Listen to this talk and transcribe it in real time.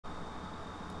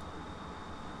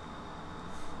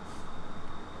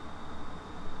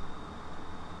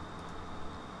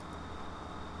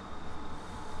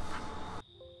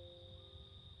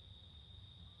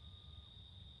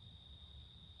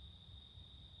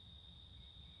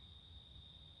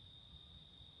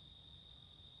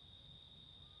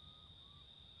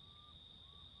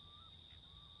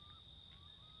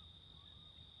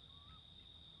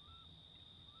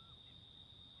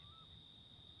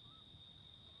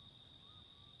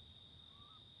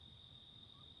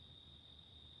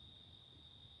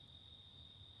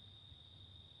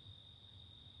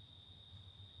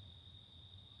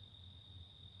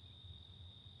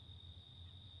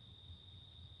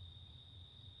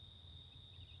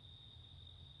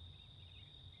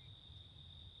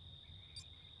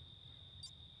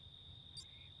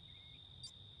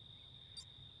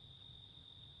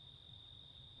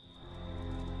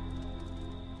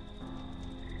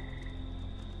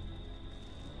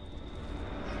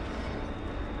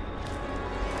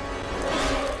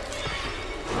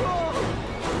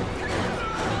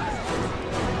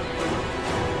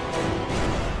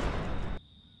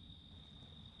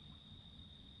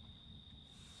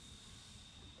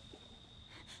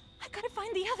gotta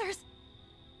find the others.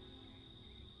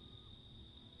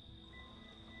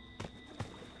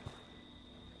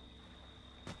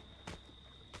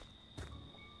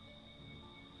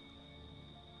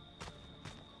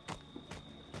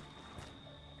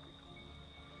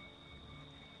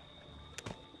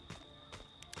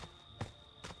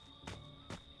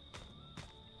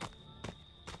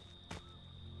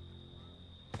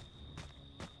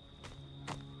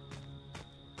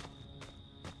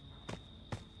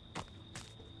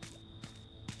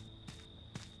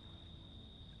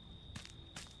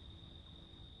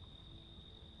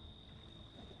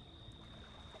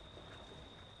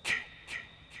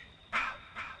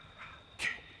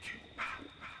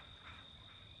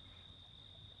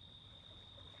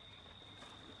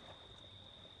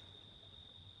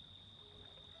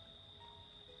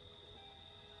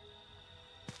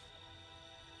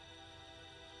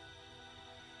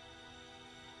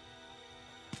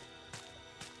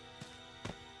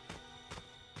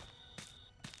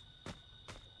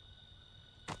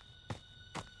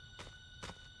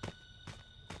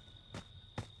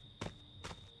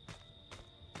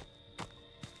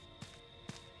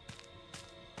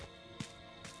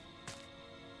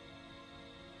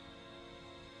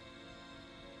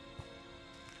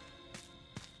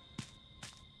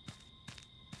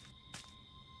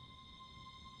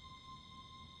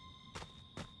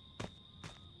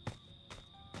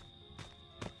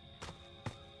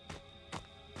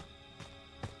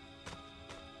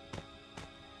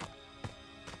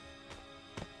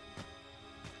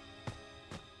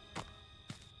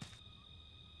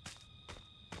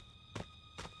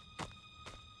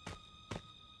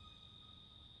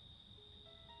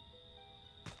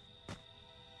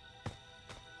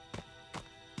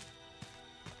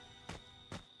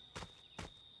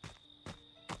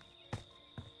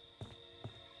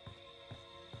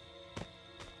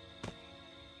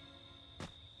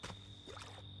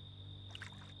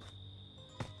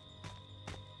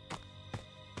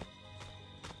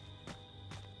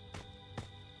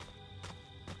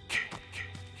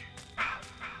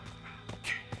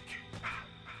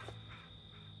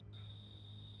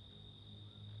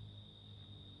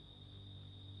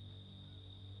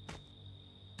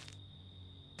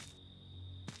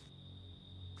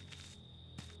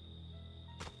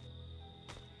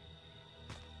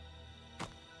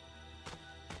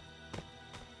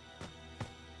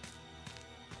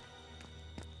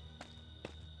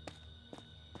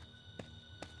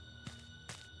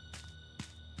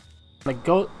 Like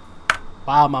go.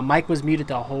 Wow, my mic was muted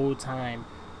the whole time.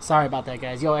 Sorry about that,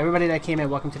 guys. Yo, everybody that came in,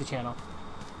 welcome to the channel.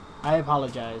 I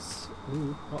apologize.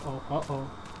 Ooh, uh-oh.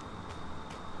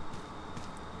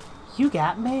 You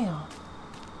got mail.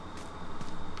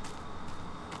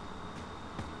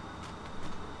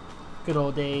 Good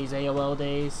old days, AOL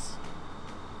days.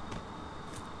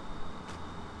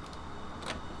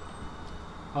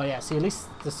 Oh yeah, see, at least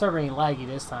the server ain't laggy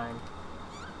this time.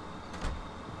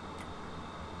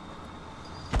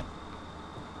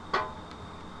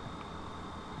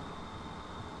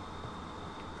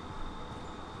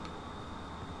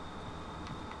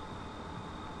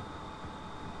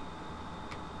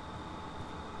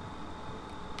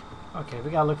 Okay,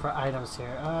 we gotta look for items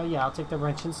here. Yeah, I'll take the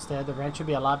wrench instead. The wrench would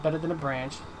be a lot better than a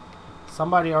branch.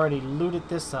 Somebody already looted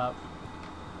this up.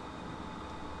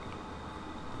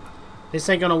 This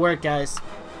ain't gonna work, guys.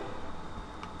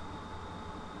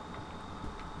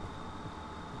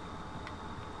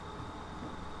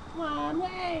 One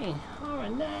way or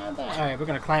another. Alright, we're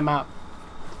gonna climb out.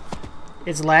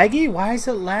 It's laggy? Why is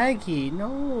it laggy?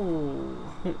 No.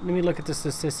 Let me look at the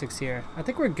statistics here. I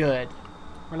think we're good.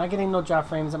 We're not getting no drop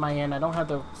frames at my end. I don't have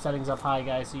the settings up high,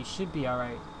 guys, so you should be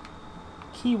alright.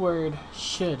 Keyword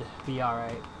should be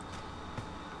alright.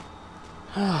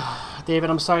 David,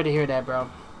 I'm sorry to hear that, bro.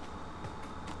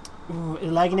 Ooh, is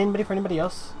it lagging anybody for anybody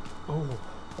else?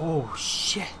 Oh,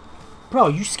 shit. Bro,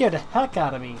 you scared the heck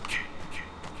out of me.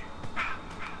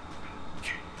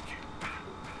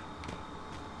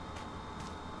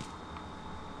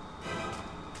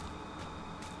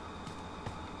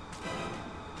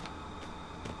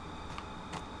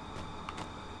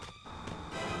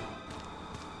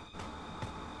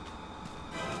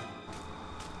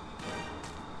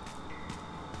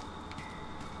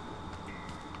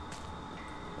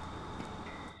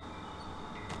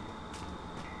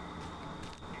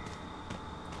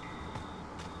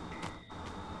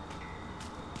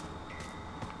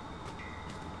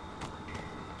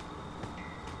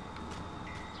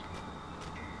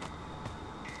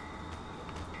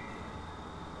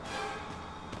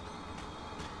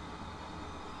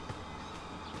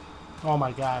 Oh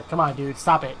my god. Come on, dude.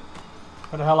 Stop it.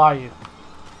 Where the hell are you?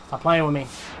 Stop playing with me.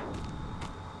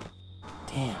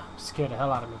 Damn, scared the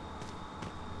hell out of me.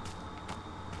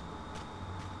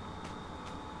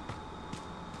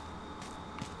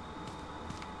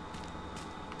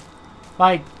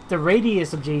 Like, the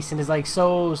radius of Jason is like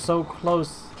so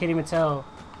close. Can't even tell.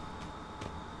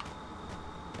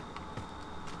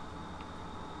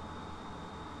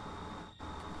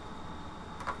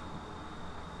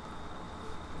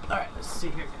 Alright, let's see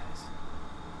here, guys.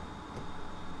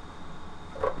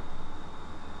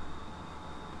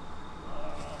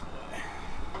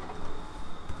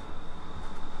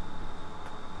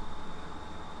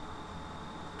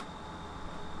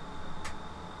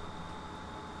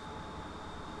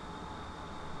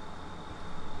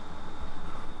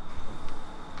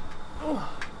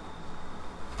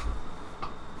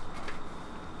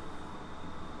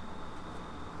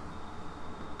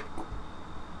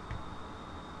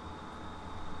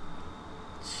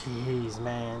 Jeez,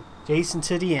 man. Jason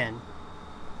to the end.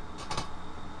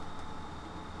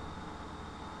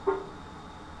 Oh,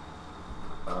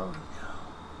 no.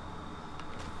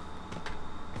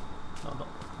 Oh, no.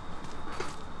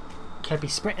 Can't be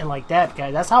sprinting like that,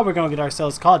 guys. That's how we're going to get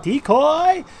ourselves caught.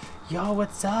 Decoy! Yo,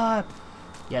 what's up?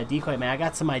 Yeah, Decoy, man. I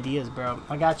got some ideas, bro.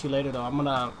 I got you later, though. I'm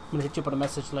gonna hit you up with a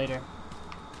message later.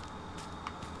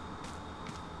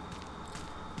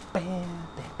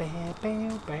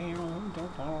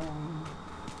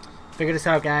 Figure this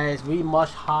out, guys. We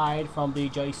must hide from the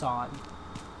Jason.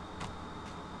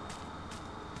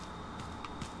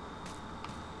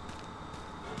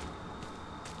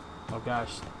 Oh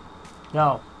gosh.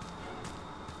 No.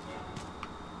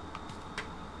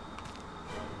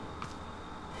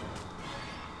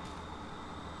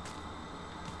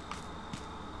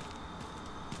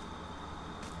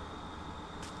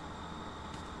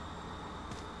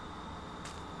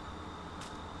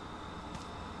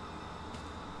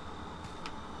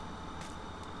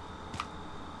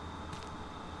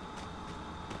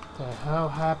 What the hell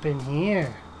happened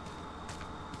here?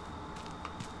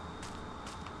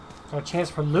 Got a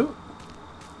chance for loot?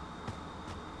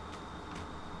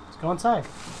 Let's go inside.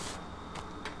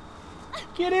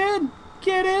 Get in!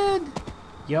 Get in!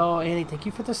 Yo, Annie, thank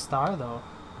you for the star, though.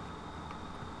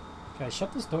 Guys,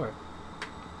 shut this door.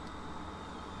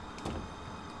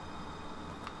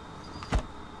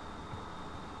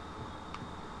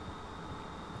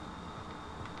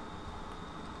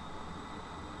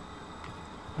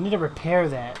 I need to repair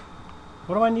that.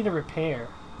 What do I need to repair?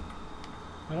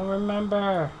 I don't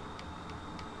remember.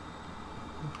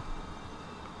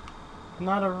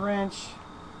 Not a wrench.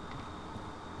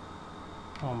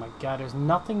 Oh my god, there's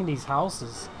nothing in these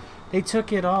houses. They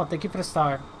took it all. Thank you for the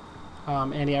star.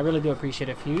 Andy, I really do appreciate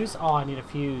a fuse. Oh, I need a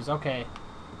fuse. Okay.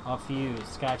 A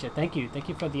fuse. Gotcha. Thank you. Thank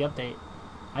you for the update.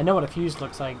 I know what a fuse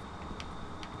looks like.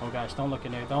 Oh gosh, don't look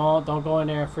in there. Don't go in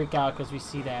there and freak out because we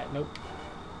see that. Nope.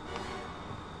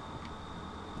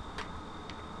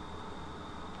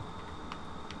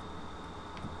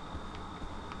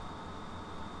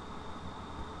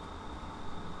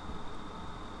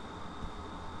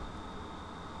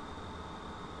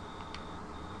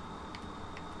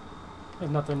 There's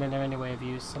nothing in there anyway of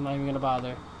use. I'm not even gonna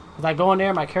bother. If I go in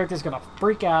there, my character's gonna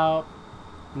freak out,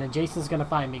 and then Jason's gonna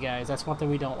find me, guys. That's one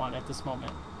thing we don't want at this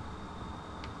moment.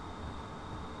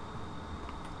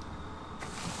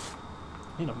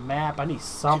 I need a map. I need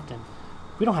something.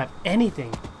 We don't have anything.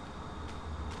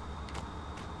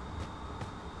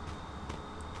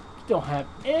 We don't have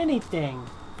anything.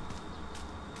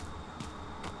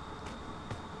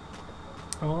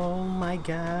 Oh my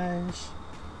gosh.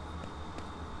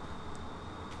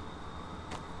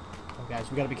 Guys,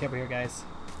 we gotta be careful here, guys.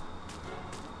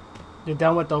 You're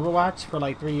done with Overwatch for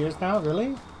like 3 years now,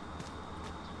 really?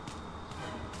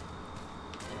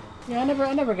 Yeah, I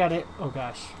never got it. Oh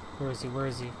gosh, where is he? Where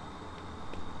is he?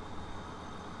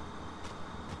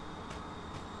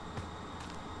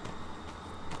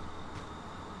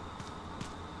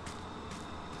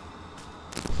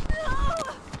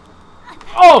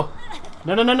 Oh!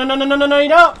 No! No! No! No! No! No! No! No! You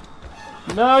don't!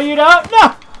 No! You don't!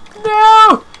 No!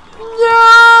 No!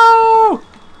 No!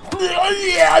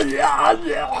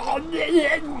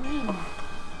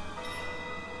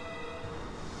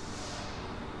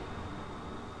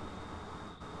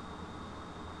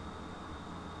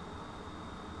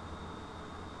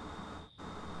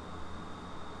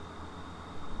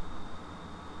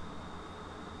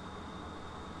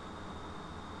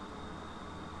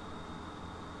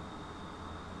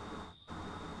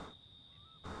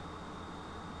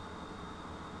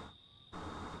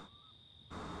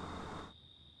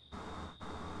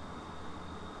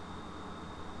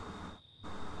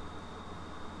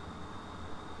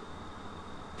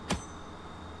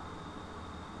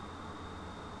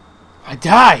 I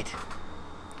died.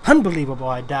 Unbelievable,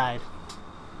 I died.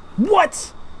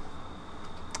 What?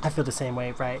 I feel the same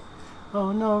way, right?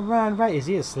 Oh no, run, right. Is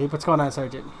he asleep? What's going on,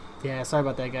 Sergeant? Yeah, sorry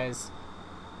about that, guys.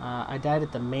 I died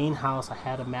at the main house. I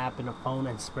had a map and a phone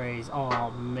and sprays.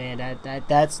 Oh man,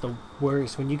 that's the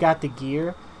worst. When you got the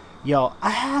gear, yo, I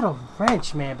had a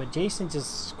wrench, man, but Jason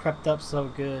just crept up so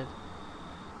good.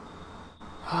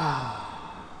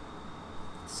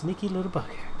 Sneaky little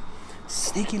bugger.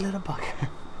 Sneaky little bugger.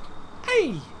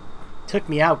 Hey! Took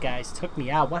me out, guys. Took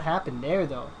me out. What happened there,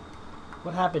 though?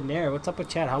 What happened there? What's up with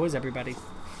chat? How is everybody?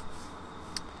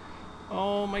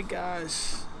 Oh my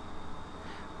gosh.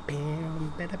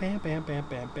 Bam, bam, bam, bam, bam,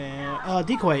 bam, bam.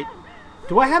 Decoy.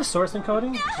 Do I have source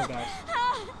encoding? Oh gosh.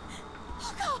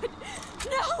 Oh God,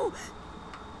 no!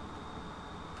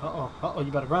 Uh-oh, uh-oh,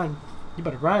 you better run. You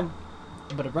better run.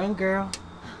 You better run, girl.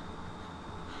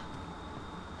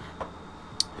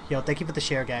 Yo, thank you for the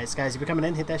share, guys. Guys, if you're coming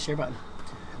in, hit that share button.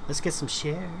 Let's get some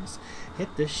shares.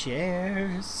 Hit the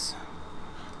shares.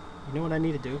 You know what I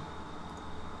need to do?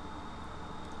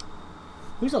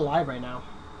 Who's alive right now?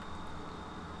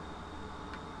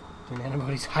 Dude,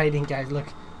 hiding, guys. Look,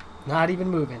 not even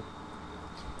moving.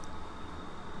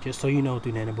 Just so you know,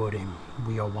 Dunanabody,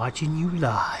 we are watching you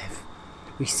live.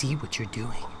 We see what you're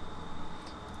doing.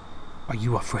 Are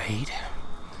you afraid?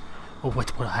 Or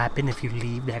what will happen if you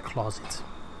leave that closet?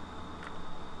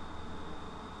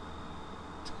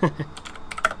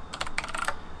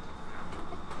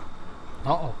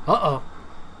 Uh-oh, uh-oh,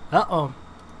 uh-oh.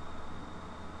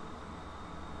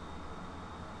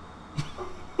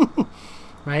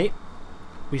 Right?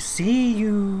 We see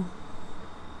you.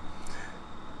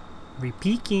 We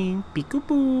peeking.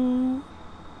 Peekaboo.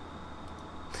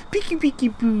 Peeky peeky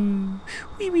boo.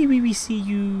 We see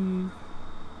you.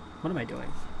 What am I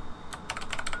doing?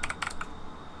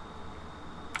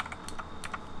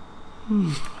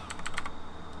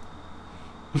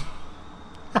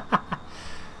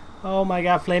 Oh my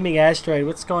god, Flaming Asteroid.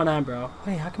 What's going on, bro?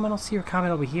 Wait, how come I don't see your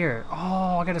comment over here?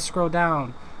 Oh, I gotta scroll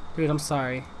down. Dude, I'm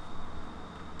sorry.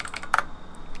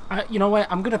 You know what?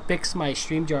 I'm gonna fix my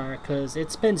stream jar because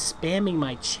it's been spamming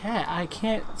my chat. I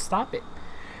can't stop it.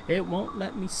 It won't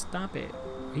let me stop it.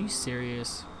 Are you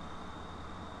serious?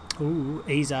 Ooh,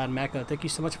 Azad Mecca, thank you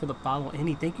so much for the follow.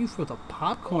 Annie, thank you for the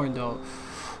popcorn, though.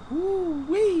 Ooh,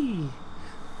 wee.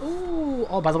 Ooh.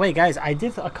 Oh, by the way, guys, I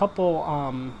did a couple,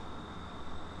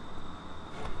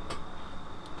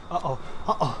 Uh-oh.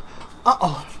 Uh-oh.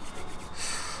 Uh-oh.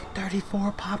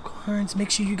 34 popcorns. Make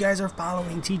sure you guys are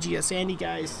following TGS Andy,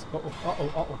 guys. Uh-oh. Uh-oh.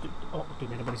 Uh-oh. Oh,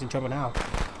 dude, anybody's in trouble now.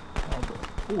 Oh,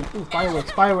 ooh, ooh,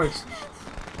 fireworks. Fireworks.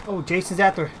 Oh, Jason's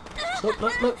after her. Look,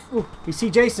 look, look. Ooh, we see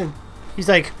Jason. He's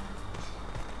like,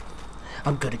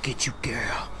 I'm gonna get you,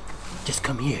 girl. Just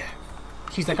come here.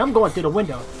 She's like, I'm going through the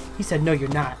window. He said, no, you're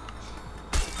not.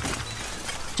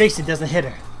 Jason doesn't hit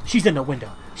her. She's in the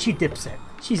window. She dips it.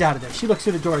 She's out of there. She looks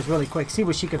through the doors really quick. See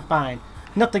what she can find.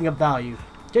 Nothing of value.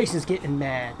 Jason's getting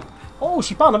mad. Oh,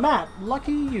 she found a map.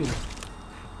 Lucky you.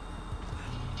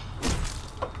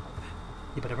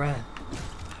 You better run.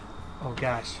 Oh,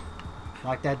 gosh.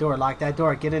 Lock that door. Lock that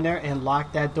door. Get in there and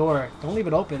lock that door. Don't leave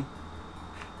it open.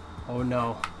 Oh,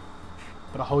 no.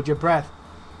 Better hold your breath.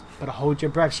 Better hold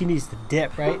your breath. She needs to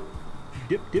dip, right?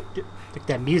 Dip, dip, dip. Look at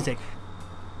that music.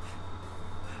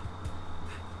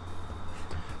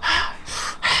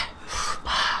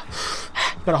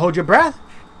 Better hold your breath.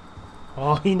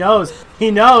 Oh, he knows. He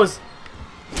knows.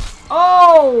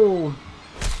 Oh!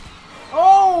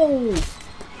 Oh!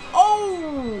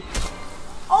 Oh!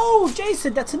 Oh,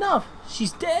 Jason, that's enough.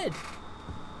 She's dead.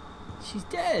 She's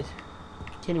dead.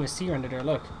 Can't even see her under there.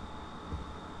 Look.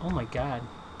 Oh my god.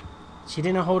 She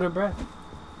didn't hold her breath.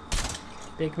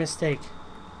 Big mistake.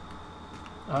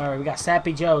 Alright, we got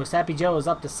Sappy Joe. Sappy Joe is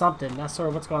up to something. Not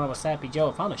sure what's going on with Sappy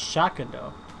Joe. Found a shotgun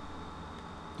though.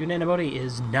 Dude, anybody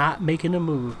is not making a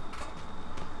move.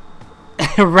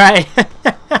 Right.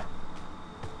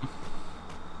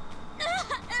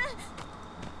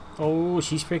 Oh,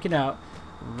 she's freaking out.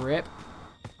 Rip.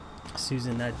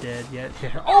 Susan not dead yet.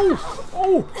 Oh!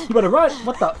 Oh! You better run!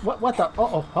 What the? What the?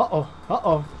 Uh-oh. Uh-oh.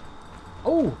 Uh-oh.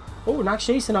 Oh! Oh, knock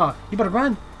Jason off. You better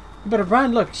run. You better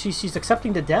run. Look, she's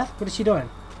accepting the death. What is she doing?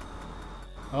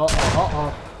 Uh-oh.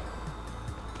 Uh-oh.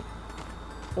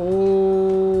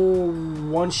 Oh,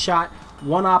 one shot,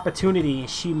 one opportunity.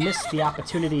 She missed the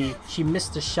opportunity. She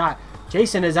missed the shot.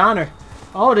 Jason is on her.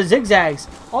 Oh, the zigzags.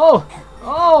 Oh,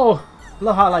 oh.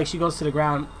 Look how like she goes to the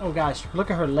ground. Oh gosh,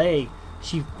 look at her leg.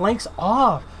 She flanks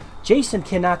off. Jason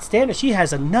cannot stand her. She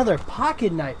has another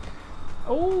pocket knife.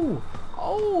 Oh,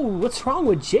 oh. What's wrong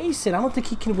with Jason? I don't think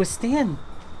he can withstand.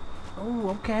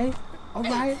 Oh, okay. All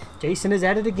right. Jason is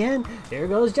at it again. There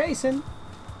goes Jason.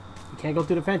 He can't go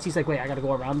through the fence. He's like, wait, I got to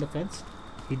go around the fence.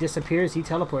 He disappears. He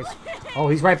teleports. Oh,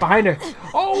 he's right behind her.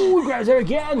 Oh, he grabs her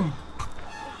again.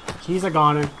 She's a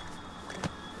goner.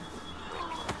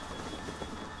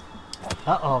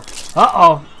 Uh-oh.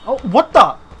 Uh-oh. Oh, what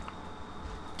the?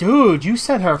 Dude, you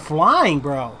sent her flying,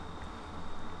 bro.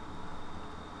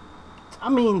 I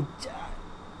mean,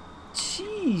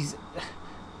 jeez.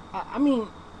 I mean,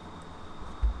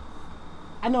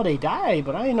 I know they die,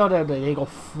 but I didn't know that they go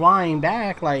flying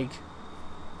back. Like,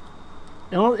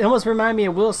 it almost reminded me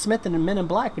of Will Smith in the Men in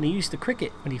Black when he used the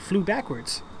cricket, when he flew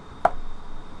backwards.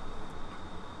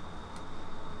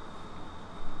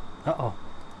 Uh-oh.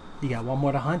 You got one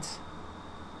more to hunt?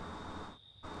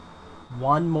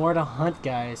 One more to hunt,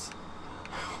 guys.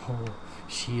 Oh,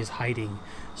 she is hiding.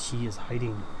 She is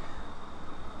hiding.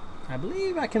 I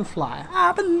believe I can fly.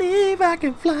 I believe I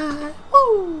can fly.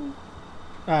 Woo!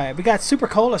 Alright, we got Super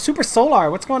Cola, Super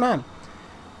Solar. What's going on?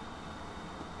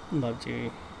 Loved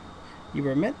you. You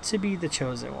were meant to be the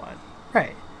chosen one.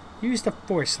 Right. Use the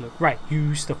Force, Luke. Right.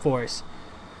 Use the Force.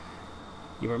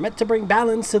 You were meant to bring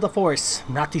balance to the Force,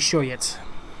 not destroy it.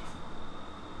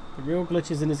 The real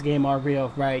glitches in this game are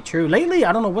real. Right. True. Lately,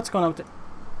 I don't know what's going on with it.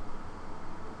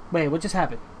 Wait, what just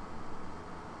happened?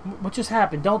 What just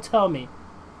happened? Don't tell me.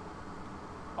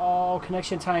 Oh,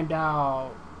 connection timed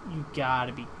out. You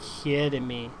gotta be kidding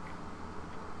me.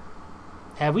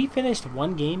 Have we finished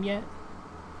one game yet?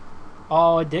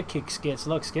 Oh, it did kick Skits.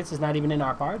 Look, Skits is not even in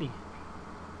our party.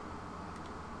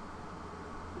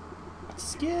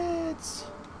 Skits.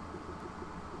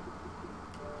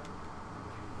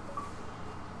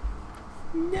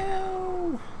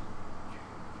 No.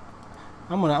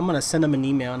 I'm gonna send them an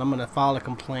email and I'm gonna file a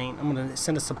complaint. I'm gonna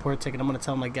send a support ticket. I'm gonna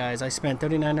tell my guys I spent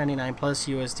 $39.99 plus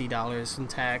USD dollars in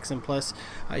tax, and plus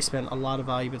I spent a lot of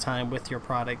valuable time with your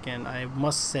product. And I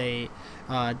must say,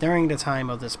 during the time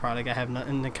of this product, I have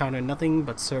encountered nothing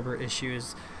but server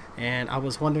issues. And I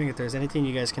was wondering if there's anything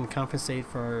you guys can compensate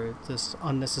for this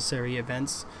unnecessary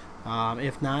events.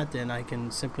 If not, then I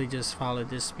can simply just file a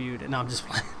dispute. And I'm just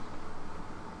playing.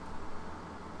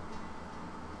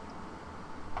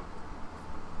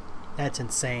 That's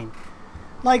insane.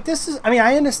 Like, this is, I mean,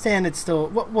 I understand it's still,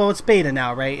 well, it's beta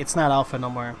now, right? It's not alpha no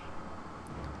more.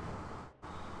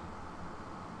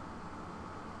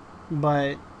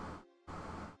 But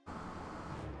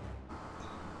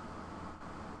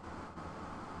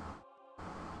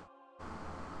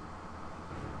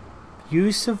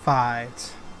you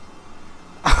survived.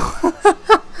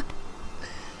 I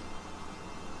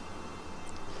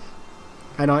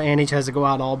know Annie tries to go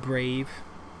out all brave.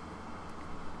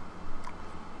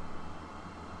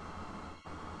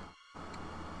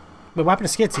 But what happened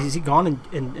to Skits? Is he gone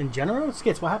in general?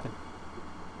 Skits, what happened?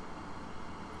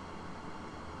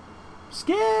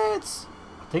 Skits!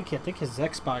 I think his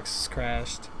Xbox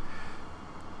crashed.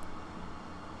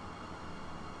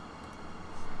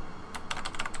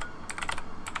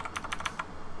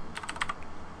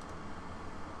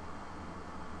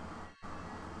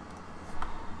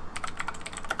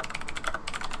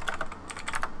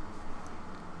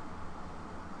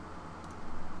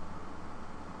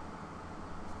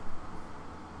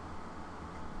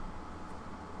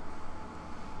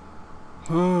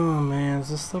 Oh man, is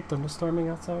this still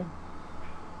thunderstorming outside?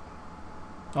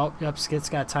 Oh, yep, Skits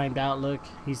got timed out. Look,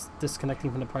 he's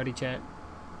disconnecting from the party chat.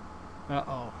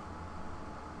 Uh-oh.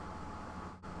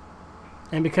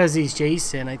 And because he's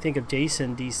Jason, I think if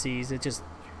Jason DCs, it just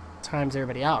times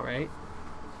everybody out, right?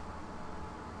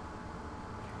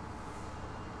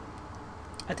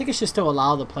 I think it should still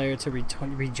allow the player to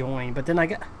rejoin, but then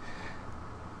I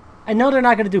know they're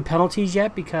not going to do penalties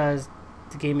yet because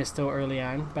the game is still early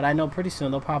on, but I know pretty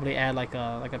soon they'll probably add like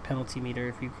a penalty meter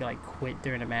if you could like quit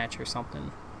during a match or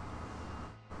something.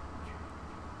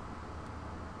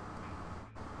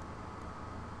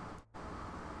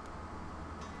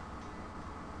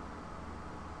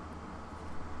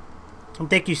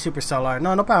 Thank you, Super Solar.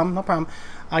 No problem, no problem.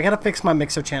 I gotta fix my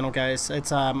Mixer channel, guys.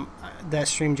 It's that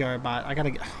StreamYard bot. I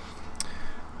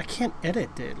can't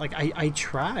edit it. Like I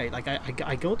tried. Like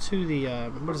I go to the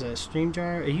what is that,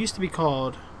 StreamYard? It used to be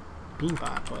called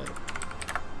Beanbot, but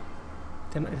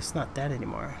then it's not that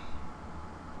anymore.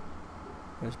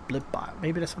 There's Blipbot.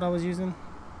 Maybe that's what I was using.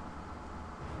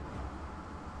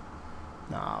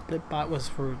 Nah, Blipbot was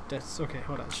for that's okay.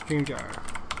 Hold on, StreamYard.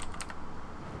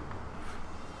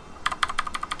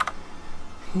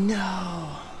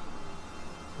 No.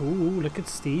 Ooh, look at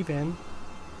Steven.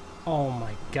 Oh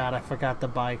my god, I forgot to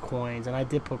buy coins. And I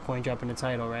did put coin drop in the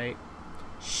title, right?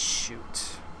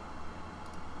 Shoot.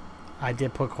 I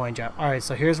did put coin drop. Alright,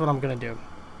 so here's what I'm gonna do.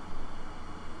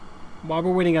 While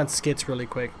we're waiting on skits really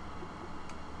quick.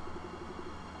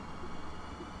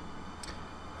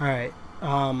 Alright.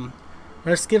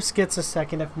 Let's give skits a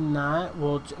second. If not,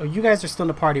 we'll... Oh, you guys are still in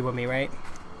the party with me, right?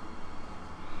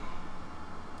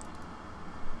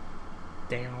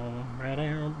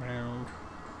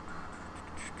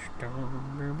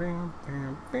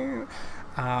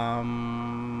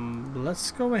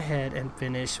 Let's go ahead and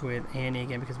finish with Annie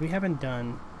again because we haven't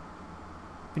done...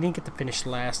 We didn't get to finish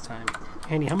last time.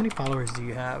 Annie, how many followers do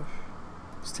you have?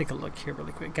 Let's take a look here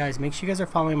really quick. Guys, make sure you guys are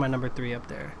following my number 3 up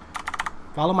there.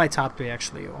 Follow my top 3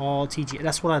 actually. All TG.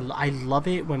 That's what I love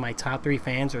it when my top 3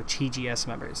 fans are TGS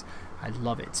members. I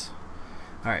love it.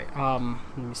 Alright, let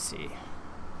me see.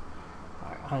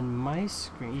 Alright, on my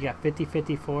screen, you got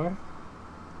 50-54.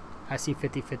 I see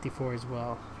 50-54 as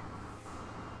well.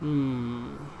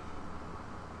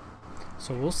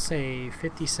 So we'll say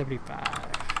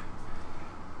 50-75.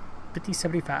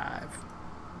 50-75.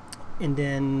 And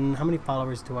then how many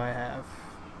followers do I have?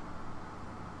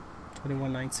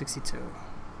 21,962.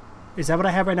 Is that what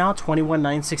I have right now?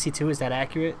 21,962. Is that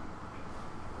accurate?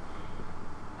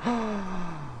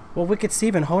 Well, Wicked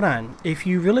Steven, hold on. If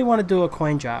you really want to do a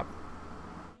coin drop,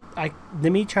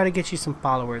 let me try to get you some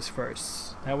followers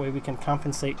first. That way we can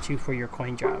compensate you for your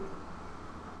coin drop.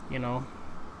 You know?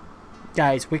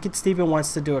 Guys, Wicked Steven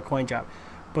wants to do a coin drop.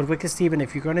 But Wicked Steven,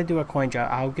 if you're going to do a coin drop,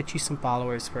 I'll get you some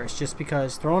followers first. Just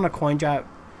because throwing a coin drop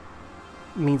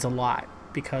means a lot.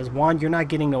 Because 1, you're not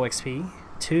getting no XP.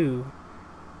 2,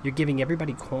 you're giving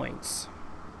everybody coins.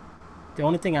 The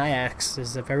only thing I ask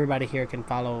is if everybody here can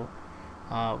follow.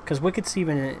 Because Wicked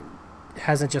Steven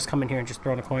hasn't just come in here and just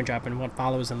thrown a coin drop and want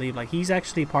followers and leave. Like, he's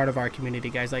actually part of our community,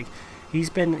 guys. Like, he's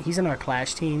in our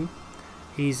Clash team.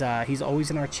 He's always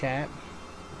in our chat.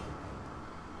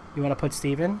 You want to put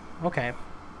Steven? Okay.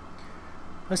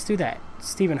 Let's do that.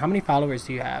 Steven, how many followers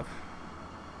do you have?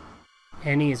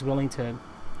 Annie is willing to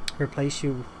replace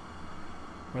you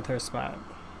with her spot.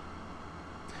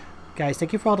 Guys,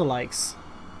 thank you for all the likes.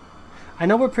 I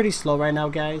know we're pretty slow right now,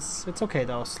 guys. It's okay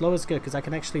though. Slow is good because I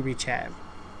can actually re-chat.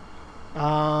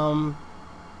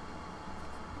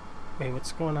 Wait,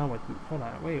 what's going on with... Hold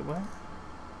on. Wait, what?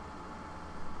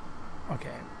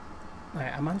 Okay.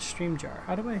 Alright, I'm on StreamYard.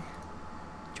 How do I...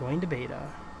 Join the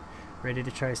beta. Ready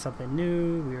to try something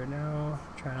new. We are now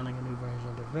trialing a new version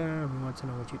of the verb. We want to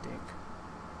know what you think.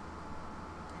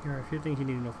 Here are a few things you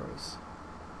need to know first.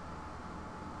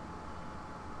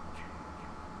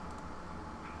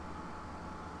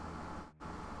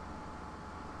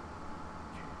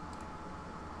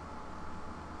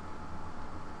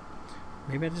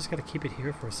 Maybe I just gotta keep it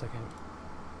here for a second.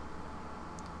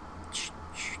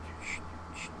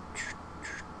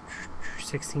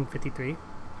 1653.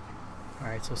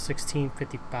 Alright, so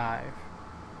 1655.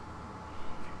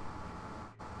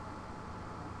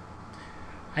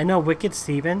 I know, Wicked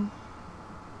Steven.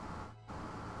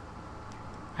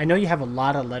 I know you have a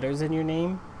lot of letters in your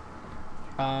name.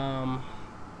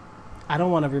 I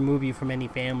don't want to remove you from any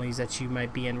families that you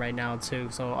might be in right now too.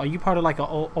 So are you part of like a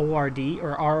ORD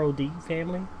or ROD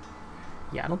family?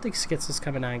 Yeah, I don't think Skits is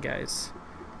coming on, guys.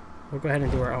 We'll go ahead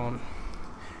and do our own.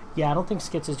 Yeah, I don't think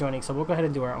Skits is joining, so we'll go ahead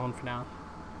and do our own for now.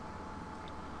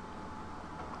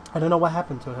 I don't know what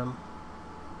happened to him.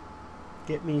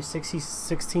 Get me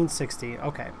 1660.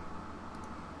 Okay.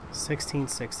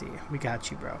 1660. We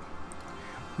got you, bro.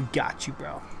 We got you,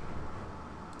 bro.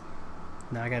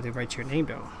 Now I gotta write your name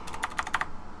though.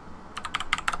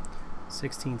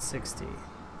 1660.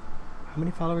 How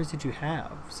many followers did you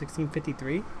have?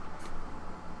 1653?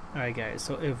 Alright guys,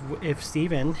 so if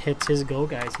Steven hits his goal,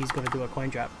 guys, he's gonna do a coin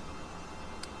drop.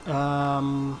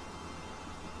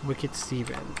 Wicked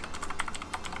Steven.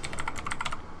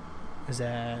 Is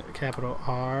that capital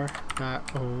R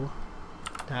dot O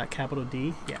dot capital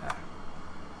D? Yeah.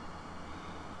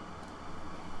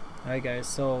 Alright guys,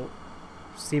 so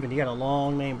Steven, you got a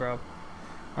long name, bro.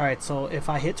 Alright, so if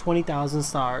I hit 20,000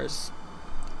 stars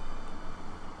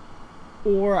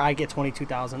or I get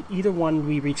 22,000, either one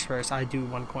we reach first, I do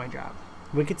one coin drop.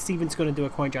 Wicked Steven's going to do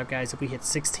a coin drop, guys, if we hit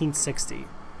 1660.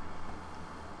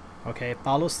 Okay,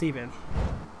 follow Steven.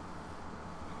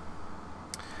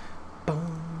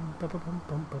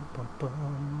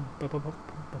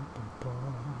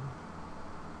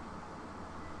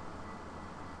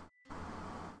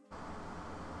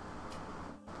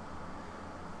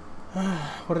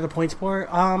 What are the points for?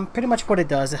 Pretty much what it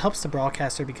does, it helps the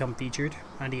broadcaster become featured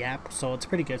on the app, so it's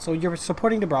pretty good. So you're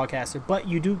supporting the broadcaster, but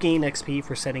you do gain XP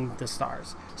for setting the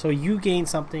stars. So you gain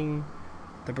something,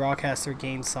 the broadcaster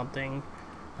gains something,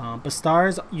 but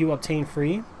stars you obtain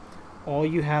free. All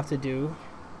you have to do...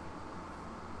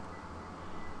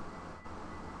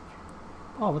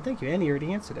 Oh, well, thank you. Annie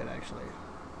already answered it, actually.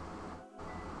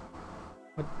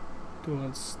 What to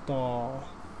install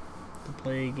to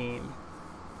play a game?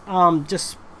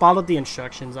 Just follow the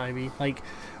instructions, Ivy. Like,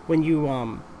 when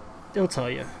you, it'll tell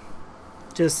you.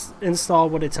 Just install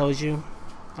what it tells you,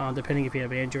 depending if you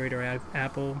have Android or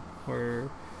Apple, or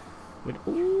with,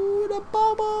 ooh, the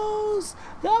bubbles!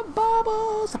 The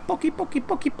bubbles! Pokey, pokey,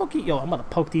 pokey, pokey. Yo, I'm gonna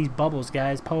poke these bubbles,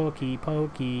 guys. Pokey,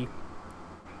 pokey.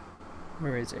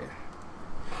 Where is it?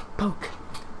 Poke,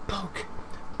 poke,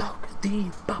 poke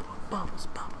the bubbles, bubbles,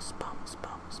 bubbles, bubbles,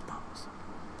 bubbles, bubbles.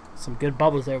 Some good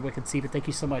bubbles there, Wicked Sea, but thank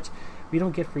you so much. We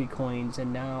don't get free coins,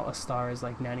 and now a star is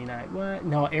like 99. What?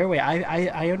 No, Airway,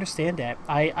 I understand that.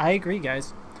 I agree,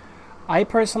 guys. I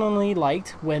personally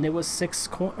liked when it was 6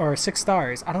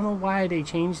 stars. I don't know why they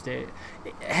changed it.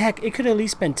 Heck, it could at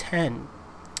least been 10.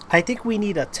 I think we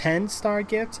need a 10-star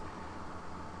gift,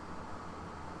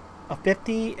 a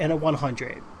 50, and a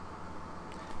 100.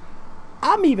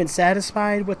 I'm even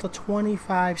satisfied with a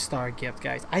 25-star gift,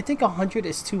 guys. I think 100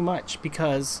 is too much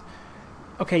because,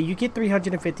 okay, you get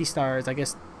 350 stars, I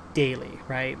guess, daily,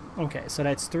 right? Okay, so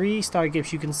that's 3-star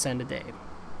gifts you can send a day.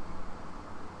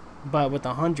 But with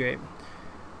 100,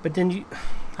 but then you,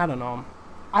 I don't know.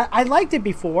 I liked it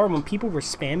before when people were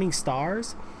spamming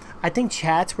stars. I think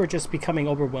chats were just becoming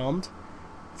overwhelmed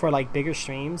for like bigger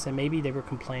streams, and maybe they were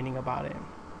complaining about it.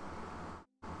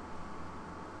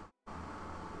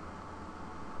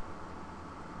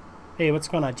 Hey, what's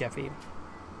going on, Jeffy?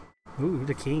 Ooh,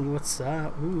 the king, what's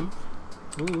up? Ooh,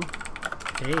 ooh,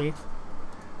 hey.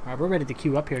 Alright, we're ready to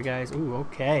queue up here, guys. Ooh,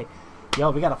 okay. Yo,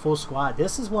 we got a full squad.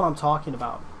 This is what I'm talking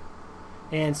about.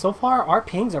 And so far, our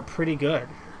pings are pretty good.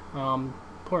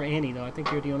 Poor Annie, though. I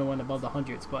think you're the only one above the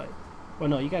hundreds, but... Well,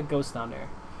 no, you got Ghost down there.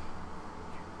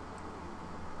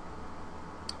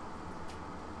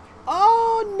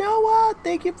 Oh, Noah!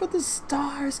 Thank you for the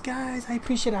stars, guys. I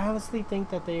appreciate it. I honestly think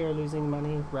that they are losing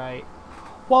money. Right.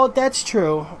 Well, that's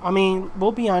true. I mean,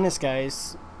 we'll be honest,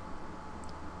 guys.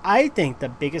 I think the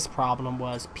biggest problem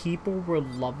was people were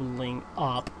leveling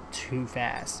up too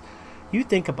fast. You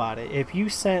think about it. If you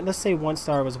sent, let's say 1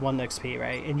 star was 1 XP,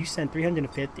 right? And you sent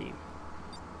 350.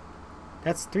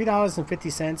 That's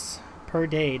 $3.50 per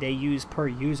day they use per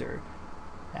user.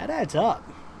 That adds up.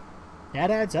 That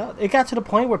adds up. It got to the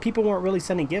point where people weren't really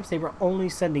sending gifts. They were only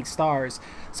sending stars.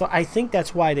 So I think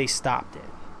that's why they stopped it.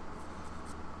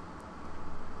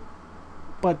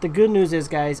 But the good news is,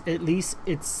 guys, at least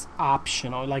it's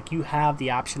optional. Like, you have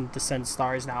the option to send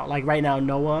stars now. Like, right now,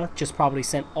 Noah just probably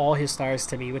sent all his stars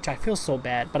to me, which I feel so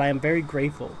bad. But I am very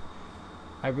grateful.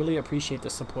 I really appreciate the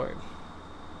support.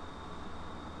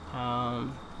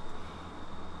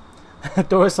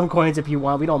 Throw us some coins if you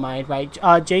want. We don't mind, right?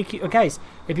 JQ, guys,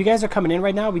 if you guys are coming in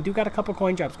right now, we do got a couple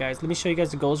coin drops, guys. Let me show you guys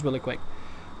the goals really quick.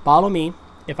 Follow me.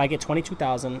 If I get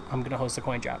 22,000, I'm going to host a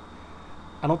coin drop.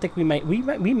 I don't think we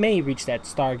may reach that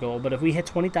star goal, but if we hit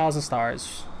 20,000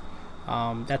 stars,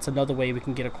 that's another way we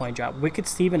can get a coin drop. Wicked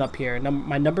Steven up here,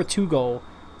 my number 2 goal.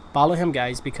 Follow him,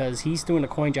 guys, because he's doing a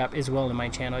coin drop as well in my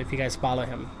channel. If you guys follow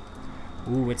him.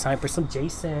 Ooh, it's time for some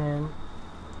Jason.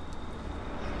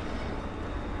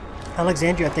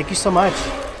 Alexandria, thank you so much.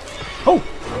 Oh!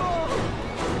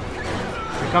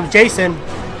 Here comes Jason.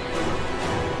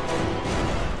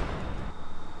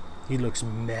 He looks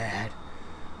mad.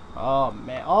 Oh,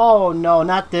 man. Oh, no,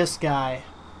 not this guy.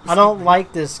 I don't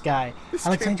like this guy.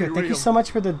 Alexandria, thank you so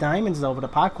much for the diamonds, though, for the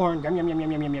popcorn. Yum, yum, yum,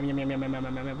 yum, yum, yum, yum, yum, yum, yum,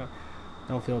 yum, yum.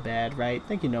 Don't feel bad, right?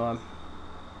 Thank you, Noah.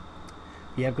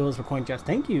 You have goals for coin drops.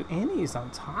 Thank you. Annie's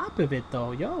on top of it,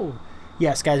 though. Yo.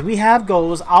 Yes, guys, we have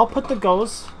goals. I'll put the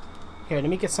goals... Here, let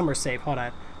me get somewhere safe. Hold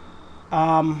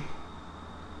on.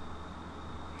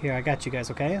 Here, I got you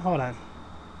guys, okay? Hold on.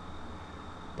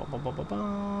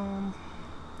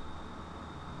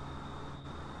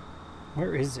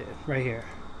 Where is it? Right here.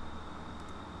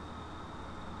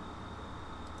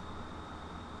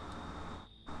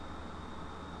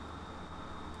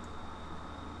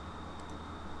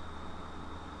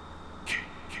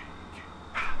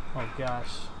 Oh,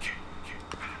 gosh.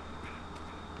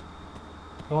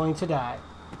 Going to die.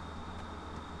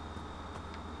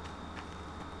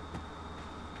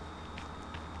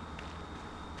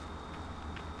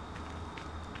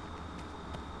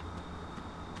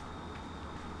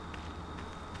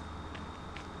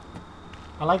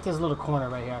 I like this little corner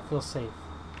right here. I feel safe.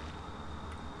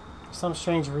 For some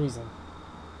strange reason.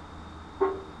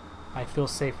 I feel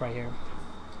safe right here.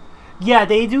 Yeah,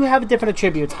 they do have different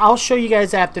attributes. I'll show you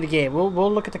guys after the game.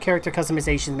 We'll look at the character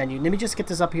customization menu. Let me just get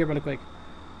this up here really quick.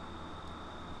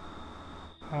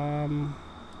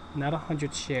 Not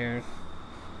 100 share.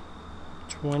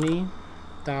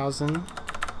 20,000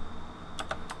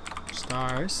 stars.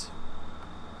 stars.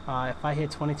 If I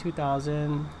hit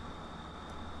 22,000,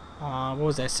 what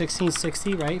was that?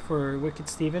 1660, right? For Wicked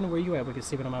Steven. Where you at, Wicked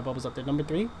Steven? On my bubbles up there. Number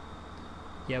 3?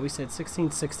 Yeah, we said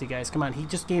 1660, guys. Come on, he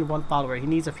just gained 1 follower. He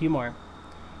needs a few more.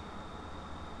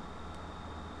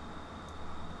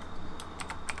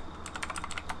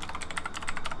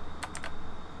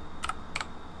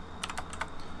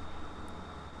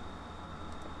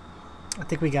 I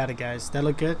think we got it, guys. That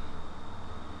look good?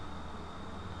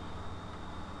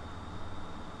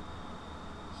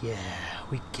 Yeah,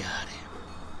 we got it.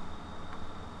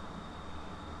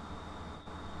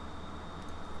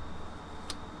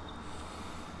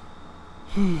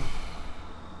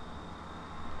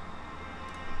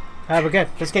 Alright, we're good.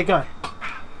 Let's get going.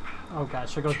 Oh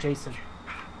gosh, here goes Jason.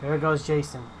 There goes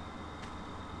Jason.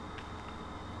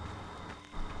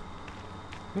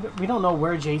 We don't know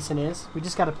where Jason is. We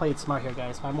just gotta play it smart here,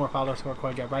 guys. 5 more followers for a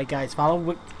coin drop. Right, guys?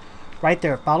 Follow right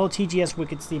there. Follow TGS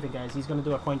Wicked Steven, guys. He's gonna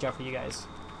do a coin drop for you guys.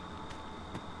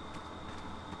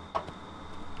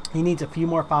 He needs a few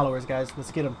more followers, guys.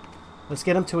 Let's get him. Let's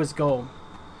get him to his goal.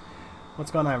 What's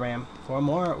going on, Ram? 4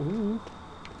 more. Ooh.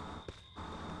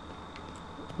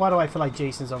 Why do I feel like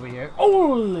Jason's over here?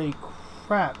 Holy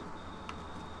crap.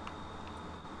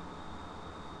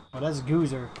 Oh, that's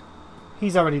Goozer.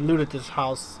 He's already looted this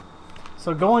house.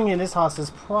 So going in this house is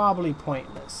probably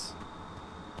pointless.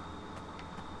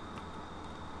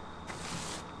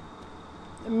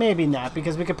 Maybe not,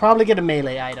 because we could probably get a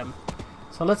melee item.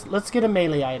 So let's get a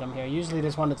melee item here. Usually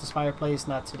there's one at this fireplace,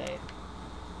 not today.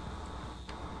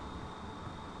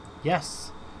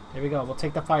 Yes. There we go. We'll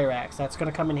take the fire axe. That's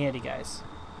going to come in handy, guys.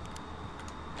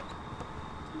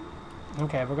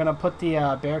 Okay, we're going to put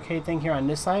the barricade thing here on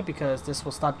this side because this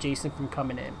will stop Jason from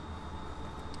coming in.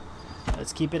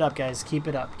 Let's keep it up, guys. Keep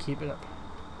it up. Keep it up.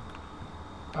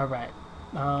 Alright.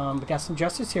 We got some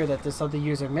dressers here that this other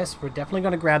user missed. We're definitely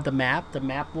going to grab the map. The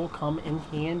map will come in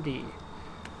handy.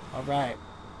 Alright.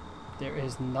 There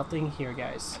is nothing here,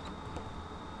 guys.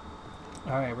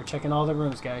 Alright, we're checking all the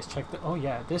rooms, guys. Check the... Oh,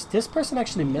 yeah. This person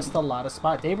actually missed a lot of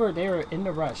spots. They were in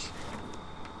the rush.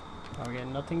 Oh, we got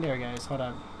nothing there, guys. Hold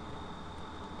on.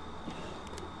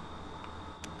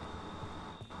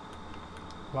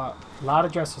 Wow. A lot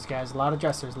of dressers, guys. A lot of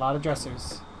dressers. A lot of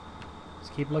dressers.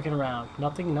 Just keep looking around.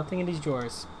 Nothing in these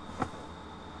drawers.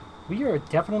 We are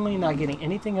definitely not getting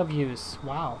anything of use.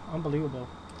 Wow. Unbelievable.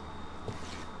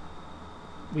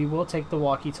 We will take the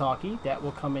walkie-talkie. That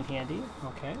will come in handy.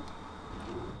 Okay.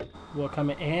 We'll come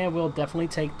in, and we'll definitely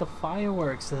take the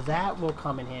fireworks. So that will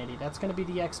come in handy. That's going to be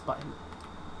the X button.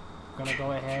 I'm going to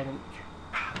go ahead and...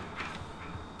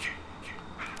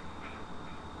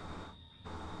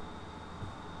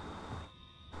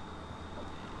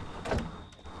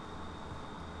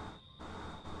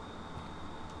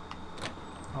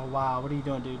 Oh, wow. What are you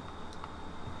doing, dude?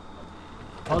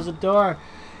 Close the door.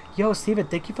 Yo, Steven,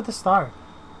 thank you for the star.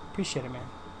 Appreciate it, man.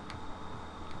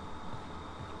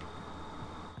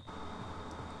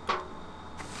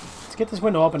 Let's get this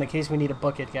window open in case we need to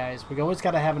book it, guys. We always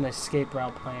got to have an escape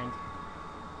route planned.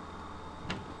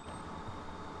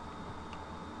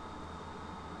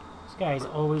 This guy is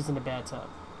always in the bathtub.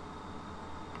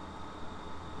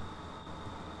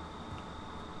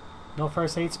 No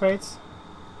first aid sprays?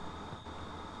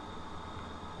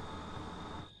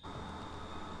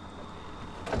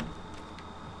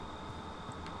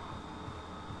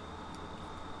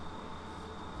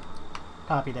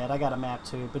 Copy that. I got a map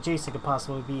too, but Jason could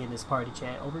possibly be in this party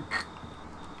chat. Over.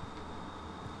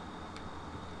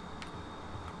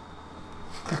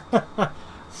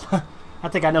 I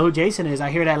think I know who Jason is.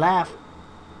 I hear that laugh.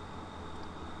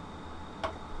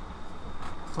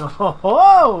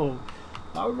 Oh,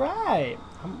 all right.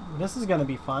 This is gonna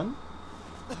be fun.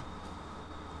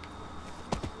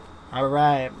 All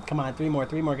right, come on, three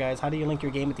more, guys. How do you link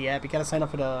your game with the app? You gotta sign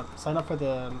up for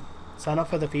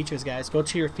the features, guys. Go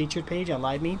to your featured page on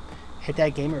LiveMe. Hit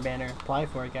that gamer banner. Apply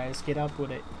for it, guys. Get up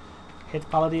with it.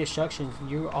 Follow the instructions.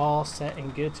 You're all set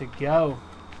and good to go.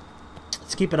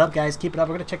 Let's keep it up, guys. Keep it up.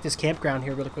 We're going to check this campground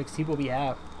here really quick. See what we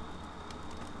have.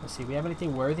 Let's see. We have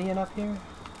anything worthy enough here?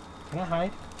 Can I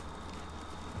hide?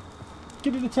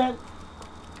 Get in the tent.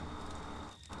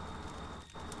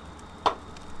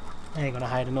 I ain't going to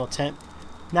hide in no tent.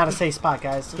 Not a safe spot,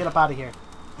 guys. Get up out of here.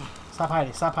 Stop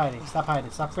hiding, stop hiding, stop hiding,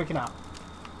 stop freaking out.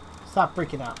 Stop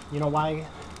freaking out. You know why?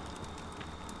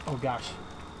 Oh gosh.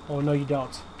 Oh no you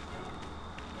don't.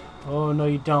 Oh no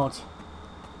you don't.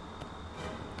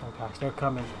 Oh gosh, they're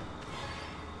coming.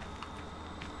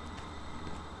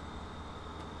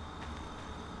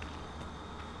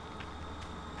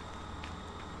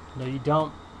 No you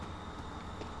don't.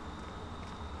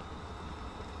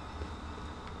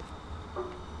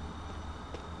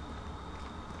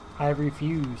 I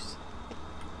refuse.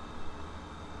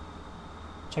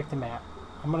 Check the map.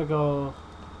 I'm gonna go...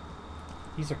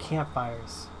 These are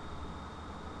campfires.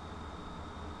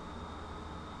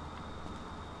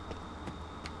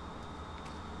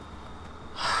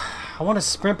 I want to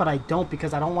sprint, but I don't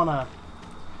because I don't want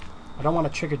to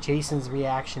trigger Jason's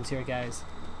reactions here, guys.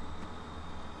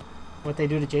 What they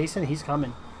do to Jason, he's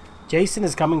coming. Jason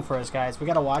is coming for us, guys. We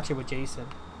gotta watch it with Jason.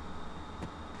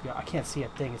 Yeah, I can't see a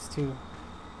thing. It's too...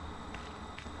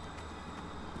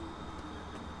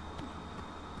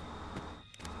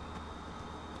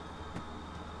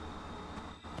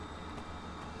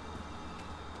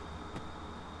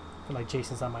 I feel like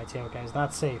Jason's on my tail, guys.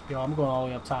 Not safe. Yo, I'm going all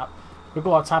the way up top. We'll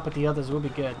go up top with the others. We'll be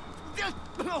good.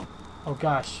 Oh,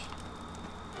 gosh.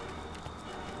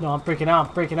 No, I'm freaking out.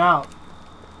 I'm freaking out.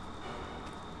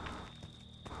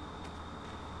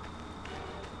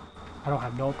 I don't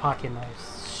have no pocket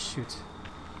knives. Shoot.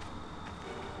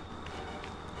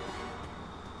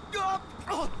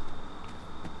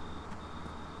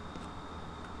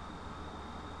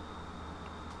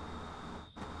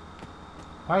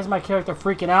 Why is my character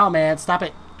freaking out, man? Stop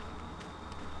it.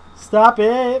 Stop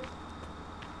it.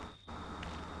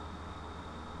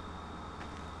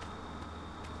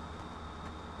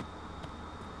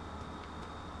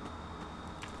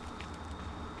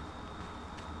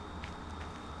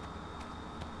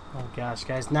 Oh gosh,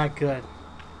 guys, not good.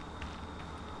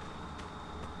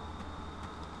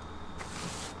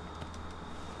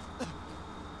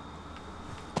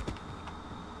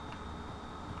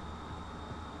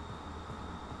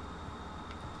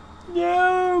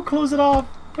 No, close it off.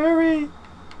 Hurry.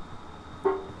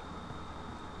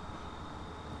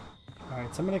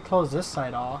 Alright, so I'm going to close this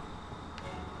side off.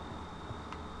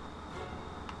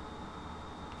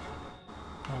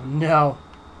 Oh no.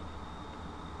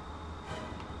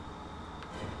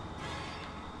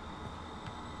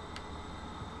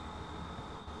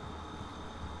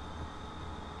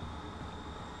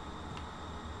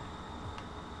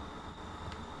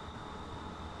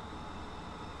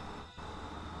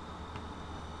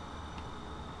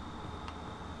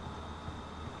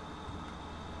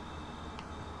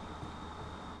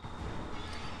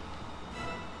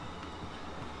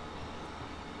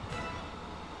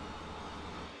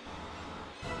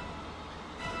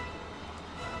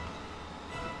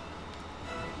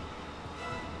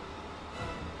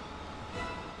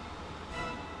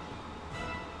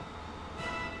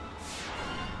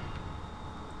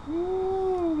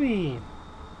 Ooh-wee.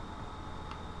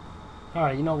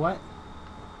 Alright, you know what?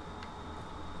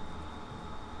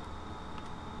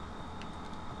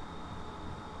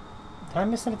 Did I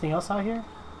miss anything else out here?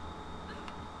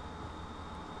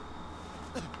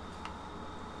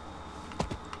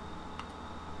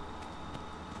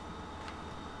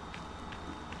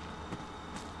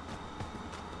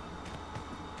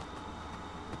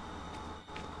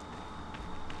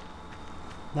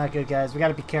 Not good, guys. We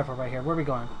gotta be careful right here. Where are we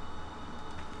going?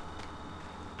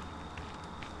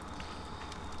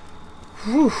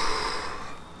 Whew.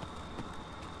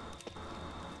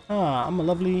 Ah, I'm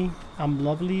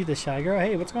lovely, the Shy Girl.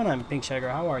 Hey, what's going on, Pink Shy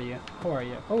Girl? How are you? How are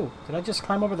you? Oh, did I just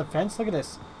climb over the fence? Look at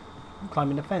this. I'm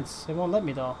climbing the fence. It won't let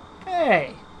me, though.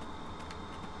 Hey!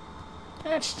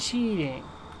 That's cheating.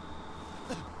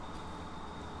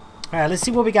 Alright, let's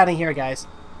see what we got in here, guys.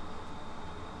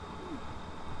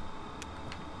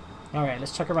 Alright,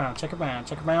 let's check around, check around.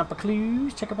 Check around for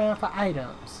clues, check around for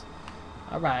items.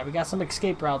 Alright, we got some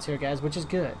escape routes here, guys, which is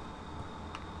good.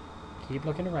 Keep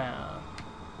looking around.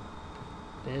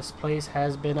 This place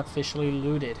has been officially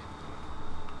looted.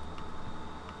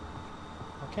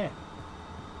 Okay.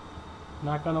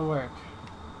 Not gonna work.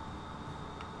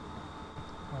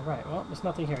 Alright, well, there's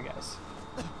nothing here, guys.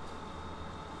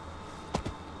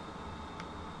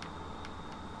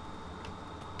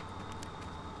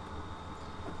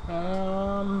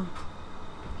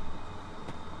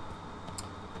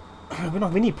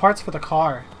 We need parts for the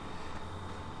car.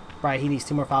 Right, he needs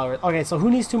 2 more followers. Okay, so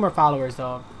who needs 2 more followers,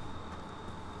 though?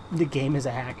 The game is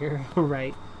a hacker,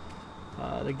 right?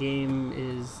 The game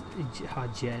is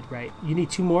Jed, right? You need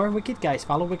 2 more? Wicked, guys.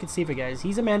 Follow Wicked Saver, guys.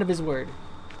 He's a man of his word.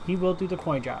 He will do the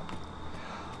coin drop.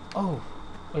 Oh.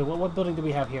 Wait, what building do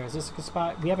we have here? Is this a good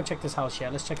spot? We haven't checked this house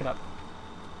yet. Let's check it up.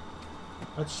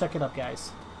 Let's check it up,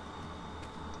 guys.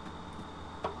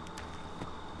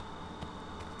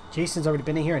 Jason's already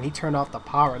been in here and he turned off the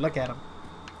power. Look at him.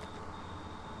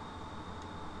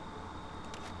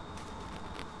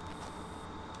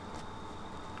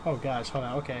 Oh gosh, hold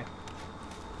on, okay.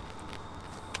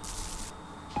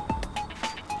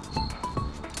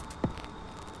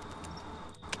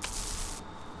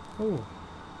 Ooh.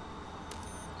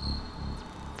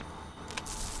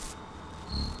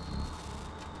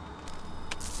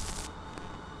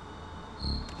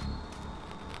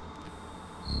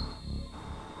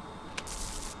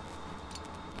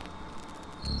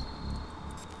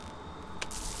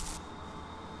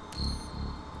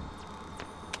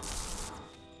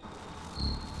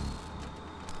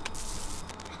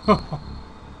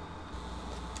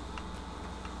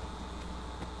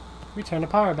 We turn the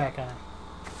power back on.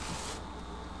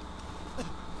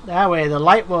 That way the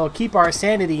light will keep our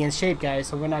sanity in shape, guys,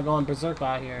 so we're not going berserk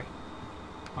out here.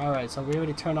 Alright, so we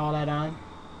already turned all that on.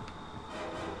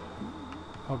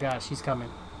 Oh gosh, he's coming.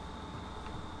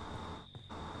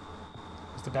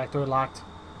 Is the back door locked?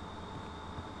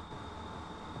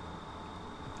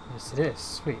 Yes, it is.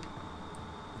 Sweet.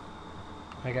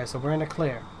 Alright, guys, so we're in the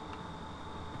clear.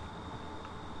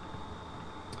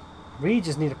 We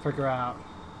just need to figure out.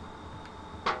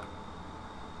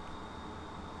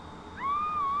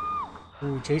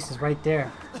 Ooh, Jason's right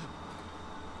there.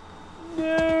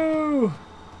 No!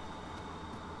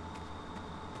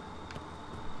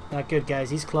 Not good, guys.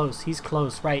 He's close. He's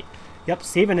close. Right. Yep,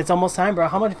 Steven, it's almost time, bro.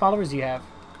 How many followers do you have?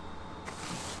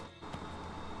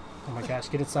 Oh my gosh,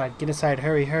 get inside. Get inside.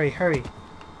 Hurry, hurry, hurry.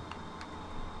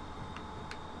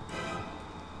 Oh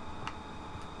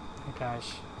my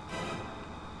gosh.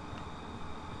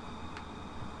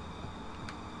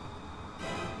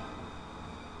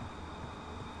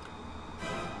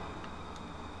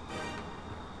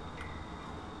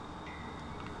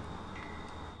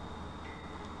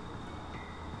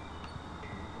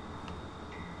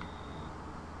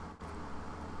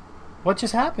 What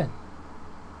just happened?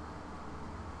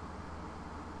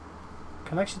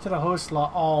 Connection to the host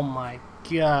law. Oh my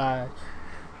god.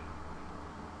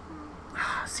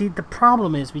 See, the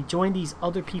problem is we join these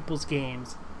other people's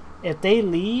games. If they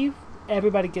leave,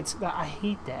 everybody gets... I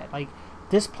hate that. Like,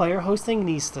 this player hosting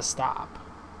needs to stop.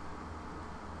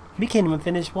 We can't even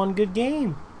finish one good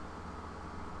game.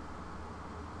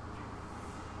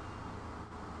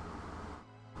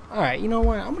 Alright, you know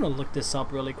what? I'm going to look this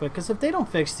up really quick, because if they don't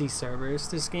fix these servers,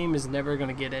 this game is never going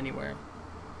to get anywhere.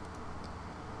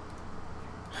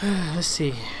 Let's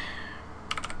see.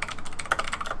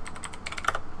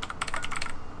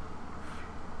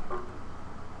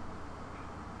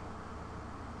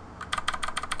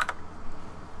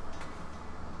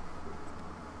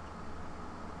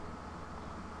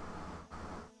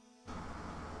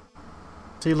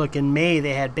 See, look, in May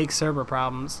they had big server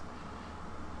problems.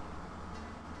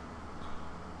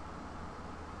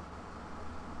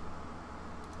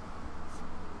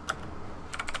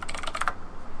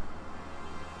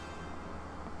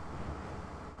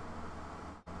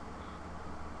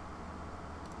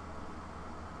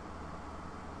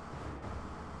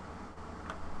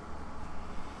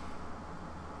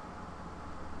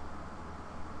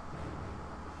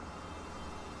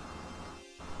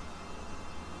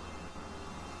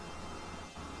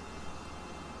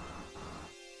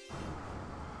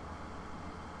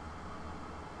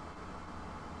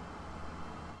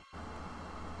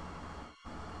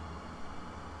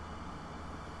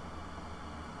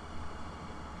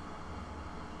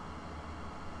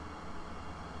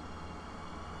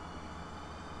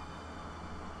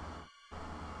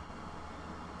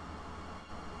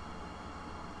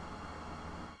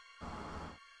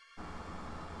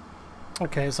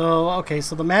 Okay,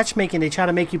 so the matchmaking, they try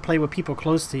to make you play with people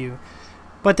close to you.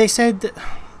 But they said,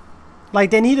 like,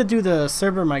 they need to do the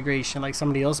server migration, like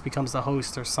somebody else becomes the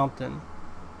host or something.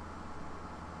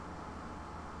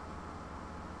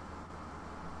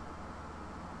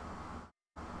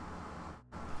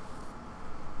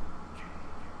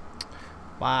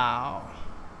 Wow.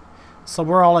 So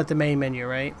we're all at the main menu,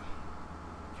 right?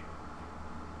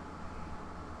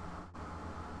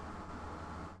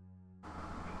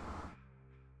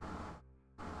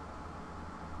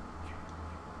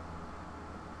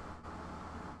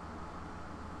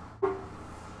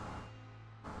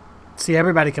 See,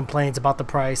 everybody complains about the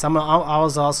price. I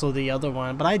was also the other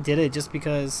one, but I did it just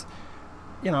because,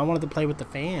 you know, I wanted to play with the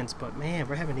fans. But man,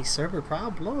 we're having these server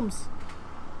problems.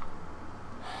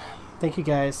 Thank you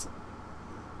guys.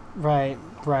 Right.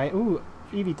 Ooh,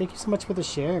 Evie, thank you so much for the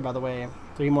share, by the way.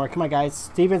 3 more. Come on, guys.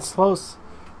 Steven's close.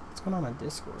 What's going on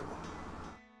Discord?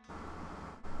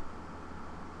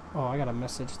 Oh, I gotta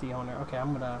message the owner. Okay,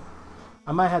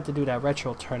 I might have to do that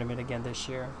retro tournament again this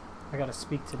year. I gotta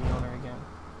speak to the owner again.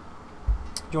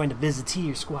 Join the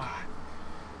Visiteur squad.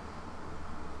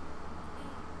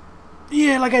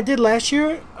 Yeah, like I did last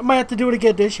year. I might have to do it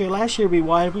again this year. Last year we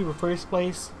won. We were first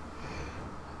place.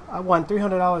 I won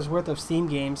 $300 worth of Steam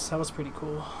games. That was pretty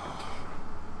cool.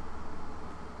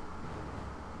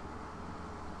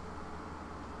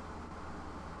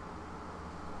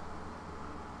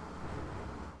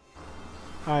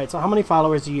 Alright, so how many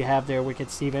followers do you have there, Wicked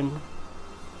Steven?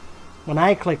 When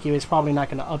I click you, it's probably not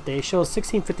going to update. It shows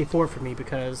 1654 for me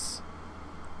because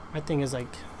my thing is like...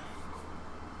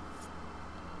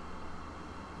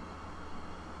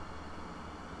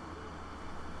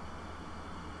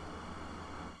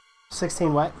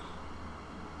 16 what?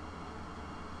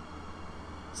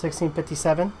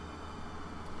 1657.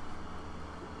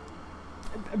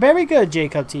 Very good,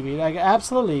 Jacob TV. Like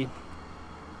absolutely.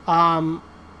 We're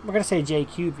gonna say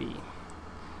JQV.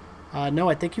 No,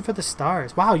 I thank you for the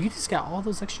stars. Wow, you just got all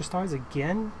those extra stars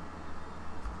again?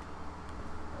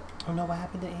 Oh no, what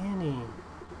happened to Annie?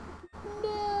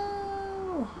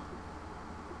 No.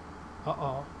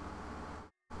 Uh-oh.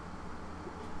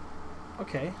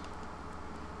 Okay.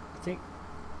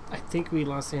 I think we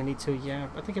lost Annie too, yeah.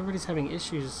 I think everybody's having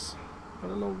issues. I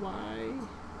don't know why.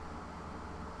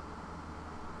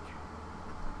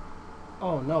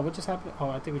 Oh no, what just happened? Oh,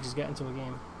 I think we just got into a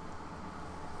game.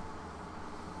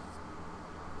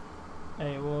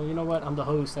 Hey, well, you know what? I'm the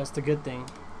host. That's the good thing.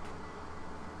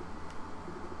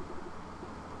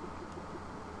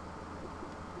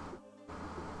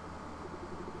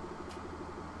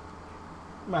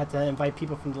 I might have to invite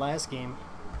people from the last game.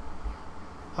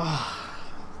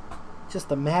 Just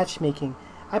the matchmaking.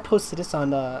 I posted this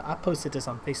on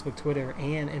Facebook, Twitter,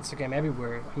 and Instagram,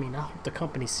 everywhere. I mean, I hope the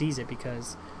company sees it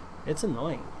because it's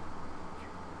annoying.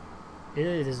 It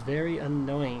is very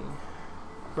annoying.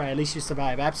 Right, at least you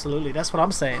survive. Absolutely. That's what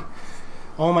I'm saying.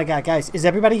 Oh my god, guys. Is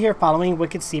everybody here following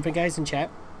Wicked Steven, guys, in chat?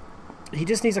 He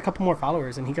just needs a couple more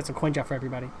followers and he gets a coin drop for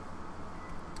everybody.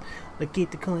 Look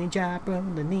at the coin drop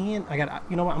rolling in.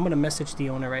 You know what? I'm going to message the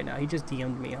owner right now. He just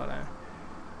DM'd me. Hold on.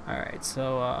 Alright,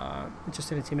 so,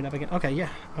 interested in teaming up again? Okay, yeah.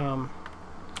 Sure.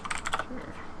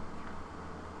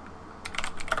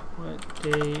 What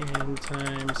day and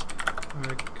times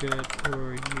are good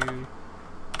for you?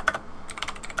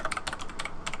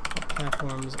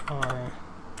 Platforms are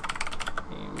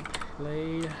being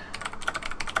played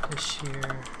this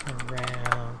year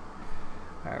around.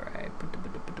 Alright,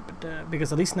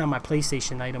 because at least now my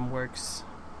PlayStation item works.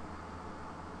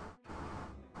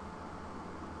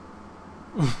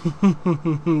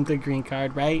 The green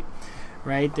card, right?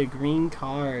 Right, the green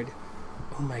card.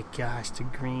 Oh my gosh, the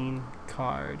green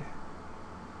card.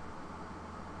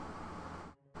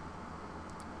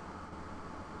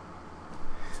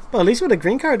 Well, at least with a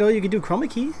green card, though, you can do chroma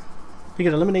key. You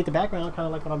can eliminate the background, kind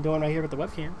of like what I'm doing right here with the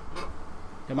webcam.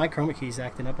 Yeah, my chroma key is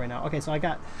acting up right now. Okay, so I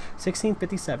got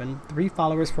 1657, 3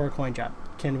 followers for a coin drop.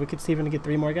 Can Wicked Steven get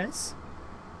 3 more, guys?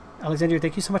 Alexandria,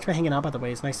 thank you so much for hanging out, by the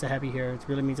way. It's nice to have you here. It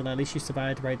really means that at least you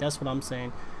survived, right? That's what I'm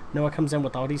saying. Noah comes in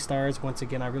with all these stars. Once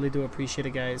again, I really do appreciate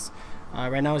it, guys.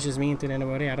 Right now, it's just me and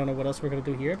Anybody. I don't know what else we're going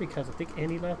to do here because I think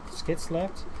Annie left, Skits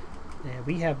left, and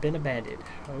we have been abandoned.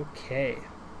 Okay.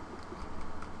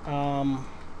 I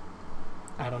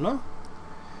don't know.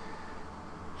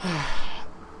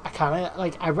 I kind of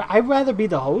like I'd rather be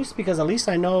the host because at least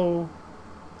I know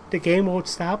the game won't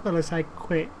stop unless I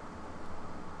quit.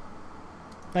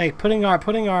 Like putting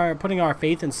our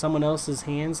faith in someone else's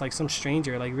hands, like some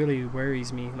stranger, like really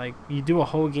worries me. Like you do a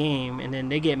whole game and then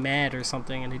they get mad or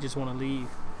something and they just want to leave.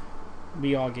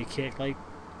 We all get kicked. Like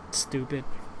stupid.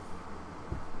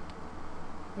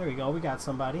 There we go. We got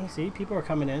somebody. See, people are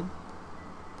coming in.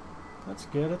 That's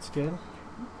good. That's good.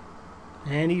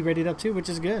 And he readied up too, which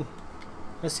is good.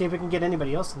 Let's see if we can get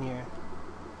anybody else in here.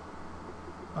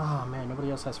 Oh man,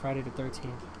 nobody else has Friday the 13th.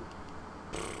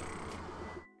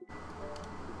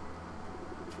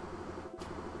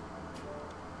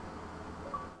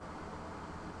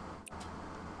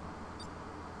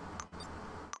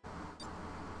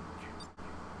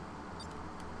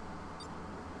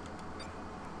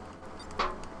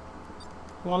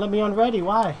 You won't let me on ready?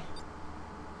 Why?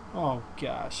 Oh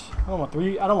gosh, I don't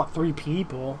want three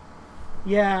people.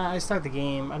 Yeah, I start the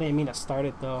game. I didn't mean to start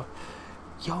it though.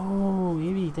 Yo,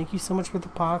 Evie, thank you so much for the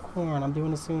popcorn. I'm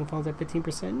doing it soon. Phone's at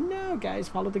 15%. No, guys,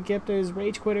 follow the gifters.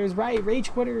 Rage quitters, right?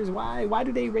 Rage quitters. Why? Why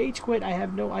do they rage quit? I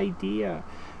have no idea.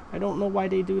 I don't know why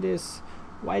they do this.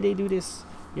 Why they do this?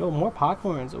 Yo, more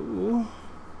popcorns. Ooh.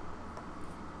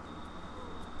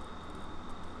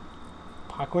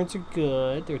 Popcorns are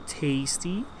good. They're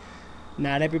tasty.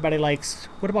 Not everybody likes...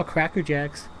 What about Cracker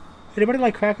Jacks? Anybody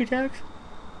like Cracker Jacks?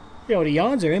 Yo, the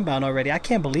yawns are inbound already. I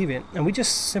can't believe it. And we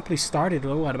just simply started,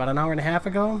 what, about an hour and a half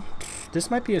ago? This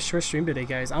might be a short stream today,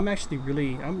 guys. I'm actually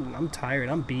really... I'm tired.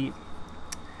 I'm beat.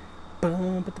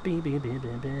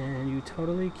 You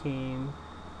totally came...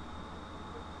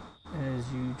 As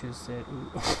you just said...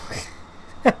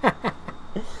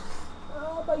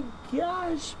 Oh my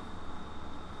gosh.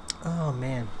 Oh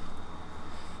man.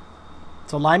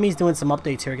 So Limey's doing some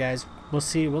updates here, guys. We'll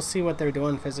see what they're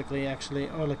doing physically actually.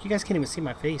 Oh look, you guys can't even see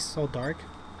my face. It's so dark.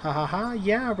 Ha ha ha.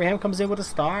 Yeah, Ram comes in with a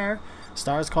star.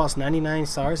 Stars cost 99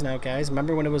 stars now, guys.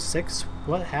 Remember when it was 6?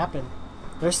 What happened?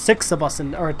 There's 6 of us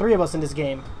in, or 3 of us in this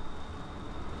game.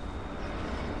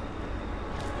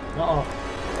 Uh-oh.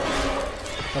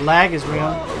 The lag is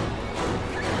real.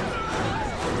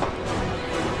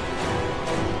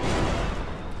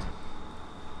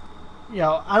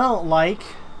 Yo, I don't like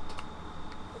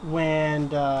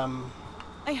when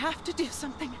I have to do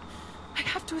something. I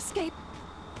have to escape.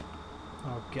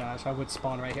 oh gosh, I would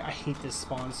spawn right here. I hate this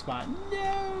spawn spot.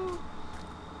 No.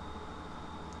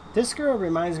 This girl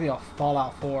reminds me of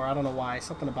Fallout 4. I don't know why.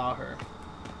 Something about her.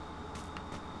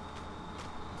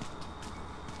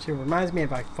 She reminds me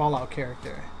of a Fallout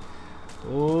character.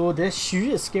 Oh, this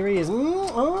shoot is scary as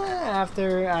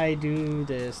after I do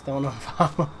this. Don't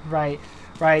unfollow. Right.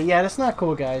 Right. Yeah, that's not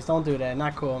cool, guys. Don't do that.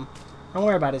 Not cool. Don't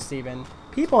worry about it, Steven.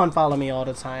 People unfollow me all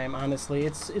the time, honestly.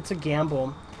 It's a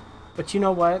gamble. But you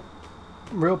know what?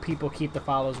 Real people keep the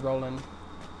follows rolling.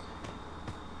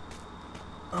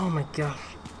 Oh my god.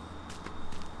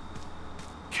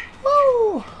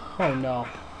 Woo! Oh no.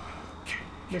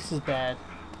 This is bad.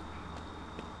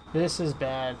 This is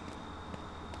bad.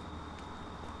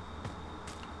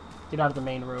 Get out of the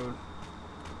main road.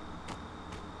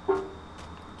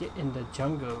 Get in the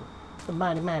jungle. The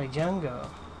mighty, mighty jungle.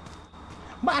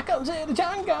 Welcome to the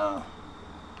jungle!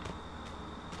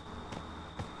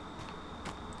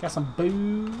 Got some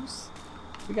booze.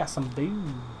 We got some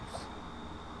booze.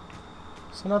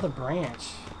 It's another branch.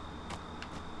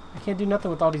 I can't do nothing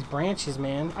with all these branches,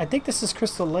 man. I think this is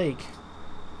Crystal Lake.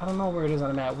 I don't know where it is on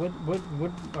the map. Wood,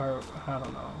 or I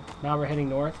don't know. Now we're heading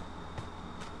north.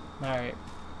 Alright.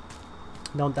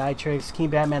 Don't die, Trixz. King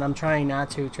Batman, I'm trying not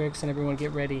to. Trixz and everyone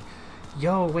get ready.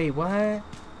 Yo, wait, what?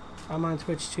 I'm on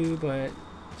Twitch too, but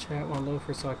chat won't load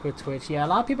for, so I quit Twitch. Yeah, a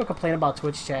lot of people complain about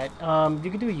Twitch chat. You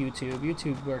can do YouTube.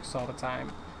 YouTube works all the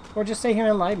time. Or just stay here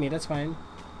and live me. That's fine.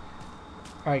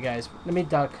 Alright, guys. Let me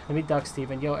duck. Let me duck,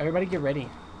 Steven. Yo, everybody get ready.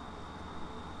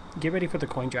 Get ready for the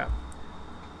coin drop.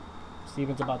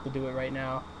 Steven's about to do it right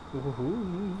now.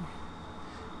 Ooh.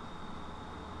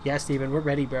 Yeah, Steven, we're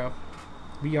ready, bro.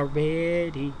 We are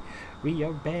ready. We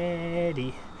are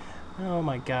ready. Oh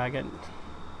my god.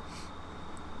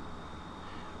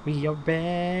 We are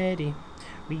ready.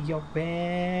 We are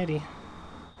ready.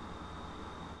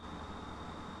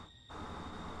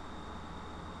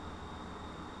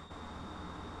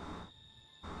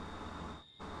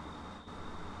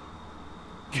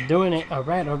 Doing it.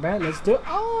 Alright, let's do it.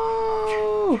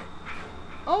 Oh!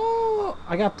 Oh!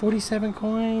 I got 47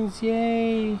 coins.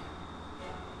 Yay!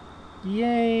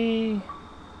 Yay!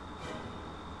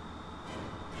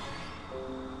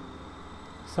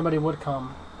 Somebody would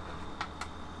come.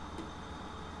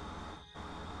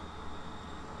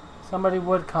 Somebody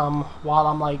would come while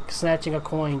I'm like snatching a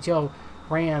coin. Yo,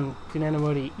 Ram,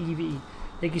 Unanimity, Evie,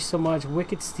 thank you so much.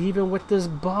 Wicked Steven with this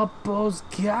bubbles.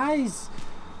 Guys,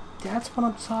 that's what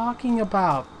I'm talking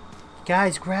about.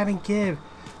 Guys, grab and give.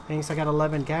 Thanks, I got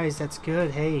 11. Guys, that's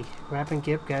good. Hey, grab and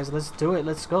give, guys. Let's do it.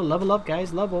 Let's go. Level up,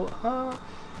 guys. Level up.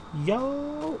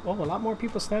 Yo. Oh, a lot more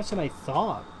people snatched than I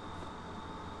thought.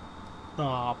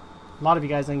 Oh, a lot of you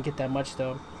guys didn't get that much,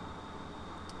 though.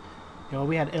 Yo,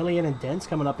 we had Alien and Dents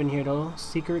coming up in here, though.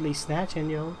 Secretly snatching,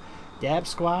 yo. Dab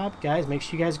Squad. Guys, make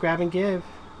sure you guys grab and give.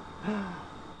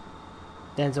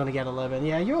 Dents only got 11.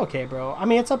 Yeah, you're okay, bro. I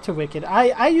mean, it's up to Wicked.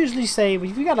 I usually say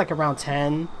if you got like around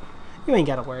 10, you ain't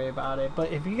got to worry about it.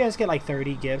 But if you guys get like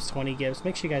 30 gifts, 20 gifts,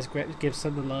 make sure you guys give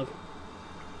some love.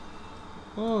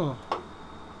 Oh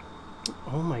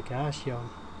my gosh, yo.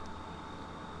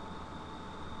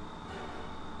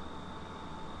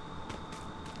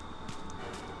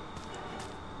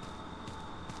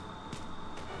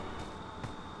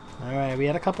 Alright, we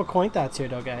had a couple coin thoughts here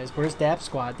though, guys. Where's Dab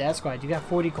Squad? Dab Squad, you got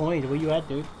 40 coins. Where you at,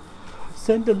 dude?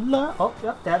 Send a lot. Oh,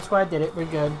 yep, Dab Squad did it. We're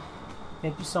good.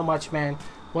 Thank you so much, man.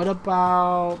 What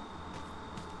about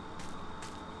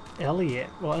Elliot?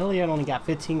 Well, Elliot only got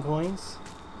 15 coins.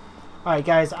 Alright,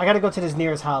 guys, I gotta go to this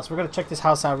nearest house. We're gonna check this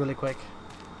house out really quick.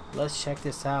 Let's check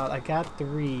this out. I got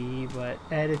 3, but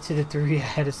added to the 3, I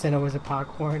had to send over the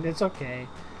popcorn. It's okay.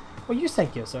 Well, you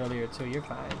sent gifts earlier, too. You're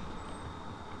fine.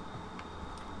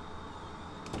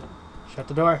 Shut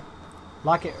the door.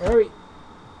 Lock it. Hurry.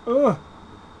 Yeah.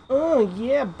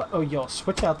 But, oh, yo,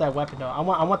 switch out that weapon though. I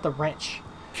want the wrench.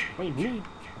 Wait, me?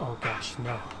 Oh gosh,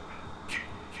 no.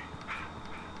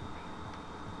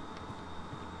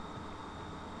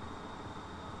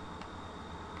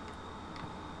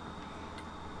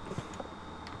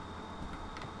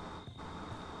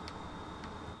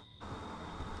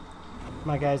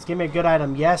 Come on, guys, give me a good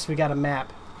item. Yes, we got a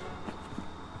map.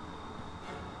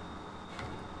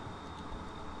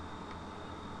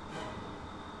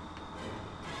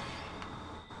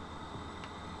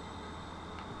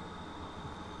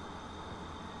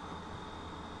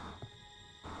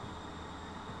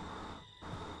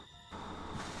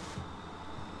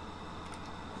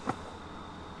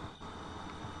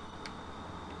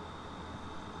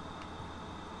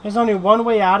 There's only one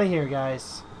way out of here,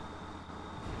 guys.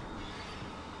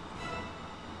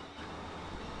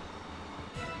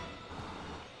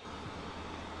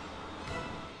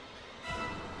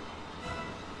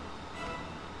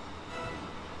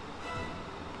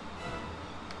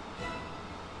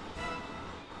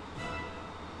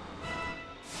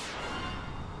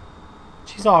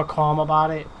 She's all calm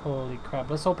about it. Holy crap.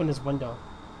 Let's open this window.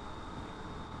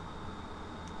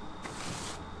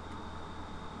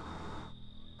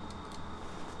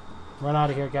 Run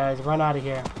out of here, guys. Run out of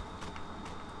here.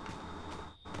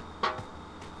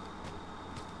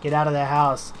 Get out of the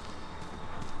house.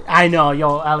 I know,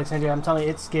 yo, Alexandria, I'm telling you,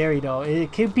 it's scary, though.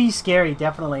 It could be scary,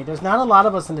 definitely. There's not a lot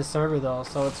of us in the server, though,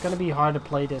 so it's going to be hard to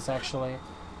play this, actually.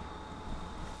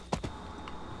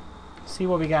 See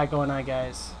what we got going on,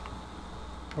 guys.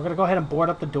 We're going to go ahead and board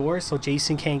up the doors so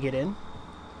Jason can't get in.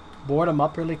 Board him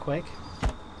up really quick.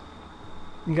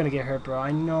 You're going to get hurt, bro.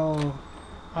 I know.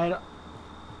 I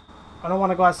don't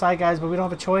want to go outside, guys, but we don't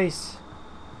have a choice.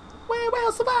 We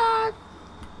will survive!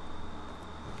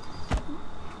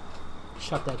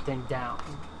 Shut that thing down.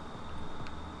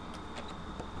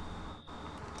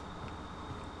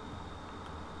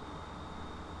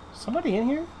 Somebody in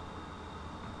here?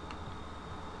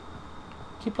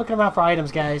 Keep looking around for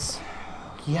items, guys.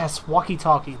 Yes,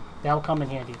 walkie-talkie. That'll come in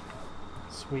handy.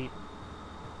 Sweet.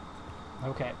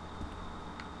 Okay.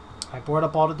 I board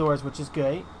up all the doors, which is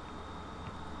good.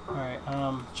 Alright,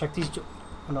 check these...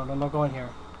 Oh, no, go in here.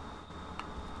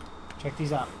 Check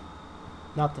these out.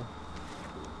 Nothing.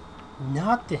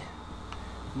 Nothing.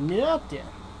 Nothing.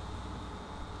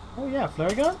 Oh, yeah,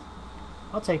 flare gun?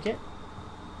 I'll take it.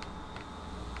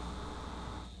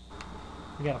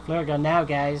 We got a flare gun now,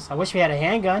 guys. I wish we had a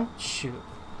handgun. Shoot.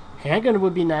 Handgun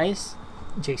would be nice.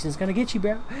 Jason's gonna get you,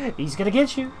 bro. He's gonna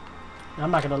get you.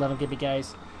 I'm not gonna let him get me,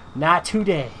 guys. Not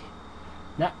today.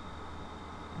 Not...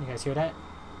 You guys hear that?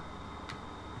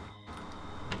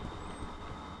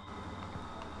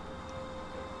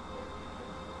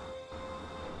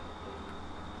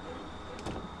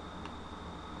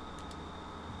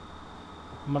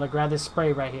 I'm gonna grab this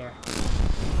spray right here.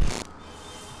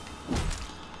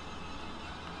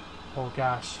 Oh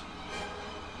gosh.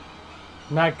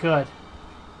 Not good.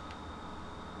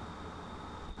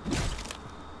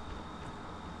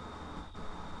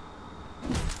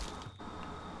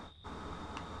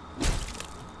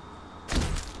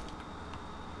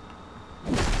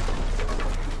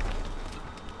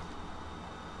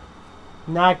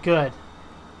 Not good.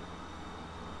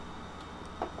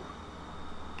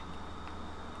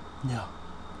 No.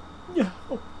 No.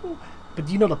 But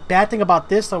you know the bad thing about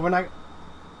this, though, we're not...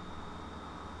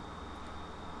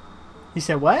 You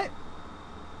said what?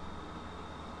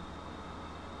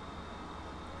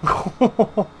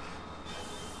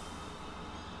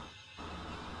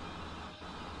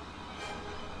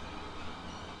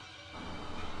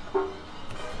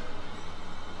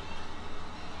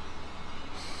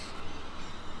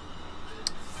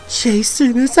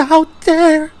 Jason is out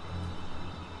there.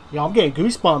 Yo, I'm getting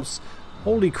goosebumps.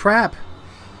 Holy crap.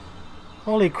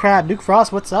 Holy crap. Nuke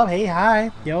Frost, what's up? Hey,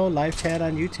 hi. Yo, live chat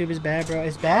on YouTube is bad, bro.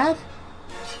 It's bad?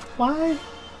 Why?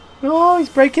 No, he's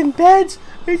breaking beds.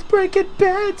 He's breaking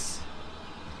beds.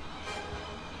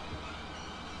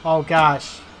 Oh,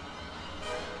 gosh.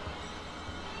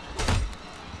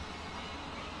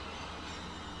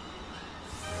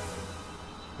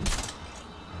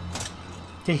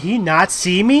 Did he not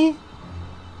see me?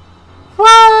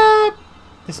 What?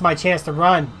 This is my chance to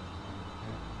run.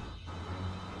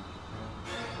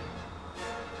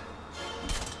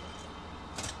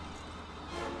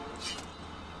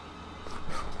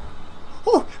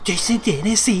 Oh, Jason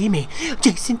didn't see me.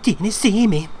 Jason didn't see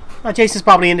me. Jason's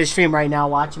probably in the stream right now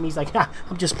watching me. He's like,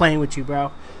 I'm just playing with you,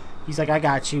 bro. He's like, I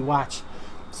got you. Watch.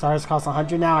 Stars cost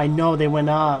 100 now. I know they went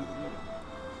up.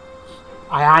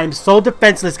 I'm so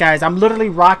defenseless, guys. I'm literally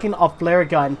rocking a flare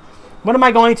gun. What am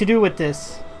I going to do with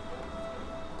this?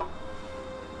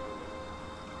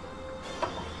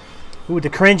 Ooh, the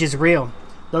cringe is real.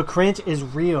 The cringe is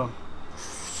real.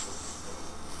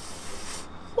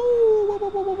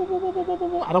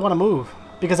 I don't want to move.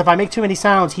 Because if I make too many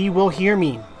sounds, he will hear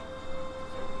me.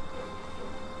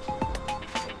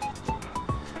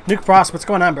 Nuke Frost, what's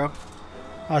going on, bro?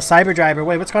 Cyber Driver,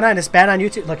 wait, what's going on? It's bad on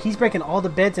YouTube. Look, he's breaking all the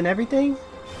beds and everything.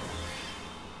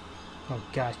 Oh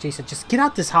gosh, Jason, just get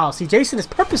out this house. See, Jason is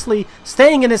purposely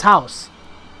staying in his house.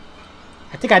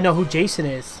 I think I know who Jason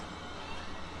is.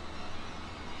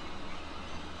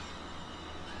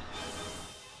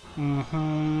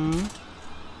 Mm-hmm.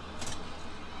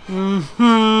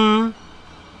 Mm-hmm.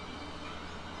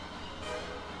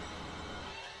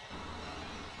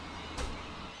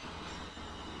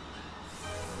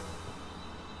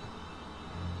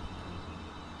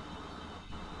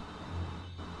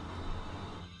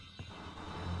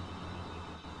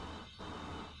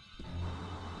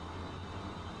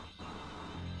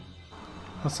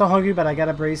 I'm so hungry, but I got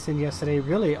a brace in yesterday.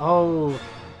 Really? Oh,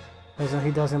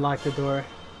 he doesn't lock the door.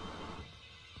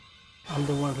 I'm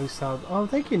the one who sold. Oh,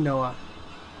 thank you, Noah.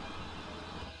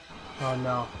 Oh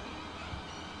no.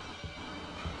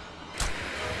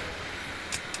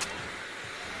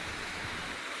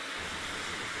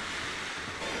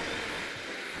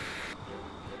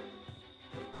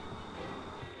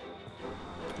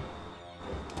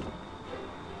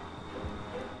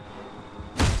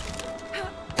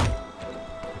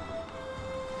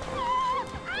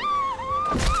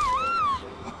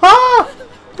 Ah!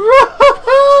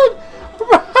 Run!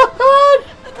 Run!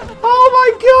 Oh my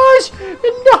gosh! No!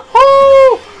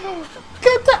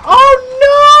 Get the— oh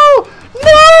no!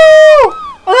 No!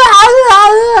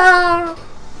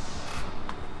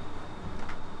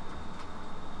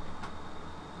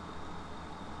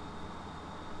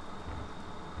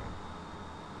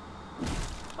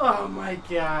 Oh my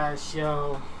gosh,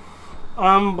 yo.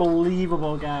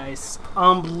 Unbelievable, guys.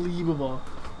 Unbelievable.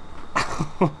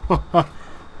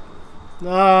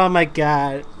 Oh my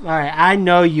god. Alright, I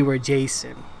know you were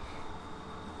Jason.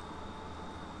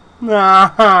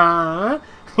 Yeah.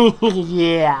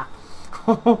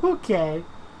 Okay.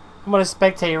 I'm gonna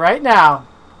spectate right now.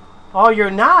 Oh,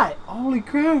 you're not. Holy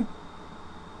crap.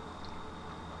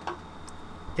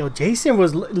 Yo, Jason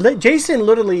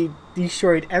literally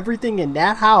destroyed everything in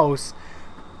that house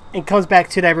and comes back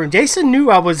to that room. Jason knew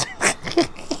I was.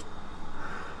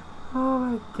 Oh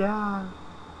my god.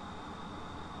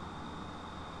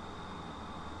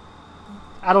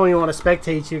 I don't even want to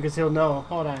spectate you because he'll know.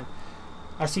 Hold on.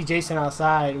 I see Jason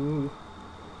outside. Ooh.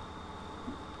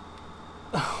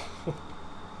 I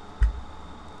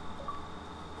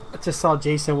just saw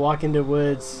Jason walk in the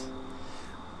woods.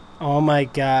 Oh my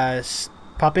gosh.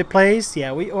 Puppet Plays?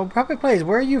 Yeah, Puppet Plays,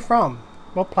 where are you from?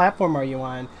 What platform are you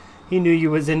on? He knew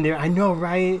you was in there. I know,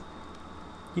 right?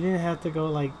 You didn't have to go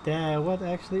like that. What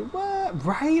actually? What?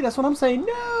 Right? That's what I'm saying.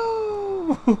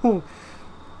 No!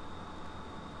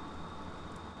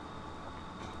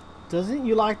 Doesn't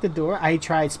you lock the door? I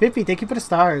tried. Spiffy, thank you for the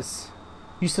stars.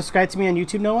 You subscribed to me on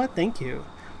YouTube, Noah? Thank you.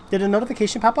 Did a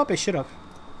notification pop up? It should have.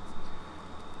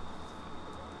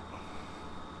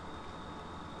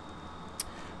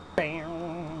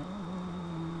 Bam.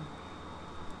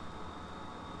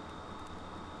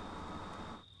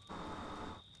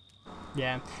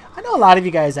 Yeah. I know a lot of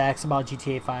you guys ask about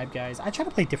GTA 5, guys. I try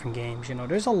to play different games, you know.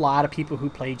 There's a lot of people who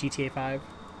play GTA 5.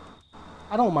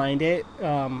 I don't mind it.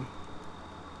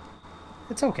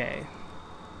 It's okay.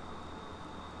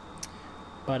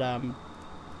 But, I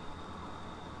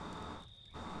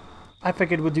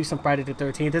figured we'll do some Friday the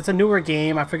 13th. It's a newer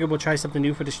game. I figured we'll try something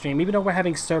new for the stream, even though we're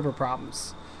having server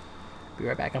problems. Be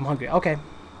right back. I'm hungry. Okay.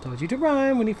 Told you to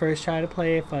run when you first tried to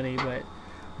play it. Funny, but...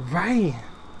 Right.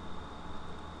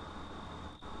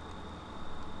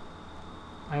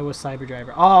 I was Cyber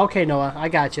Driver. Oh, okay, Noah. I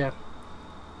gotcha.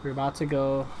 We're about to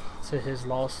go to his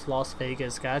Las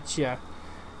Vegas. Gotcha.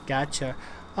 Gotcha.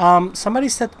 Somebody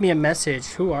sent me a message.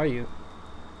 Who are you?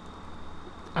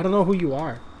 I don't know who you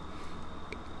are.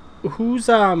 Who's,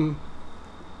 oh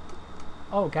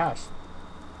gosh.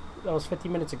 That was 50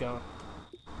 minutes ago.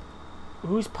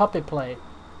 Who's Puppet Play?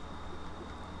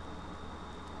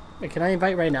 Wait, can I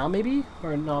invite right now, maybe?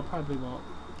 Or no, probably won't.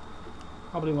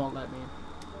 Probably won't let me.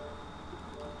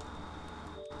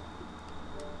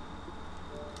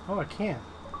 Oh, I can.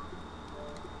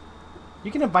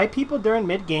 You can invite people during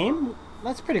mid-game?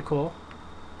 That's pretty cool.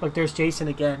 Look, there's Jason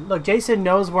again. Look, Jason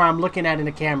knows where I'm looking at in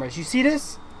the cameras. You see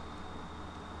this?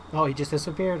 Oh, he just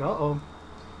disappeared. Uh-oh.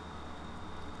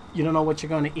 You don't know what you're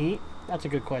going to eat? That's a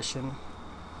good question.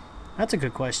 That's a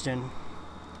good question.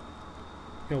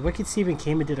 Yo, Wicked Steven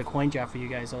came and did a coin drop for you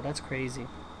guys. Oh, that's crazy.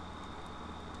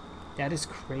 That is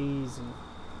crazy.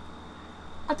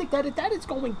 I think that is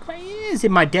going crazy.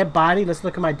 My dead body. Let's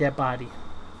look at my dead body.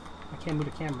 I can't move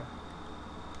the camera.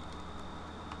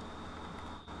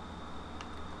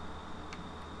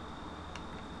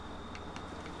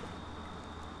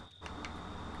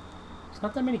 There's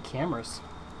not that many cameras.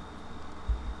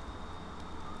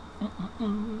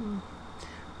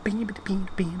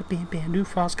 New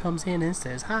Frost comes in and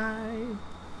says hi.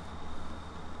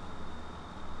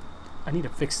 I need to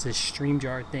fix this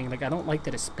StreamYard thing. Like, I don't like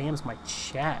that it spams my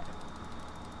chat.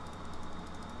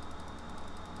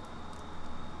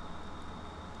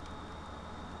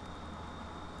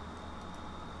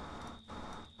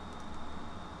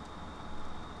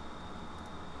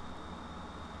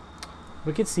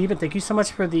 Wicked Steven, thank you so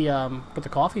much for the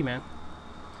coffee, man.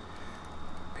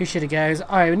 Appreciate it, guys.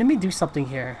 Alright, let me do something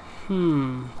here.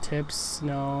 Tips?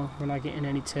 No, we're not getting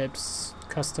any tips.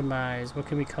 Customize. What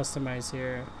can we customize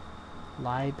here?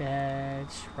 Live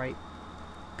badge. Right.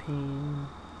 typing.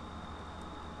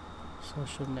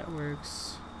 Social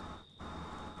networks.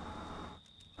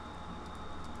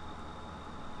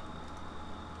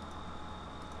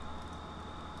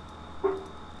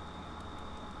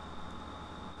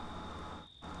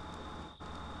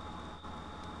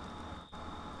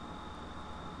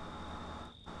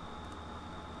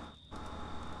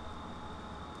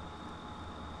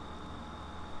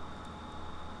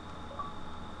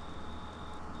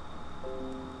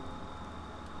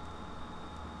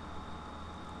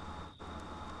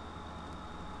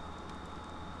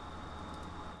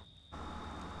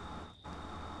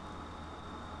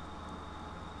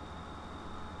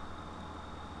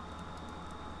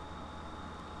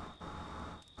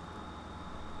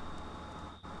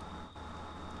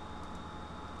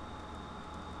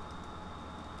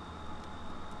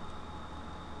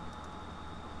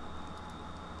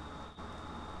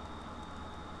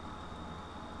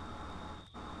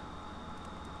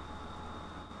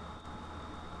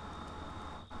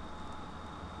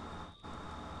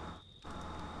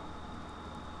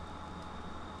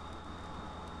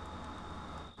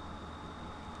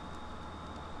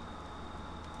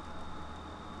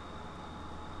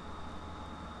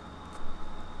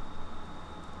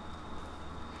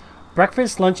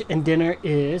 Breakfast, lunch, and dinner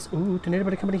is... Ooh, can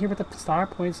anybody come in here with a star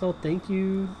point? So thank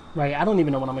you. Right, I don't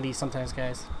even know what I'm going to eat sometimes,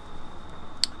 guys.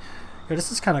 Yo,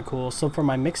 this is kind of cool. So for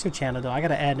my Mixer channel, though, I got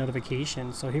to add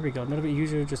notifications. So here we go. Notification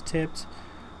user just tipped.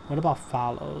 What about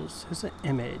follows? Here's an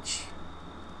image.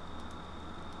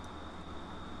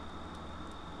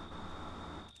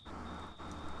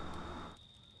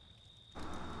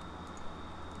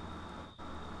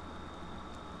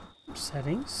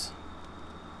 Settings.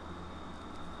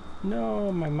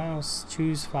 No, my mouse.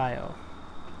 Choose file.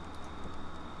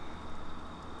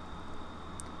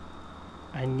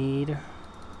 I need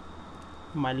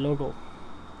my logo.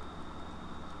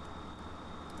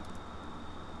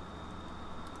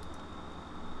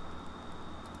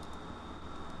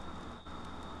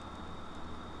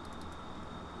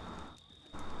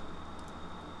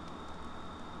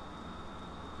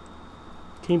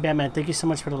 King Batman, thank you so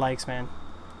much for the likes, man.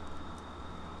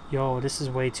 Yo, this is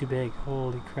way too big.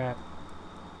 Holy crap.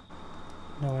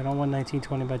 No, I don't want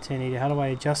 1920 by 1080. How do I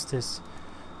adjust this?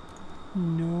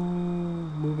 No.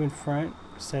 Move in front.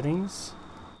 Settings.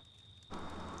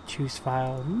 Choose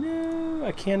file. No,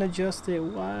 I can't adjust it.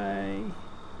 Why?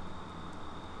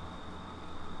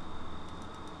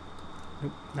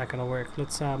 Nope, not gonna work.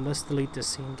 Let's delete this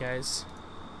scene, guys.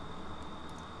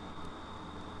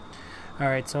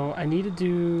 Alright, so I need to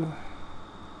do...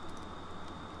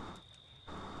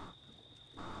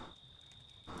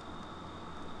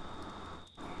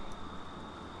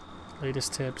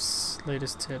 Latest tips,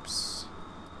 latest tips.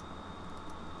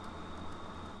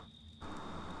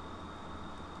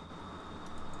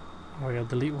 Oh, I gotta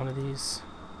delete one of these.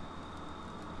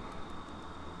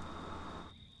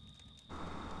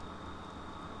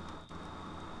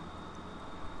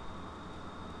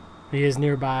 He is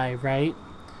nearby, right?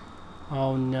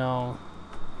 Oh no.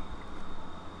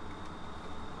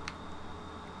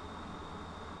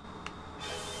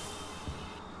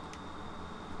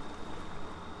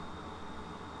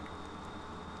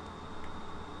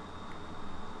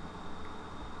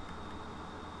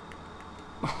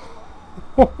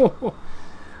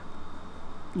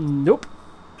 Nope.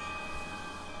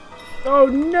 Oh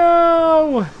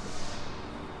no!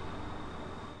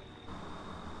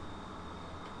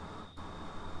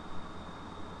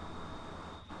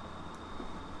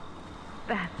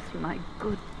 That's my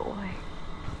good boy.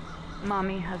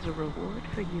 Mommy has a reward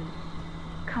for you.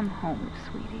 Come home,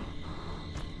 sweetie.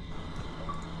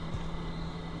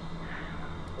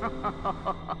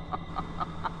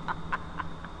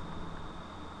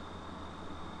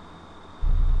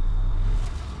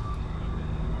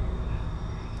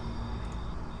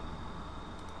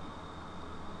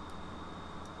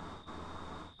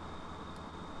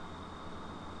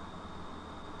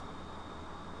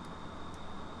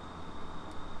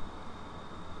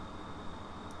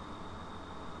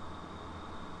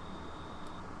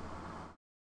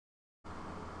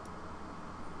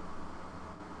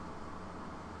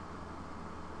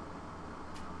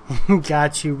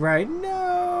 Got you right.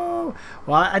 No.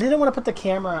 Well, I didn't want to put the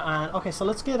camera on. Okay, so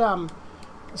let's get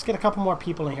a couple more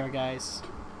people in here, guys.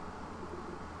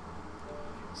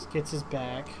 Skits is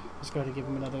back. Let's go ahead and give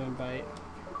him another invite.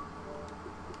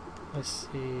 Let's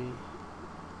see.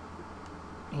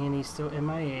 Annie's still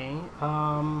MIA.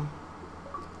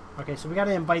 Okay, so we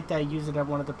gotta invite that user that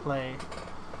wanted to play.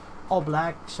 Oh,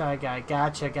 Black Shy Guy.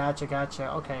 Gotcha, gotcha,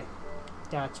 gotcha. Okay.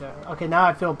 Gotcha. Okay, now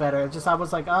I feel better. Just I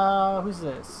was like, who's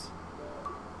this?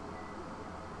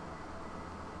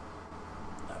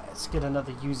 Let's get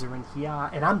another user in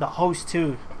here. And I'm the host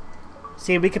too.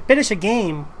 See, we could finish a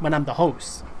game when I'm the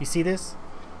host. You see this?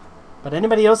 But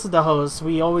anybody else is the host,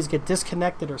 we always get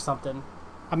disconnected or something.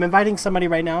 I'm inviting somebody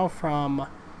right now from,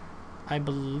 I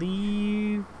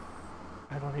believe,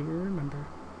 I don't even remember.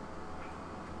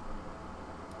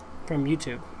 From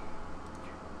YouTube.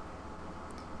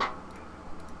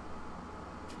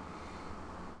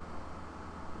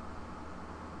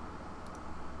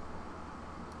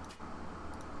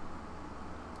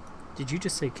 Did you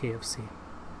just say KFC?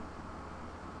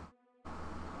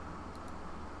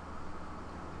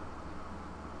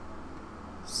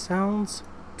 Sounds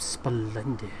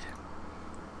splendid.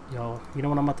 Yo, you know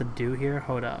what I'm about to do here?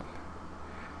 Hold up.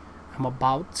 I'm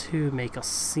about to make a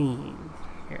scene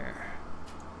here.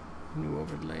 New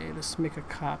overlay. Let's make a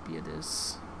copy of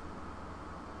this.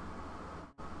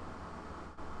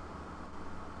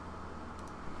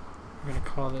 We're gonna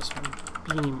call this one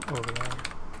Beam Overlay.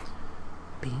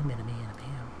 Beam and a man, a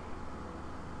bam.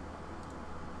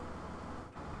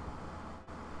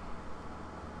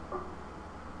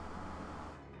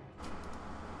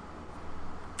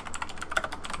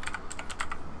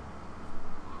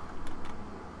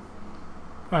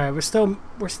 All right, we're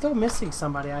still missing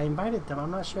somebody. I invited them.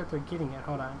 I'm not sure if they're getting it.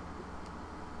 Hold on.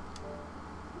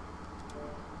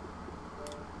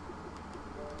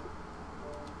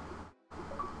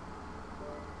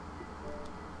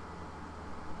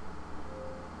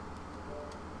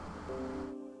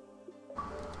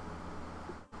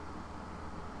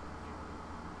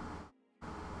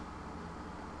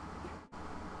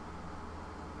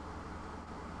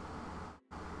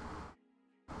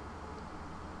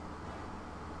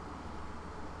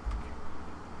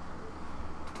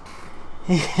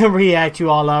 React you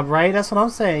all up, right? That's what I'm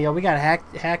saying. Yo, we got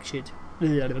hack shit.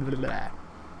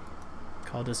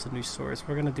 Call this a new source.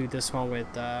 We're gonna do this one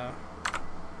with we're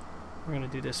gonna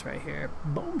do this right here.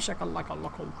 Boom shakalaka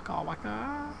laka waka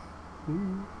waka.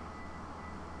 Ooh.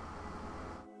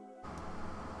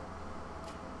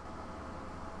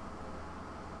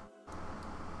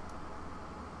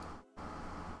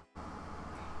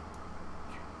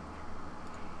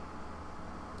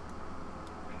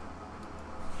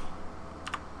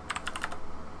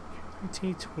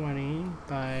 T20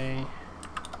 by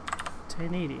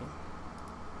 1080.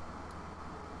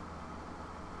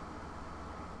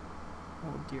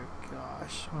 Oh dear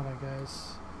gosh. Hold on,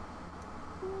 guys.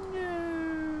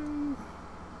 No.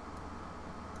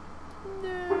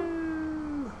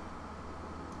 No.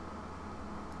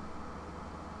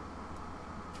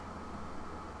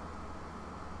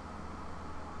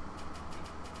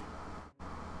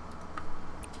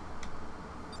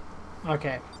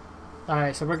 Okay.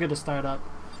 Alright, so we're good to start up.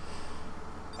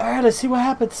 Alright, let's see what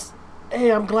happens.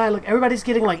 Hey, I'm glad. Look, everybody's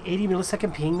getting like 80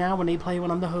 millisecond ping now when they play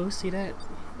when I'm the host. See that?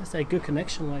 That's that good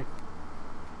connection, like.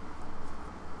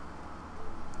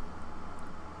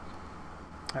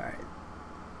 Alright.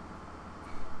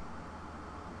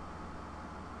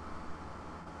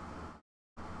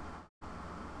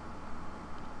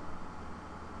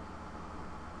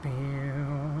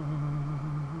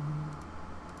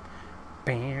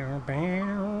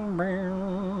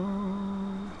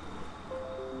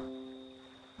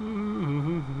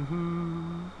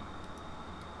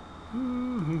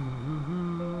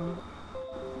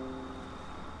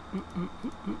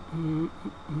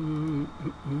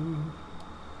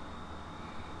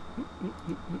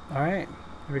 Alright,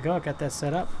 here we go. Got that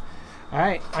set up.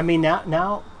 Alright, I mean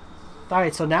now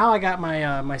alright, so now I got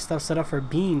my my stuff set up for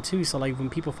Beam too, so like when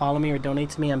people follow me or donate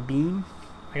to me on Beam,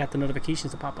 I got the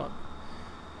notifications to pop up.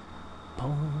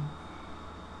 Boom.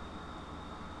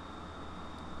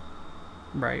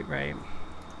 Right.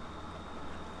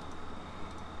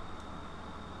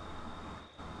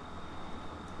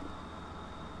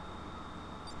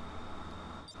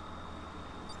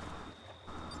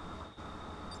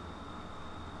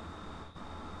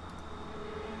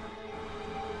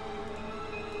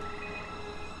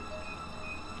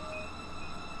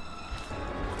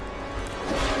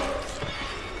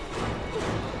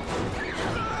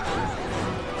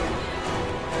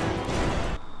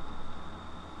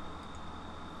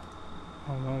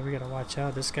 We gotta watch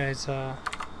out. This guy's I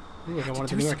think one of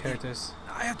the newer characters.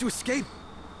 I have to escape.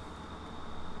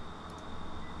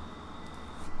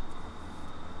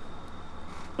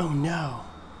 Oh no.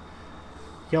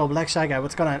 Yo, Black Shy Guy,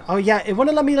 what's going on? Oh yeah, it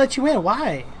wouldn't let me let you in.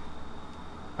 Why?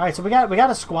 Alright, so we got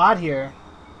a squad here.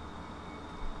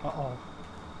 Uh-oh.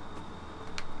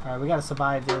 Alright, we gotta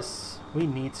survive this. We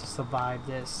need to survive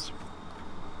this.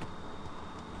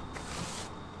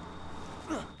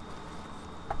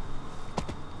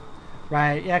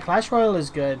 Right, yeah, Clash Royale is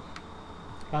good.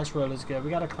 Clash Royale is good. We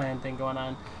got a clan thing going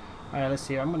on. Alright, let's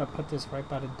see. I'm gonna put this right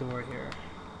by the door here.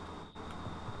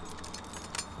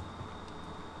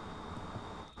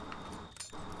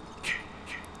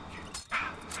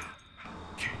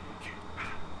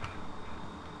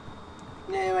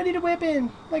 No, I need a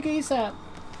weapon! Like ASAP!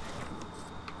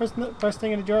 First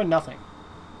thing in the drawer, nothing.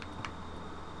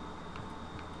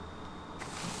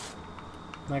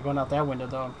 Not going out that window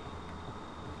though.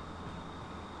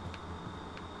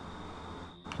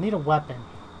 I need a weapon.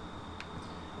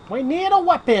 We need a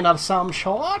weapon of some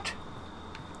sort!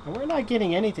 And we're not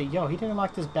getting anything. Yo, he didn't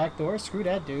lock this back door? Screw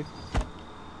that, dude.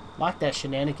 Lock that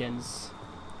shenanigans.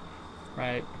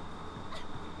 Right.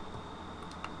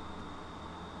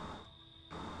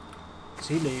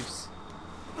 She leaves.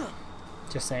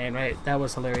 Just saying, right? That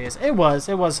was hilarious. It was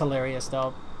hilarious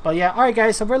though. But yeah, alright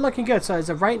guys, so we're looking good. So as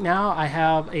of right now, I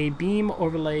have a beam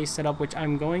overlay set up, which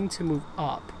I'm going to move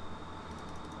up.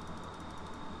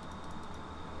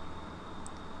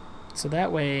 So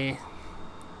that way,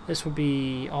 this would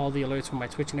be all the alerts from my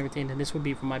Twitch and everything, and this would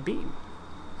be from my beam.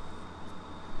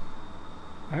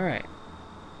 Alright.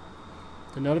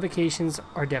 The notifications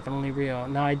are definitely real.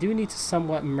 Now I do need to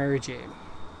somewhat merge it.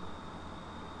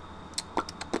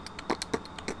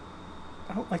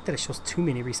 I don't like that it shows too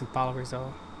many recent followers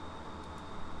though.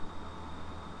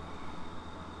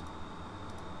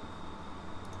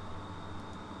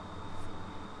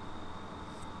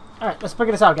 Alright, let's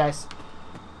figure this out, guys.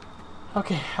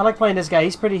 Okay, I like playing this guy.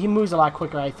 He moves a lot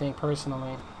quicker, I think,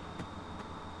 personally.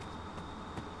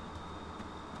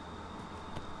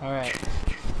 Alright.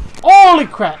 Holy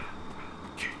crap!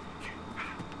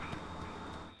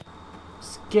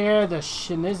 Scare the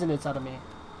shiniznits out of me.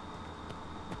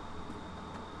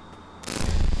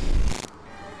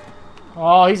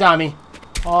 Oh, he's on me.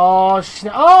 Oh,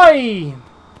 Oi!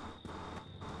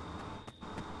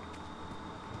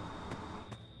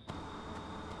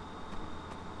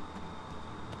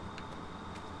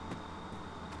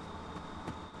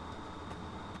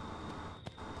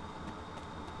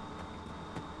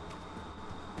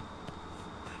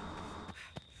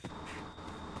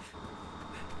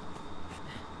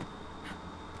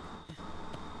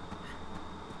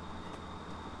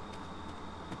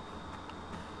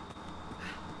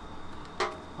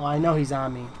 Oh, I know he's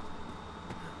on me.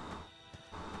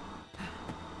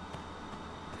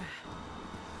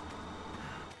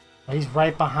 Oh, he's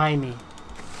right behind me.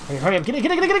 Hurry up. Get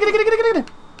it.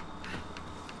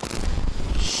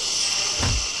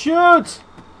 Shoot!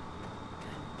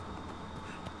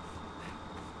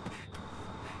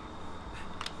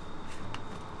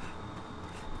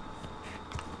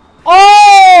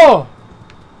 Oh!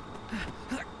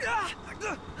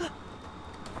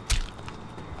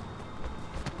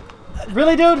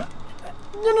 Really, dude? No.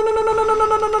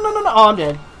 Oh, I'm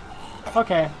dead.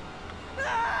 Okay.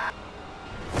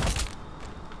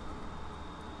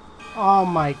 Oh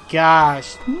my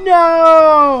gosh.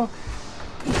 No!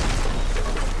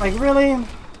 Like, really?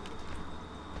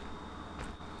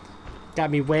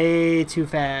 Got me way too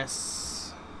fast.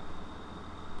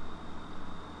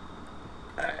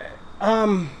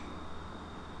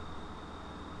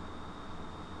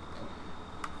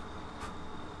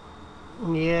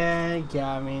 Yeah, it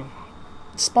got me.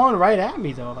 Spawned right at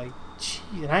me though, like,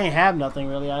 geez, I ain't have nothing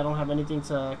really. I don't have anything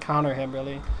to counter him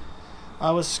really.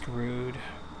 I was screwed.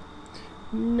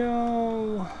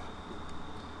 No.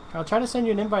 I'll try to send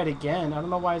you an invite again. I don't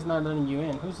know why it's not letting you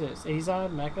in. Who's this?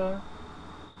 Azad? Mecca?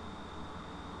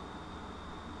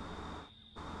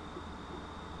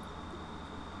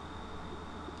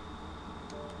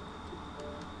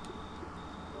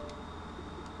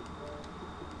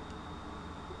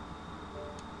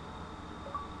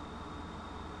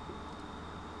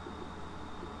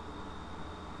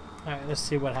 Alright, let's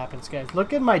see what happens, guys.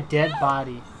 Look at my dead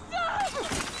body.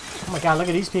 Oh my god, look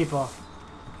at these people.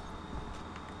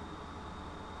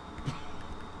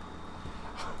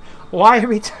 Why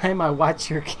every time I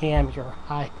watch your cam, you're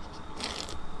high?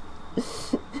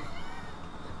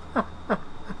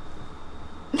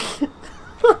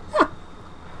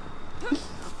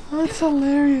 That's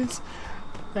hilarious.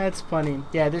 That's funny.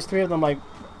 Yeah, there's three of them, like,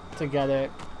 together.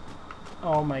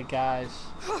 Oh my gosh.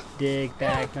 Dig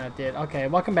back, not dead. Okay,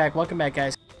 welcome back,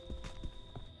 guys.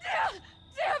 Damn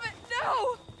it,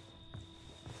 no!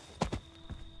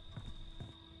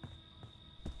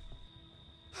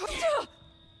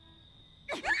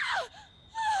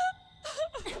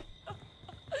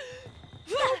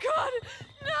 Oh god,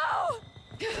 no!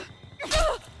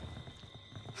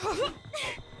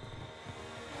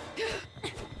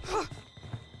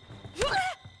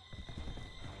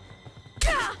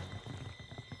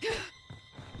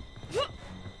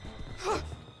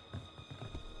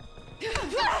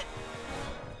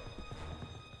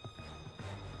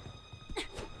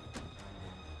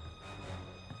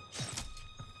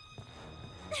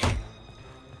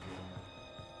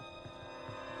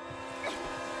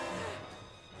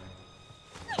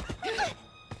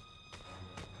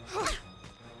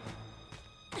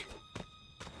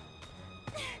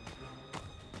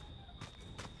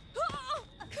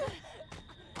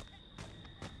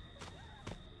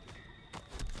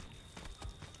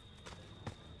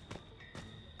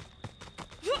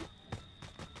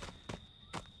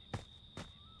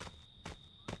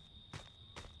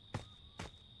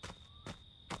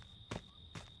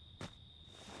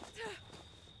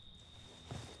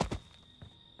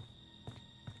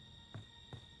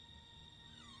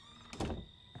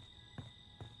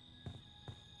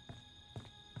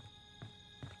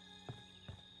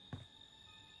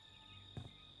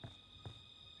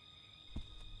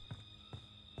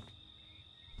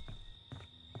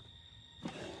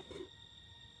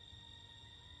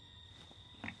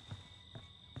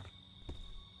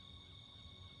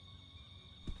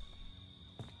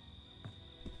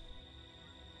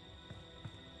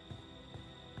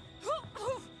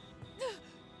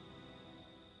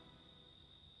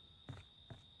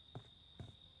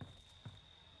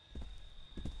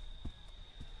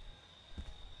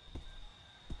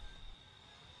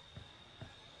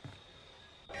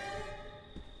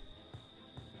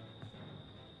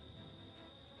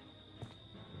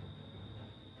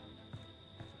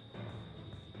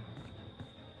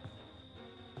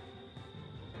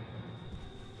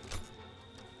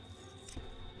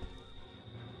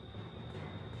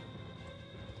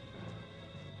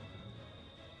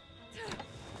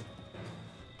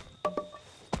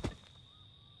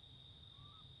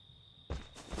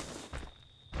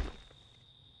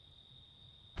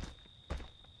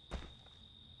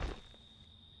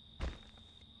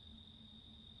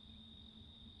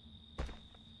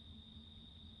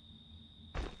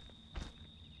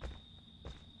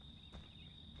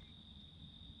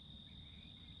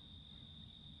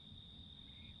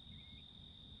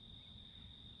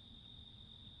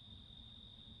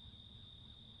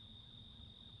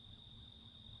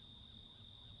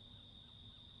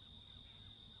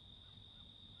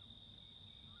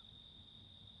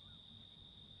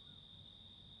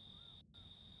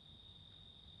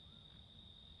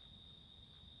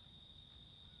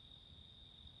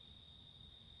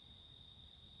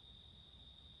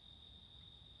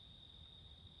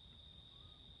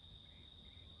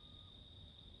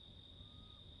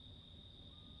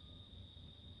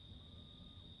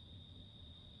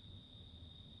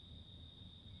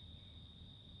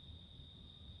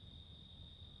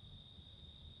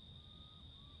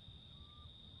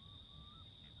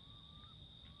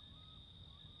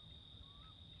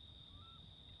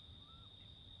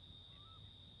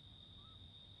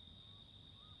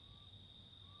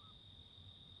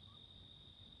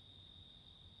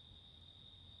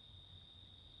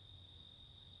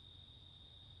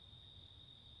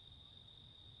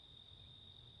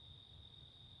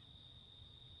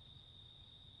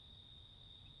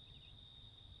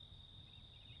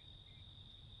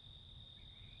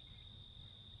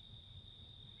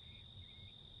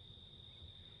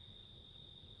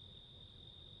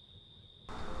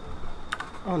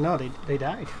 Oh no, they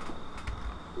died.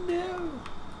 No.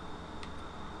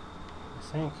 I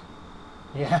think.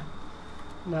 Yeah.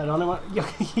 No, the only one.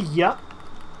 Yep.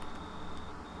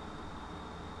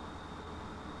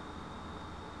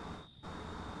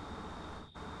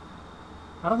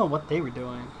 I don't know what they were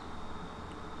doing.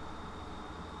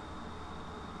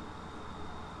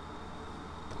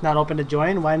 Not open to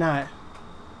join? Why not?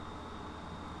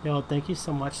 Yo, thank you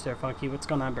so much there, Funky. What's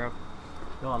going on, bro?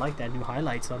 Yo, I like that new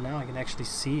highlight, so now I can actually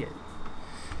see it.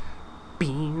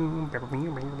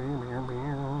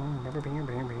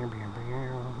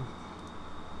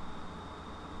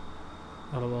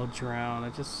 LOL drown. I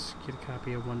just get a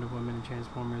copy of Wonder Woman and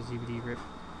Transformers DVD rip.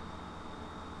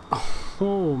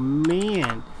 Oh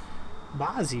man,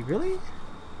 Bozzy, really?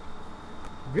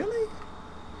 Really?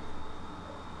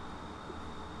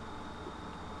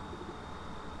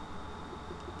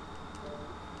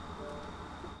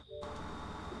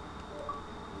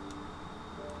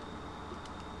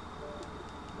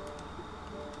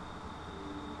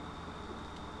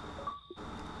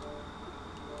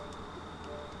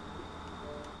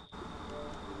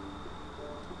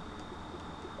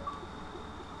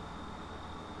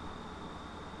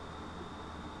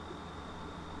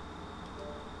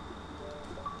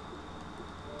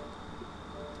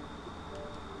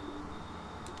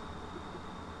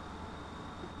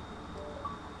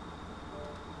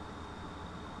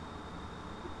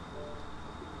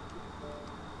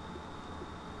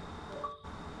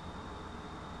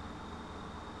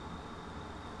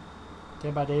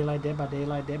 Dead by Daylight, Dead by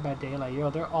Daylight, Dead by Daylight. Yo,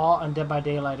 they're all on Dead by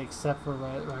Daylight except for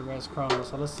Res Chrono.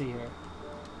 So let's see here.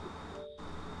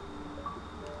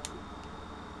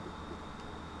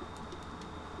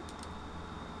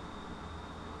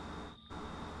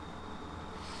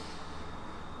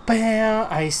 Bam!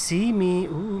 I see me.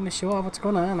 Ooh, Miss Shaw, what's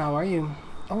going on? How are you?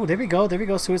 Oh, there we go. There we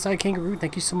go. Suicide Kangaroo.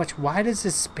 Thank you so much. Why does it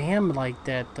spam like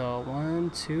that, though?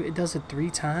 1, 2. It does it 3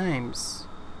 times.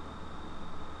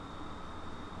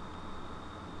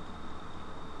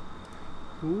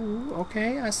 Ooh,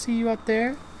 okay. I see you up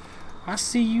there. I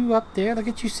see you up there. Look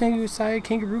at you, Suicide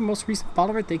Kangaroo, most recent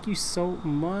follower. Thank you so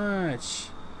much.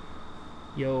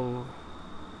 Yo.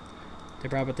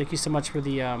 Deborah, but thank you so much for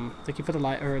the thank you for the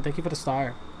thank you for the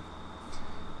star.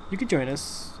 You could join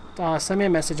us. Send me a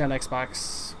message on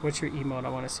Xbox. What's your emote? I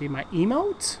want to see my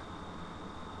emote.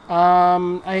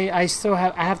 I still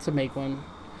have to make one.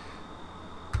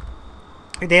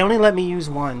 They only let me use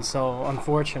one, so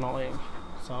unfortunately,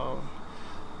 so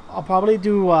I'll probably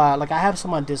do like I have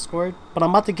some on Discord, but I'm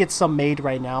about to get some made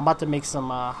right now. I'm about to make some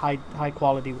high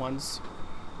quality ones.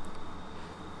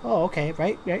 Oh, okay,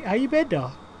 right. How you been,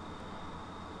 though?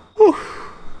 Whew.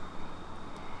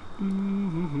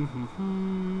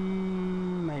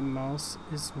 My mouse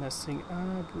is messing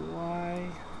up. Why?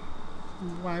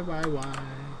 Why?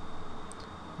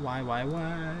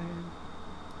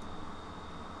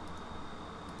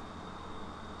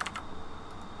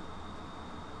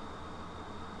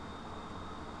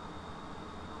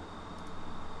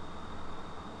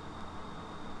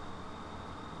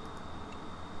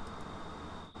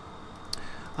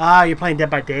 Ah, you're playing Dead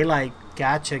by Daylight.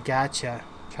 Gotcha.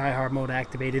 Try hard mode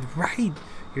activated. Right.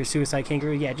 You're Suicide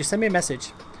Kangaroo. Yeah, just send me a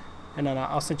message, and then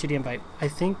I'll send you the invite. I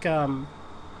think got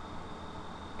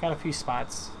a few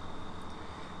spots.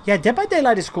 Yeah, Dead by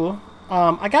Daylight is cool.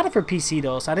 I got it for PC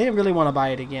though, so I didn't really want to buy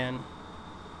it again.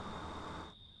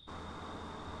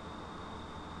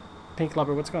 Pink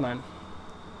Lover, what's going on?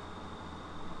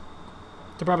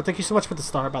 Deborah, thank you so much for the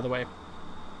star, by the way.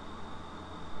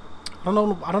 I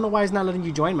don't know why it's not letting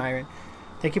you join, Myron.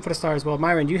 Thank you for the star as well.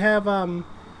 Myron, do you have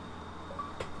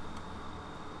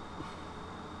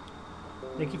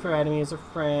thank you for adding me as a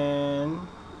friend.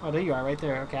 Oh, there you are, right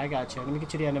there. Okay, I got you. Let me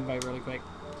get you the invite really quick.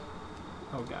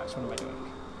 Oh gosh, what am I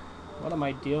doing? What am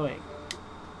I doing?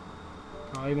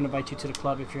 I'll even invite you to the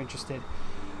club if you're interested.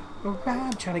 Alright,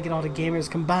 I'm trying to get all the gamers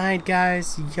combined,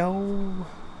 guys. Yo.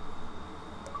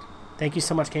 Thank you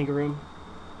so much, Kangaroo.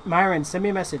 Myron, send me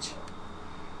a message.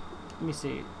 Let me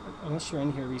see. Unless you're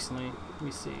in here recently. Let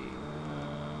me see.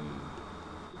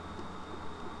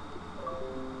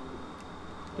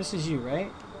 This is you,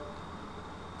 right?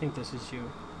 I think this is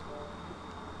you.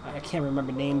 I can't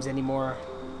remember names anymore.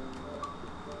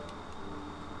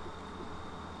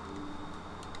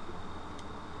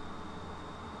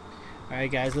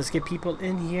 Alright, guys. Let's get people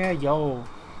in here. Yo.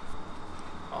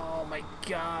 Oh, my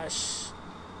gosh.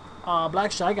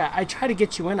 Black Shy Guy. I tried to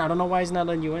get you in. I don't know why he's not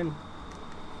letting you in.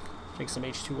 Drink some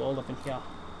H2O up in here.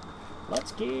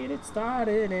 Let's get it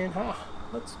started and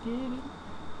let's get it.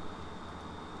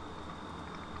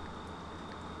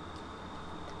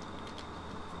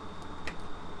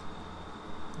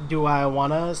 Do I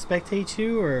want to spectate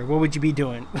you, or what would you be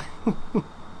doing?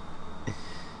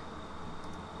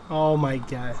 Oh my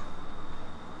god.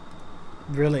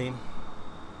 Really?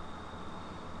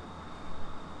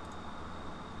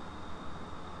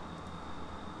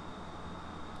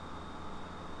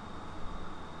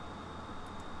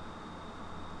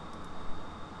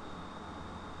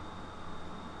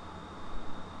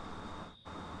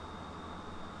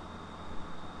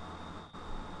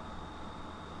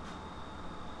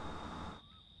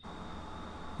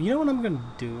 You know what I'm gonna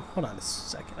do? Hold on a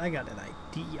second. I got an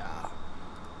idea.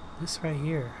 This right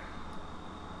here.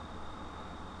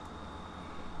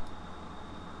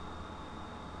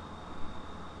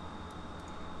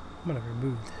 I'm gonna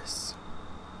remove this.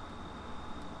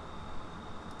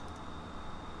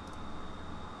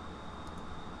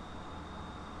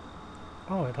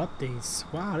 Oh, it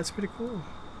updates. Wow, that's pretty cool.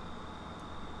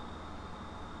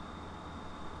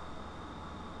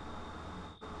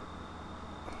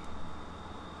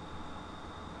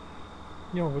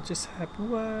 Yo, what just happened?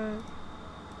 What?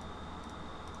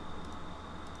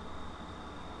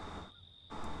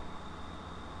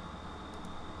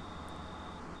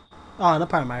 Oh, no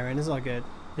problem, Myron. It's all good.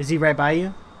 Is he right by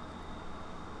you?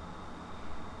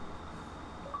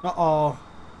 Uh-oh.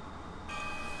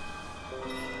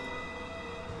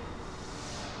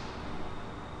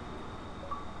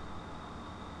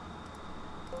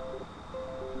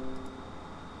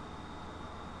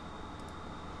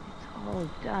 All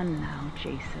done now,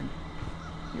 Jason.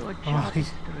 Your job is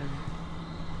through.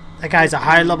 That guy's a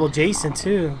high-level Jason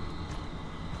too.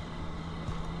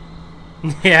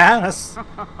 Yeah,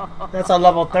 that's a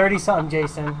level 30-something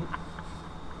Jason.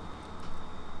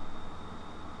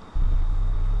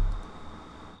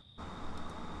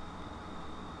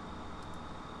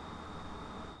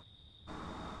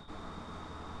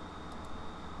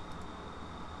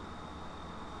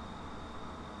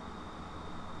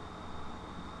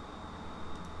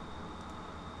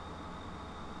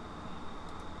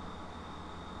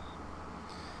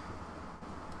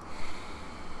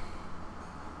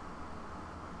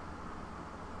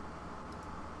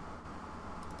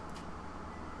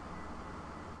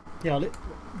 Yo,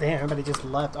 damn, everybody just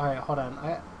left. All right, hold on.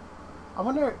 I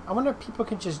wonder if people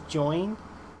can just join.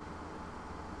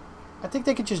 I think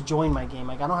they could just join my game.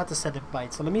 Like, I don't have to set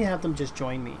invites. So let me have them just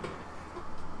join me.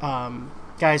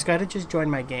 Guys, go ahead and just join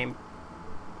my game.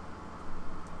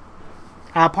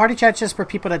 Party chat's just for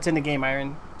people that's in the game,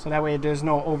 Iron. So that way there's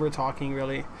no over talking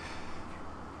really.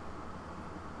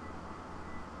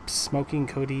 Smoking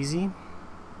code easy.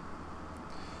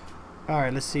 All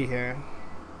right, let's see here.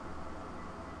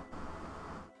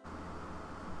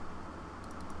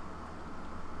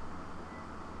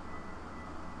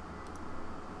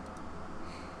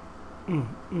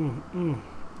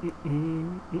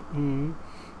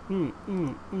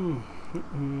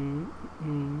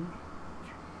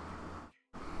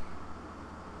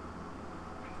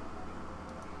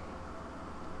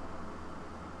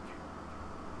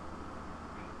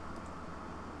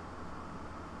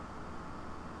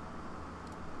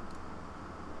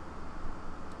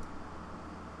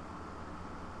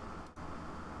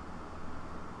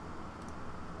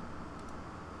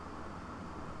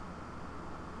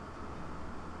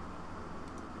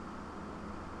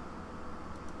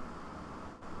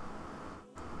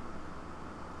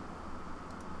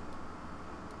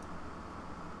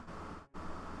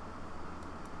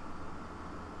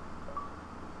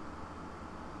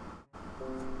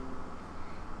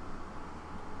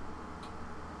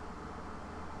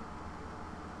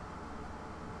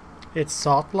 It's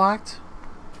soft locked?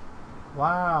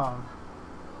 Wow.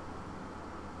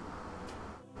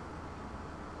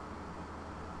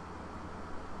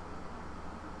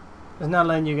 It's not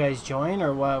letting you guys join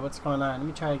or what? What's going on? Let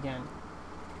me try again.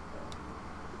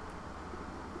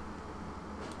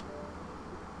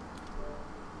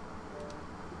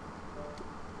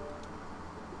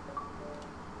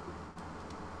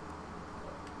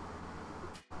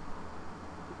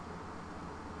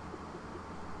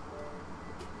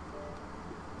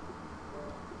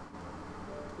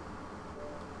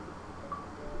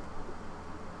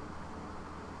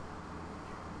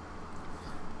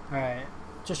 Alright,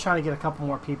 just trying to get a couple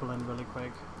more people in really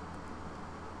quick.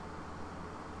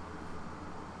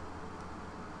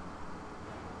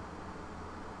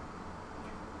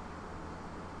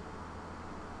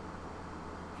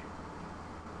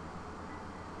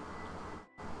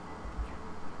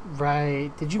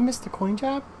 Right, did you miss the coin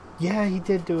drop? Yeah, he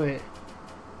did do it.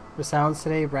 The sounds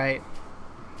today, right.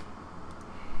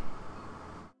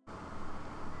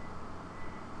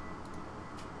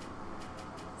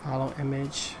 Follow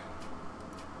image.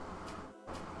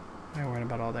 I ain't worrying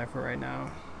about all that for right now.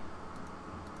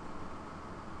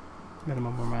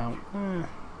 Minimum amount.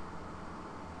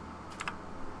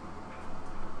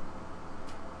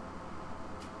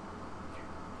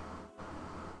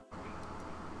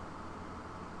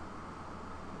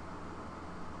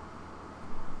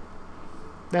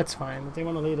 That's fine. If they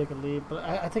want to leave, they can leave. But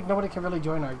I think nobody can really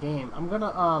join our game. I'm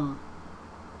gonna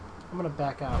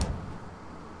back out.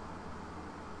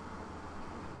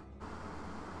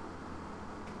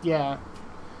 Yeah.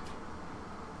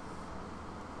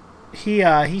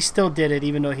 He still did it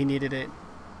even though he needed it.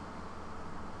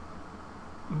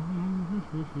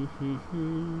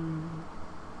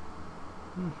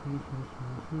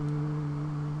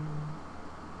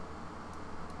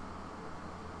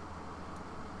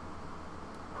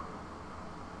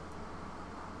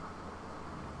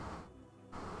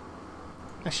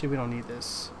 Actually, we don't need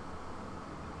this.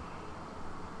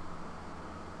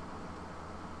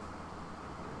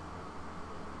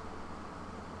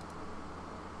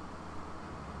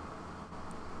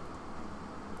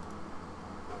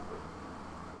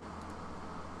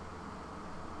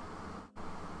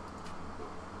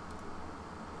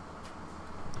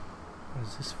 What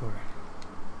is this for?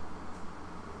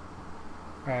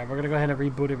 Alright, we're gonna go ahead and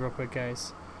reboot it real quick,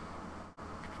 guys.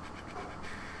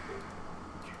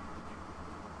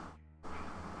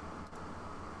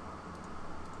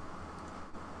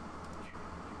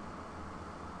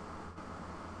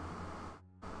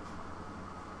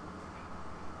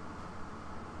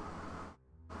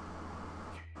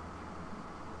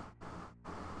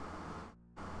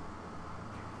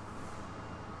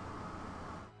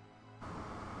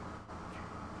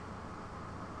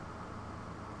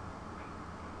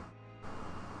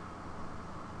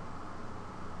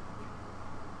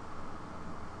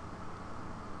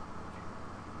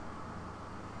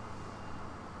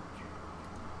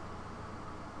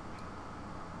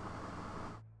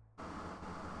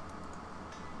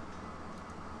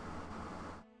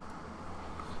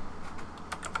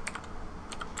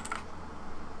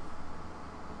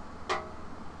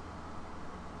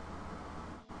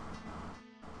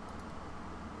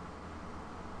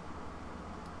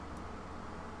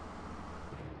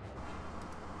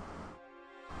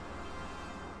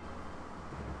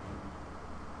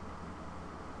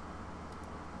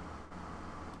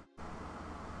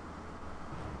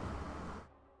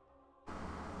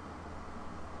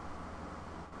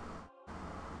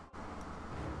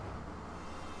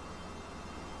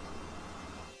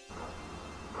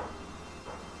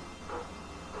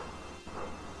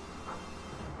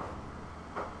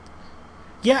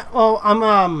 Yeah, well,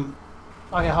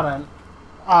 okay, hold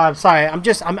on. Sorry,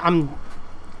 I'm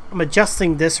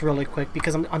adjusting this really quick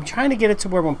because I'm trying to get it to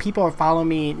where when people are following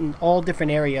me in all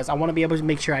different areas, I want to be able to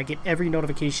make sure I get every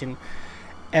notification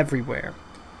everywhere.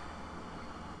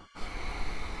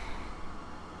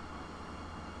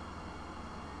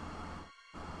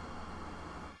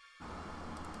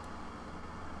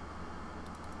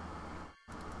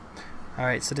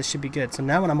 Alright, so this should be good. So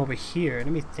now when I'm over here, let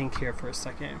me think here for a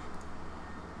second.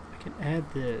 I can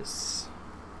add this.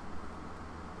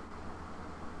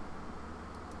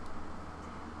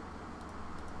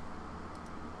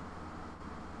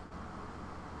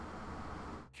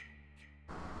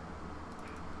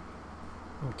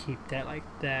 We'll keep that like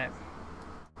that.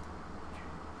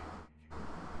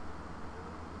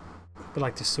 I feel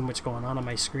like there's so much going on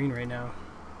my screen right now.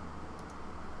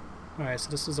 Alright,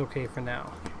 so this is okay for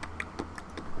now.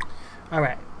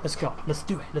 Alright, let's go. Let's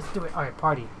do it. Let's do it. Alright,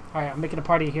 party. Alright, I'm making a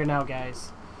party here now,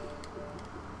 guys.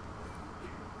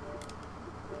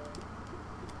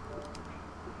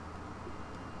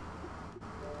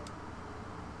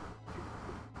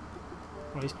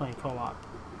 Oh, he's playing co-op.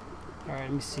 Alright,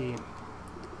 let me see.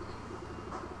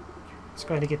 Let's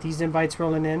go ahead and get these invites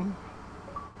rolling in.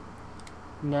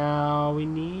 Now, we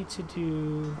need to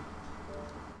do...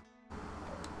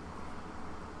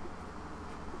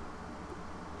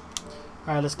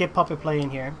 Alright, let's get Puppet Play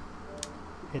in here.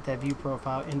 Hit that view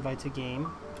profile, invite to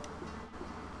game.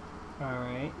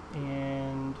 Alright,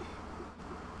 and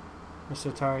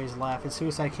Mr. Atari's laughing.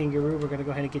 Suicide Kangaroo, we're going to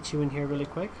go ahead and get you in here really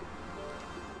quick.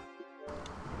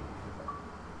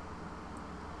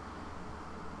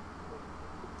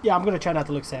 Yeah, I'm going to try not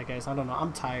to look sad, guys. I don't know.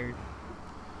 I'm tired.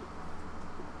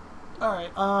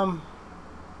 Alright, I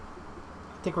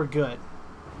think we're good.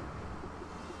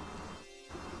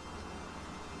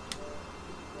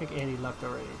 I think Andy left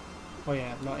already. Oh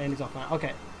yeah, no, Andy's offline.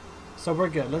 Okay, so we're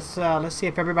good. Let's see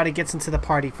if everybody gets into the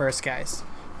party first, guys.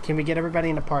 Can we get everybody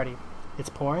in the party? It's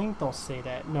pouring? Don't say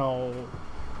that. No,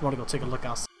 I want to go take a look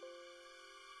outside.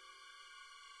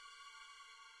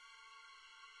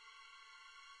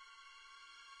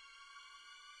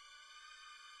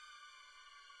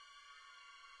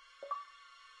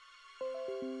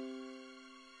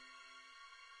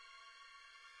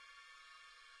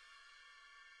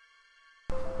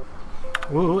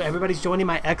 Woo, everybody's joining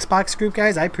my Xbox group,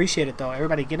 guys. I appreciate it, though.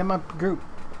 Everybody, get in my group.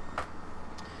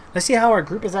 Let's see how our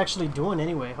group is actually doing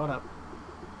anyway. Hold up.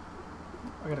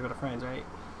 I gotta go to friends, right?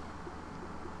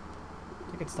 I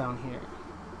think it's down here.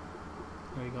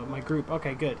 There you go, my group.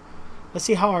 Okay, good. Let's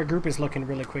see how our group is looking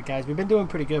really quick, guys. We've been doing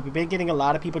pretty good. We've been getting a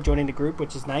lot of people joining the group,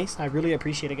 which is nice. I really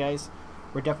appreciate it, guys.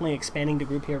 We're definitely expanding the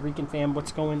group here. Rican fam,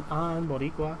 what's going on?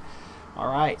 Boricua.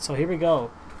 Alright, so here we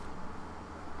go.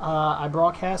 I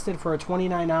broadcasted for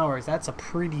 29 hours. That's a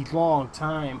pretty long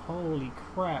time. Holy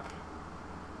crap.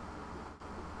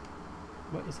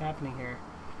 What is happening here?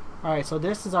 Alright, so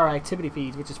this is our activity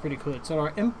feeds, which is pretty good. So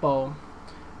our info,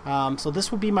 so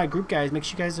this will be my group, guys. Make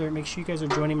sure you guys are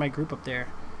joining my group up there.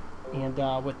 And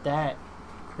with that,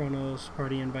 Chronos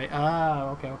party invite.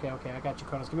 Okay. I got you,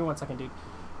 Chronos. Give me 1 second, dude.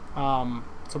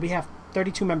 So we have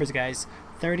 32 members, guys.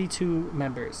 32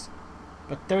 members.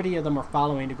 But 30 of them are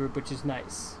following the group, which is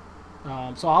nice.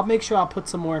 So I'll make sure I'll put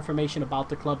some more information about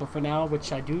the club. But for now,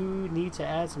 which I do need to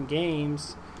add some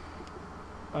games.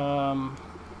 Look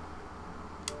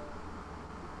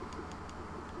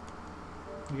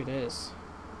at this.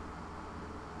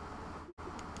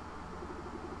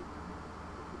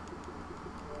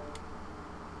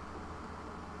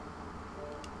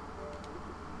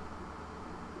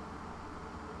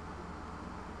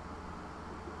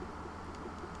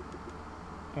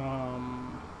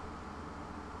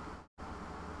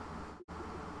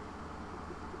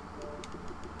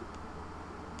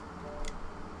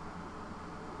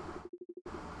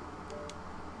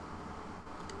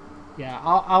 Yeah,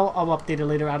 I'll update it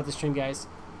later out of the stream, guys.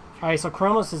 Alright, so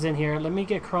Kronos is in here. Let me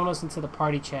get Kronos into the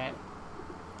party chat.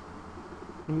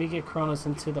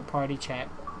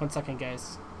 1 second,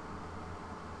 guys.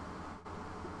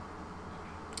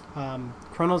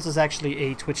 Kronos is actually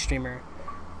a Twitch streamer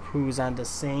who's on the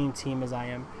same team as I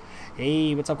am.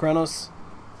 Hey, what's up, Kronos?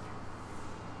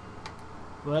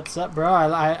 What's up, bro?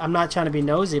 I'm not trying to be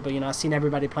nosy, but, you know, I've seen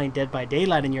everybody playing Dead by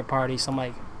Daylight in your party, so I'm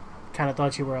like, kind of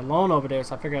thought you were alone over there,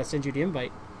 so I figured I'd send you the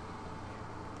invite.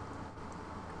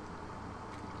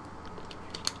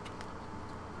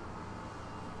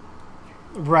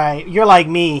 Right, you're like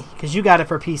me, because you got it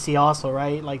for PC also,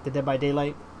 right? Like the Dead by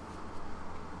Daylight.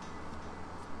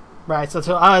 Right, so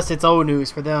to us, it's old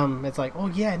news. For them, it's like, oh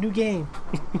yeah, new game.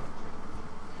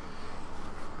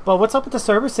 But what's up with the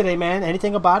servers today, man?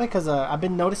 Anything about it? Because I've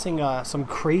been noticing some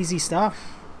crazy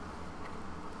stuff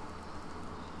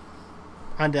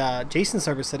on the Jason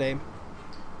servers today.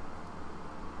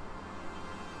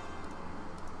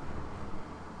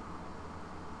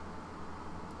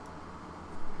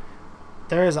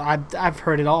 I've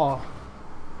heard it all.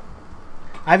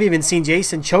 I've even seen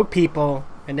Jason choke people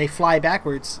and they fly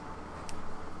backwards.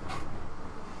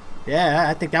 Yeah,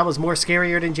 I think that was more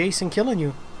scarier than Jason killing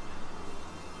you.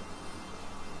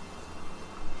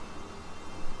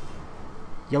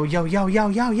 Yo, yo, yo, yo,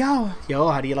 yo, yo. Yo,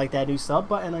 how do you like that new sub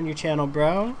button on your channel,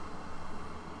 bro?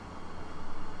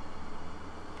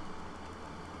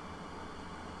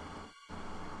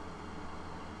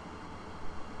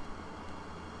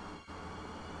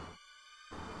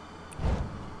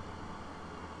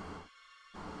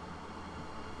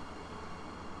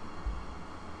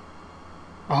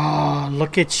 Oh,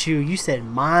 look at you. You said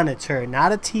monitor,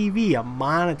 not a TV, a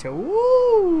monitor.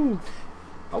 Woo!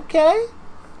 Okay.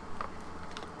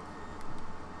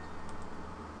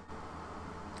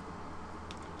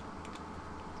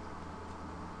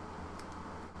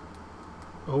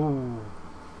 Oh.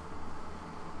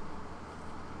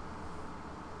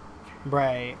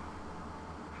 Right.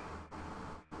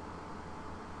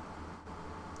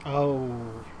 Oh.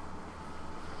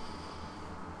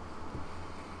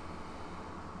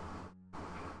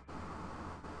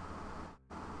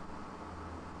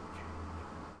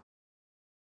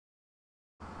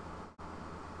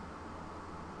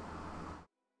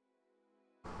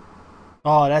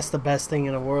 Oh, that's the best thing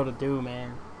in the world to do,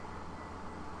 man.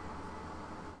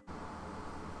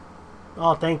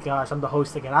 Oh, thank gosh, I'm the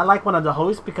host again. I like when I'm the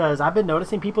host because I've been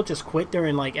noticing people just quit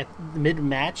during, like, at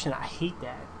mid-match, and I hate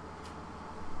that.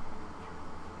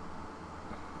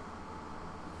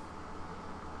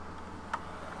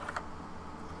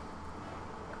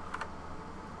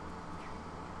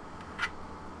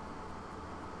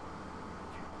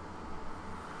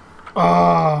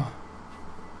 Oh.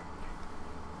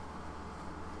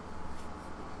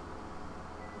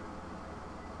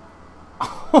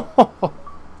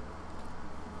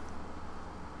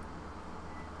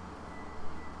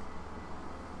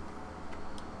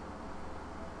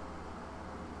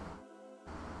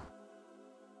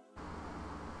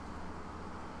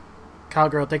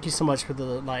 Cowgirl, thank you so much for the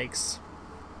likes.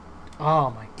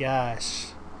 Oh my gosh.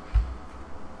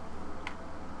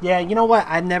 Yeah, you know what?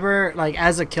 I never, like,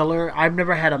 as a killer, I've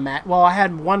never had a match. Well, I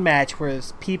had one match where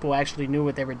people actually knew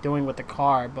what they were doing with the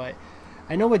car, but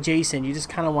I know with Jason, you just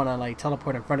kind of want to, like,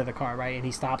 teleport in front of the car, right? And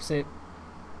he stops it.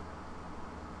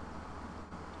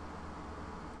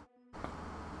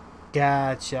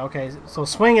 Gotcha. Okay, so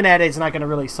swinging at it is not going to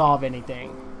really solve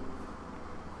anything.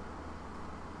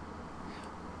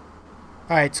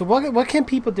 Alright, so what can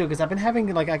people do? Because I've been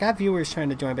having, like, I got viewers trying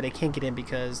to join, but they can't get in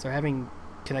because they're having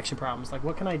connection problems. Like,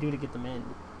 what can I do to get them in?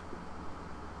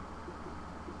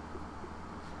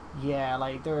 Yeah,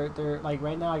 like, they're like,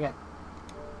 right now I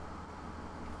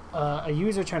got a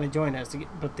user trying to join us,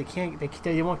 but they can't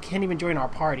even join our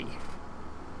party.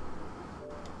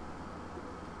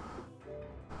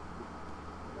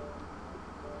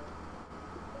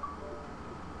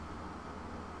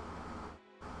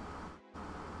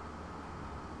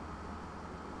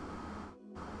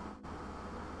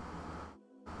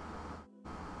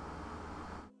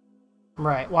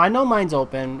 Right. Well, I know mine's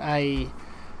open.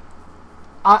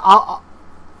 I'll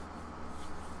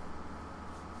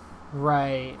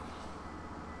right.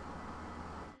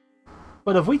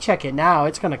 But if we check it now,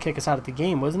 it's gonna kick us out of the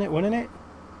game, wasn't it? Wouldn't it?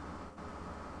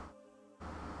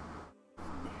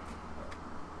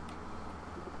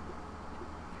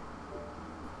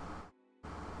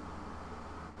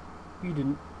 You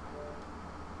didn't.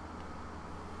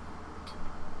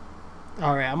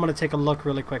 All right. I'm gonna take a look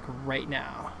really quick right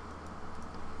now.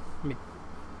 Let me.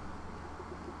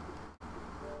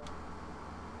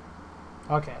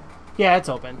 Okay. Yeah, it's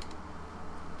open.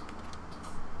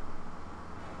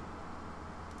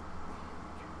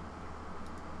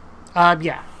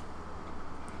 Yeah.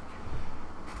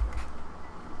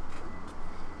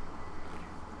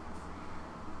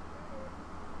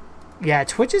 Yeah,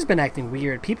 Twitch has been acting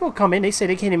weird. People come in, they say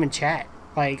they can't even chat.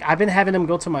 Like, I've been having them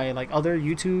go to my, like, other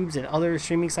YouTubes and other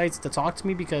streaming sites to talk to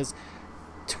me because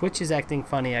Twitch is acting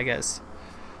funny, I guess.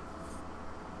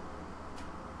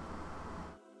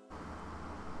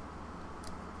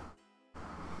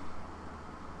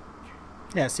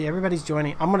 Yeah, see, everybody's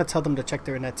joining. I'm gonna tell them to check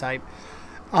their net type.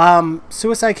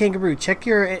 Suicide Kangaroo, check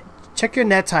your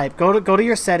net type. Go to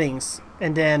your settings,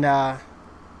 and then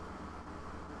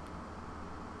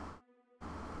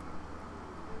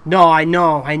no, I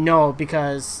know,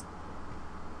 because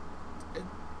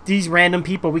these random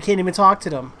people, we can't even talk to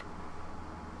them.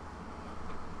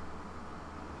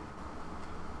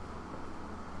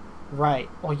 Right.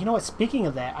 Well, you know what? Speaking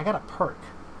of that, I got a perk.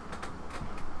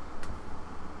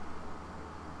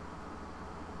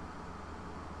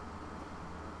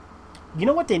 You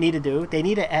know what they need to do? They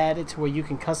need to add it to where you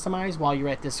can customize while you're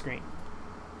at this screen.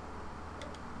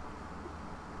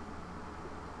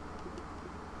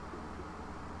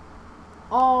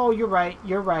 Oh, you're right.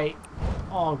 You're right.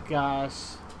 Oh,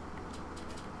 gosh.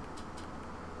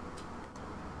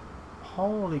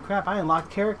 Holy crap, I unlocked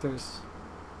characters.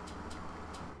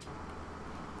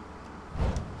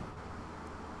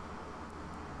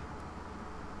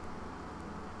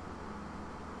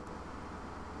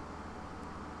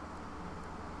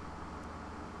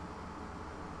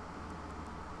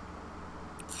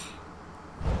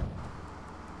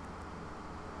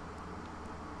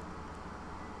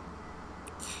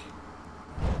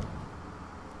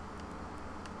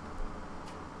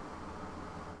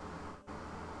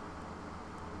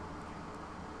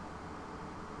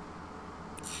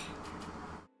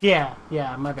 Yeah,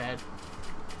 my bad.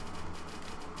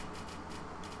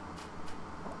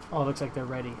 Oh, looks like they're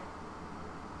ready.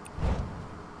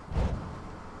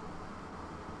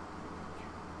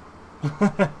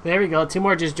 There we go. 2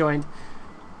 more just joined.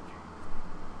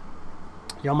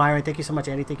 Yo, Myron, thank you so much.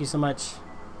 Andy, thank you so much.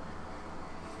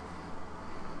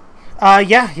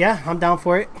 Yeah, I'm down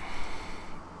for it.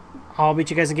 I'll meet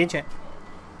you guys in game chat.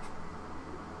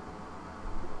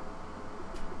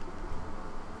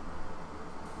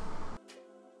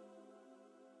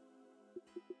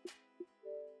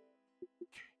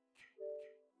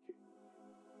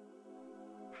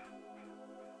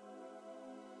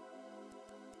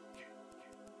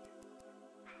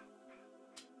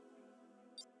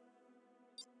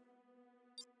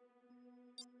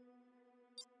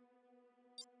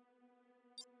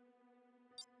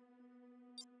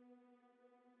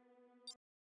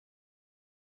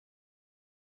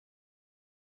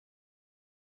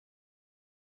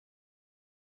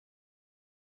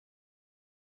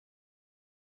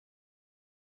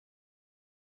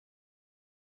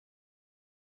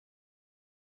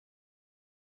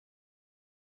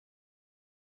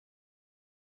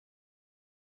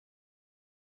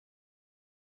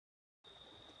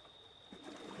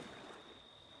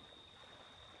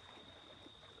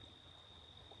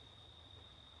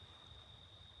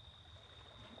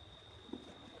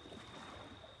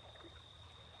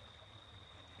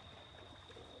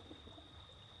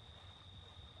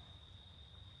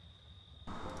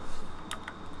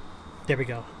 There we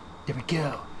go. There we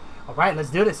go. All right, let's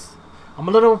do this. I'm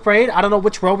a little afraid. I don't know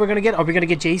which role we're going to get. Are we going to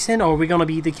get Jason or are we going to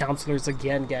be the counselors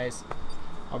again, guys?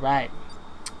 All right.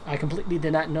 I completely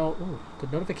did not know. Ooh, the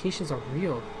notifications are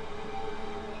real.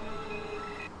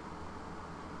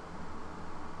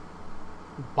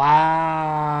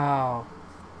 Wow.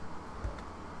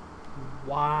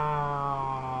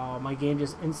 Wow. My game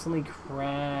just instantly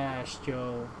crashed,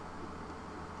 yo.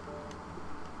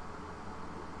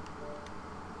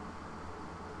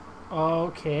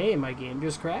 Okay, my game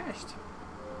just crashed.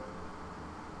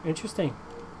 Interesting.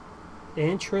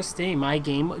 Interesting. My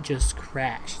game just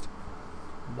crashed.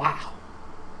 Wow.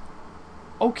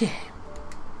 Okay.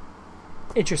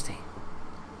 Interesting.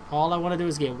 All I want to do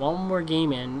is get one more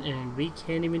game in, and we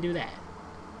can't even do that.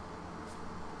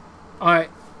 Alright.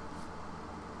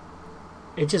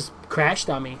 It just crashed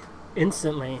on me.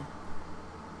 Instantly.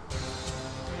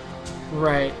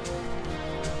 Right.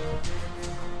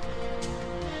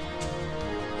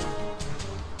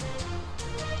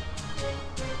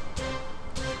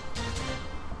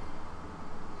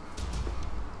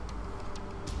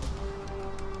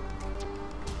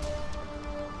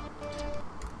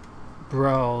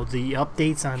 Bro, the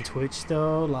updates on Twitch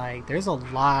though, like, there's a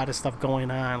lot of stuff going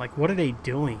on. Like, what are they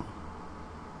doing?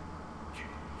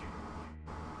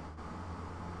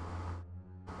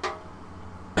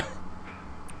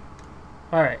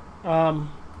 Alright,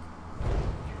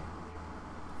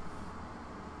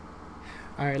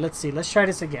 alright, let's see. Let's try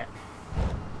this again.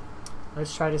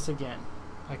 Let's try this again.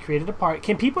 I created a party.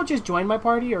 Can people just join my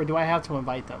party, or do I have to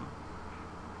invite them?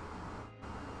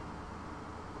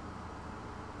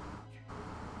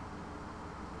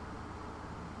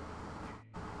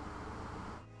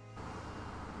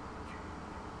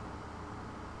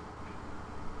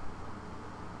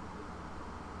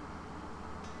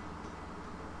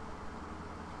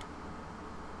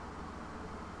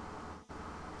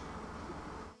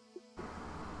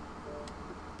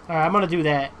 Alright, I'm gonna do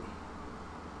that.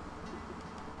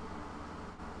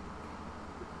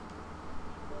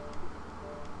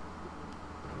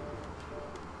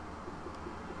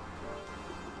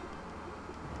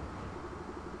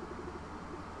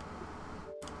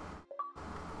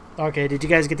 Okay, did you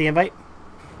guys get the invite?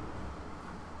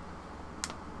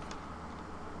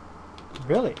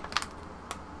 Really?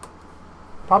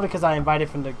 Probably because I invited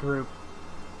from the group.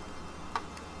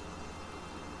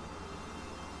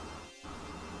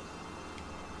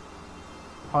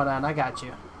 Hold on, I got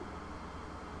you.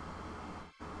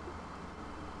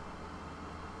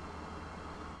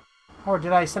 Or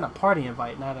did I send a party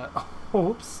invite, not a...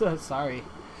 Oops, sorry.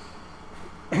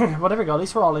 Well, there we go. At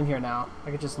least we're all in here now.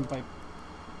 I could just invite...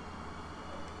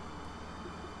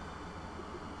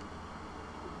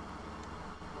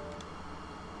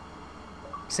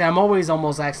 See, I'm always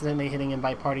almost accidentally hitting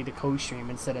invite party to co-stream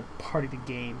instead of party to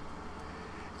game.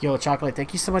 Yo, Chocolate,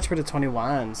 thank you so much for the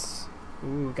 21s.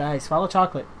 Ooh, guys, follow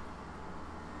Chocolate.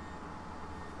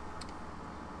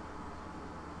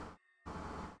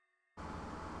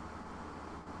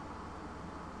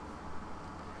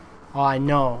 Oh, I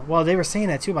know. Well, they were saying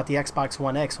that too about the Xbox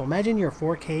One X. Well, imagine your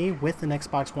 4K with an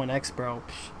Xbox One X, bro.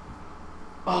 Psh.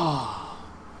 Oh.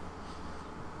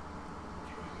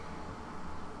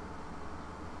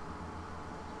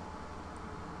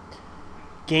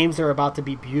 Games are about to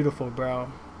be beautiful,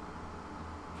 bro.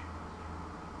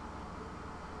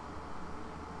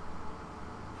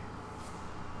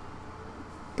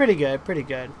 Pretty good, pretty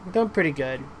good. We're doing pretty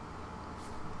good.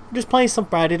 I'm just playing some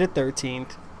Friday the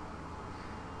 13th.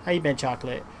 How you been,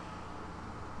 Chocolate?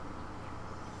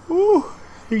 Ooh,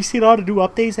 you seen all the new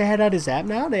updates they had on his app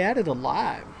now? They added a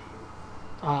lot.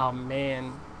 Oh,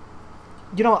 man.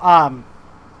 You know,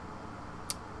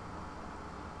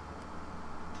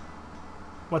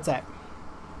 what's that?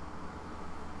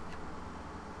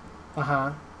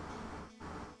 Uh-huh.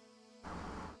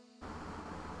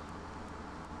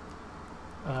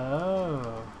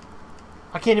 Oh.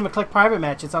 I can't even click private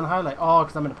match. It's on highlight. Oh,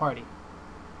 because I'm in a party.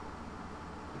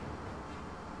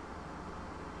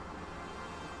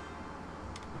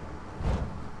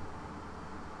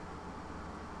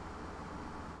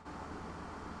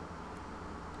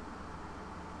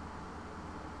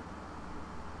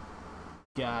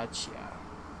 Gotcha.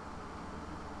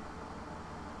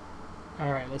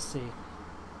 Alright, let's see.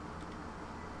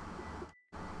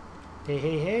 Hey,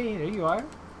 hey, hey, there you are.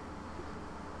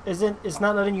 It's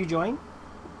not letting you join?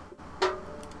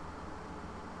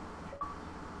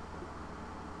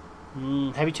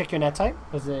 Have you checked your net type?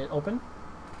 Is it open?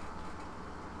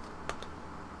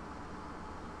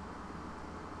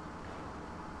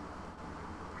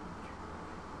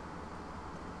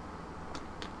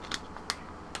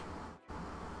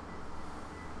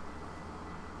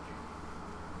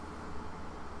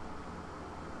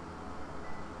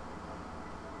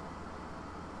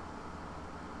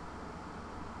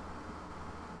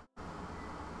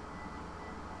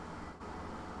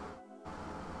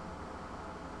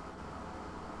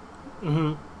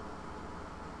 Mm-hmm.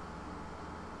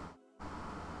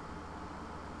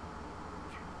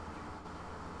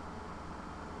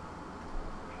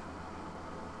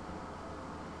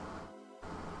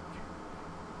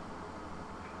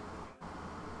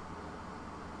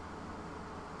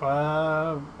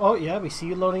 Oh yeah, we see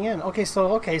you loading in. Okay,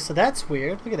 so that's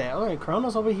weird. Look at that. All right,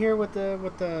 Chrono's over here with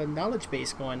the knowledge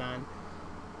base going on.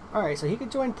 All right, so he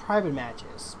could join private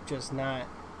matches, just not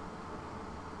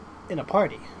in a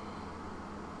party.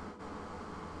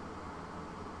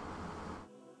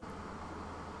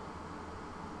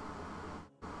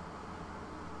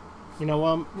 You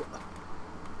know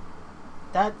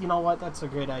you know what? That's a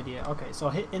great idea. Okay, so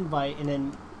hit invite and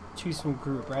then choose from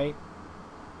group, right?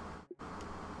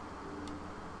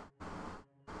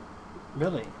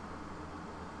 Really?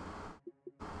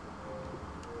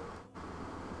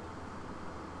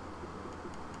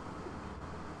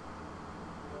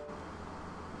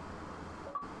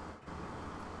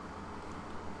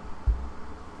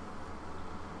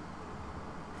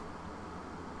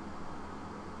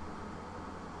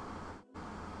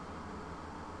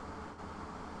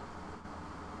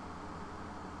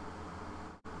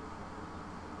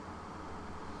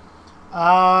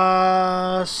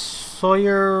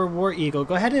 Sawyer War Eagle,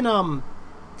 go ahead and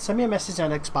send me a message on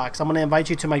Xbox. I'm gonna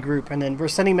invite you to my group, and then we're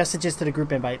sending messages to the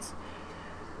group invites.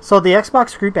 So the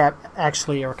Xbox group app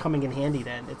actually are coming in handy.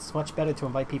 Then it's much better to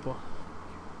invite people.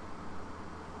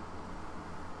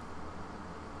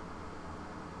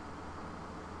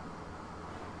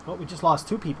 Oh, we just lost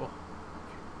 2 people.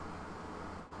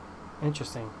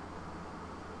 Interesting.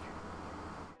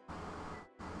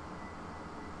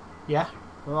 Yeah,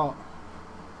 we're all.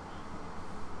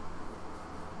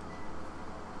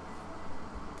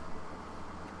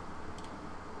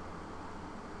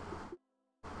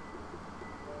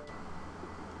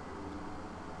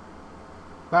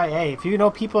 Right, hey, if you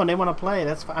know people and they want to play,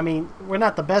 that's fine. I mean, we're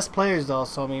not the best players, though,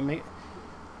 so, I mean...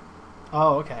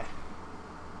 Oh, okay.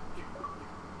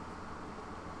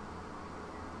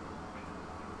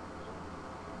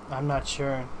 I'm not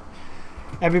sure.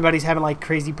 Everybody's having, like,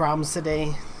 crazy problems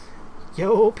today.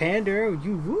 Yo, Pander,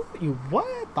 you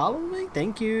what? Following?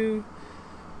 Thank you.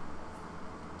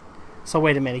 So,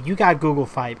 wait a minute. You got Google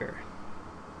Fiber.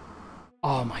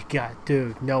 Oh, my God,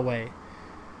 dude. No way.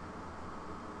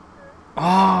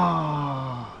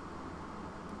 Oh,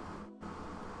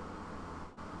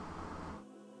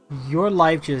 your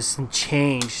life just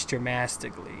changed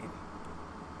dramatically.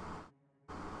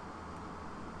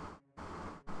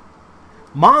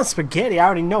 Mom Spaghetti, I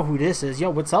already know who this is. Yo,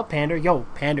 what's up, Pander? Yo,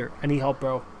 Pander, I need help,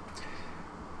 bro.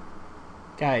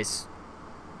 Guys,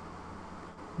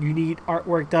 you need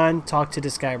artwork done? Talk to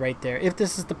this guy right there. If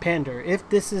this is the Pander, if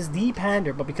this is the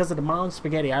Pander, but because of the Mom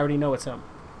Spaghetti, I already know it's him.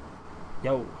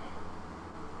 Yo.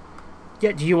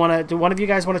 Yeah, do one of you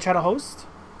guys want to try to host?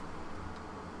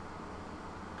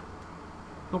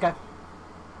 Okay.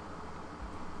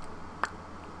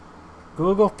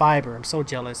 Google Fiber, I'm so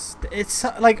jealous. It's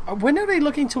like, when are they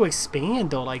looking to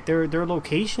expand though? Like their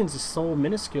locations is so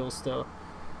minuscule still.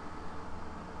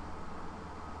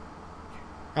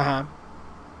 Uh-huh.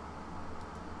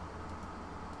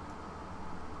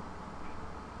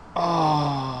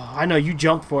 Oh, I know you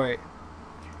jumped for it.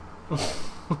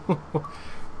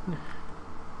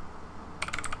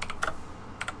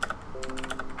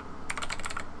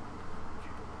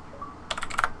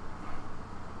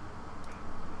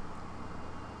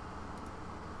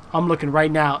 I'm looking right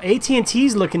now.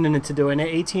 AT&T's looking into doing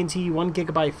it. AT&T 1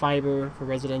 gigabyte fiber for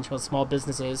residential and small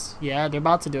businesses. Yeah, they're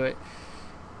about to do it.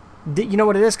 You know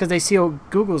what it is? Because they see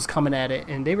Google's coming at it,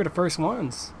 and they were the first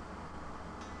ones.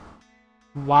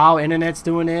 Wow, internet's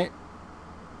doing it.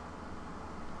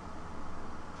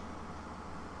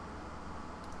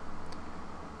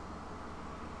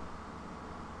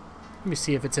 Let me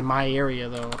see if it's in my area,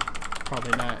 though.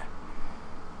 Probably not.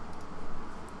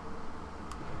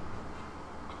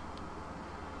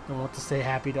 Don't want to stay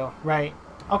happy though. Right.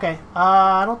 Okay.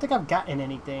 I don't think I've gotten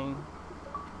anything.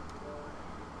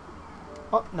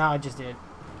 Oh, no, I just did.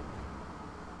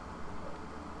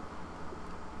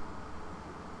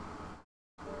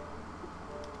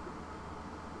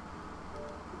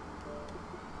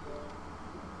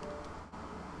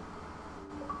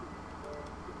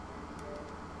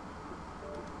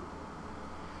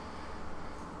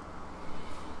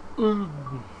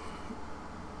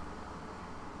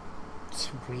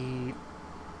 Sweet.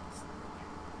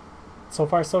 So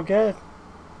far, so good.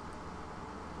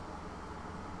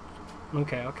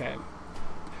 Okay, okay.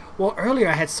 Well, earlier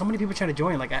I had so many people trying to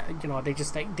join. Like,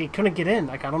 they couldn't get in.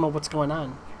 Like, I don't know what's going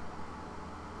on.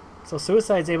 So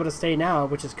Suicide's able to stay now,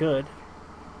 which is good.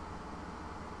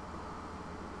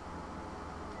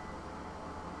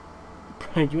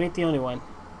 You ain't the only one.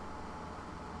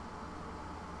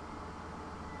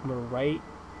 We're right.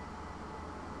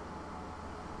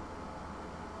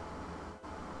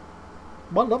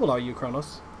 What level are you,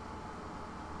 Kronos?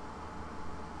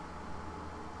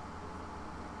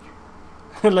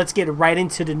 Let's get right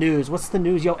into the news. What's the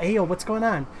news? Yo, hey, yo, what's going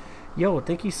on? Yo,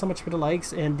 thank you so much for the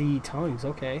likes and the tongues.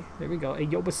 Okay, there we go. Hey,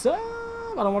 yo, what's up?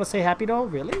 I don't want to say happy though.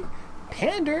 Really?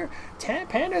 Pander?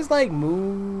 Pander's like,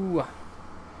 moo.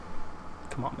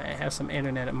 Come on, man. Have some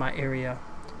internet in my area.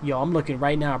 Yo, I'm looking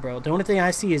right now, bro. The only thing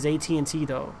I see is AT&T,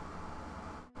 though.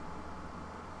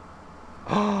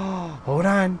 Oh, hold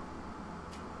on.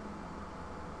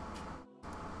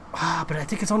 Ah, but I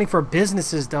think it's only for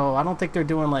businesses, though. I don't think they're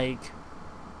doing, like...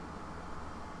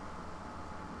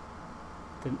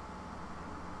 The...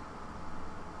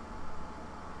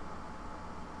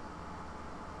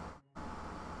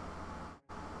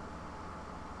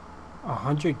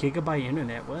 100 gigabyte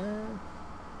internet? What?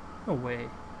 No way.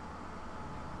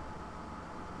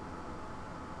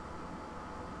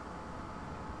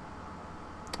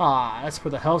 Ah, that's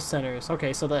for the health centers.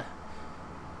 Okay, so the...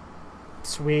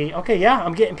 Sweet. Okay, yeah,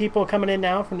 I'm getting people coming in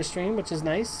now from the stream, which is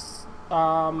nice.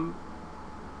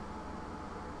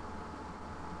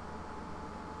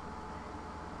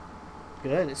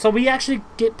 Good. So we actually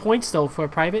get points, though, for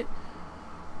private?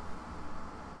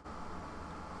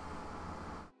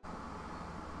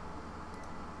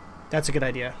 That's a good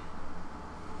idea.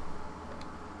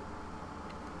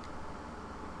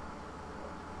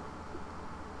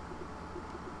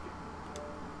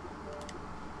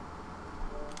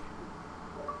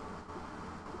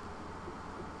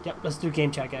 Yep, let's do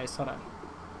game chat, guys. Hold on.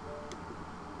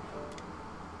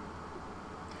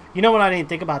 You know what I didn't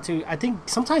think about, too? I think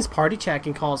sometimes party chat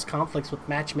can cause conflicts with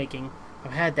matchmaking.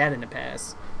 I've had that in the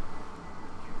past.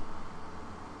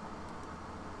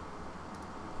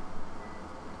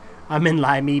 I'm in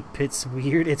Limey. It's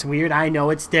weird. It's weird. I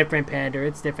know. It's different, Pander.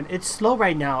 It's different. It's slow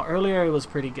right now. Earlier, it was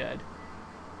pretty good.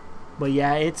 But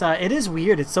yeah, it is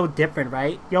weird. It's so different,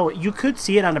 right? Yo, you could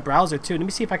see it on the browser, too. Let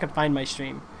me see if I can find my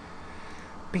stream.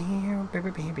 Yo.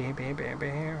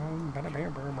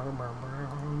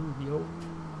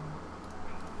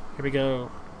 Here we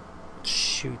go.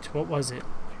 Shoot, what was it?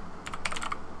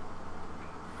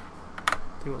 I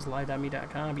think it was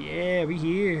live.me.com. Yeah, we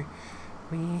here.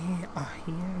 We are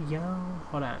here, yo.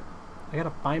 Hold on. I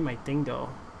gotta find my thing, though.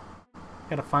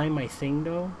 Gotta find my thing,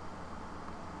 though.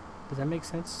 Does that make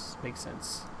sense? Makes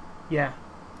sense. Yeah.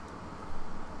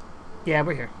 Yeah,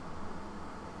 we're here.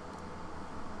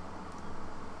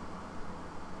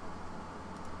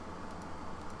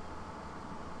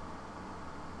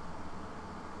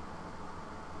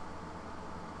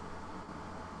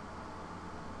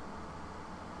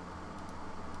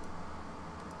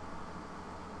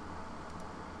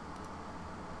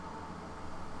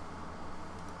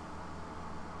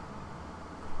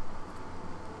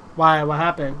 Why? What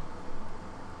happened?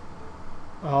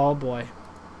 Oh boy.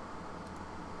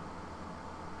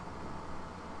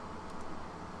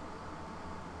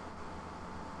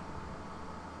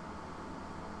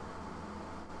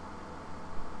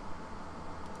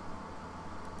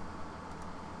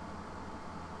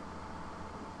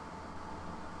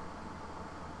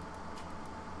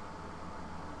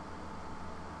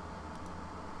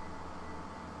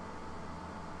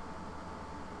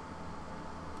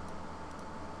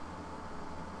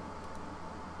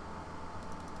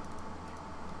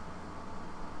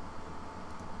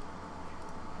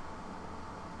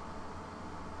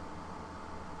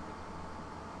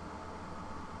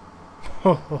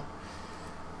 Oh.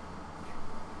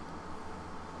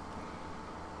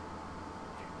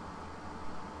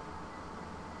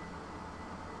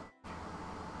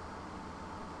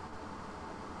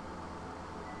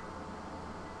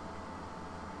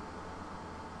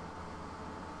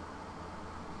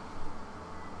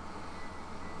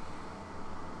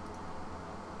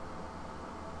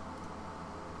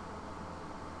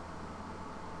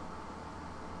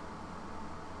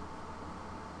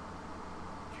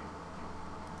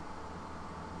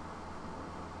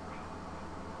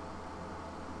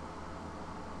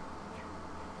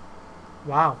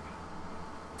 Wow.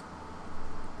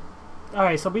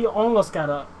 Alright, so we almost got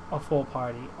a full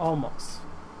party. Almost.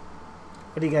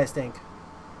 What do you guys think?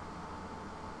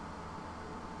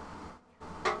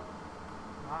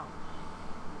 Wow.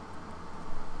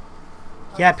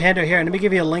 Yeah, Panda, here. Let me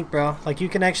give you a link, bro. Like, you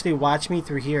can actually watch me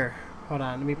through here. Hold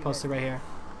on. Let me post it right here.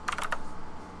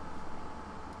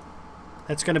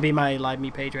 That's going to be my live me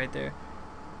page right there.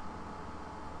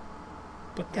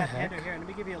 What the heck? Here, let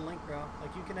me give you a link, bro.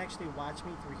 Like, you can actually watch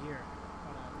me through here.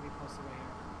 Hold on, let me post it right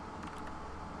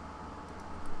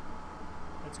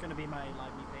here. That's gonna be my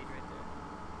live me page right there.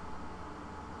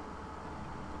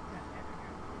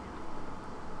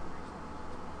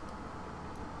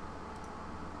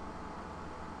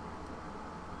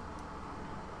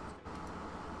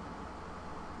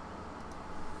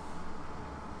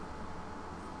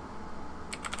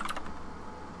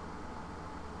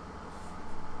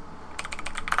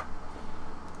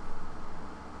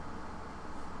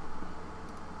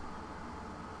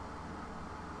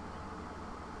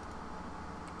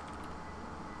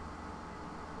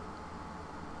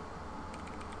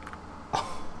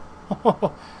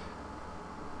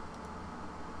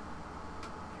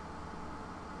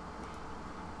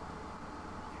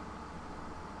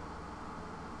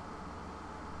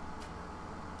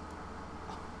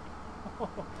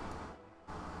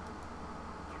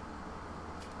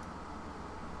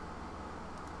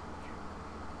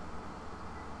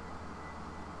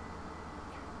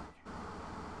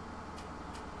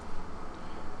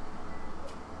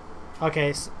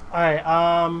 Okay, so,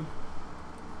 alright,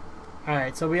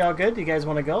 so we all good? Do you guys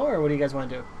want to go, or what do you guys want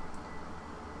to do?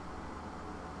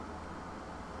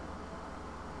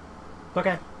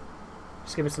 Okay.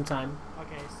 Just give it some time.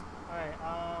 Okay, so,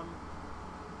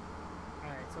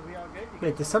 alright, so we all good?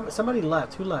 Wait, did somebody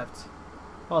left? Who left?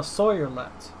 Oh, Sawyer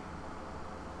left.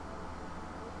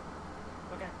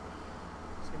 Okay.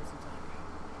 Just give it some time.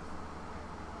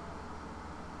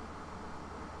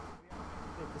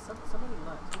 Wait, did somebody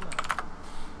left? Who left?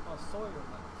 Oh, Sawyer left.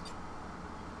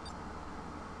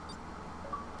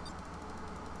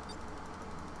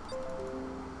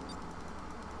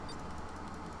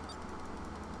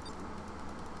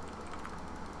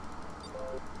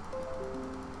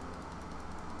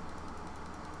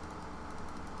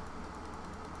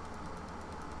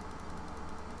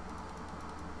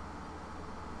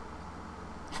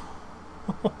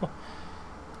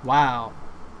 Wow,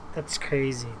 that's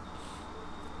crazy.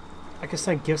 I can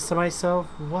send gifts to myself?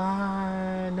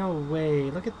 What? No way.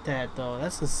 Look at that though.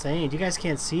 That's insane. You guys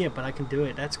can't see it, but I can do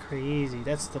it. That's crazy.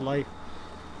 That's the life.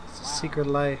 It's a secret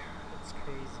life. That's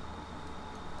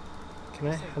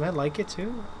crazy. Can I like it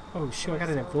too? Oh shoot, I got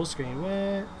it in full screen. What? No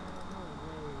way. Look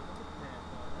at that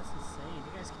though. That's insane.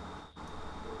 You guys can...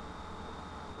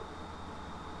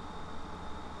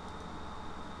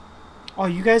 Oh,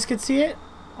 you guys can see it?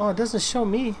 Oh, it doesn't show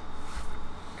me.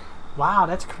 Wow,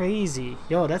 that's crazy.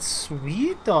 Yo, that's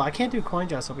sweet though. I can't do coin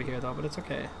toss over here though, but it's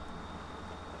okay.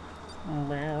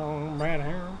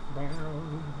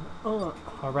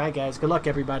 Alright guys, good luck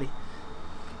everybody.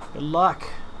 Good luck.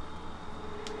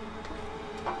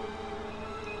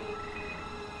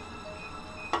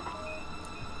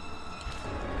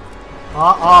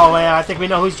 Oh, yeah, I think we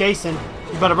know who's Jason.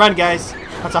 You better run, guys.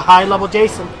 That's a high level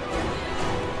Jason.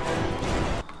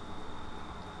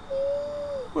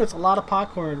 It's a lot of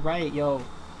popcorn, right? Yo.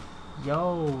 I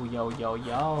can't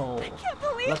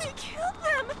believe he killed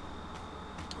them.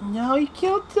 No, you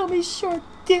killed them. He sure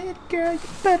did, girl. You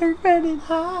better run and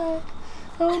hide.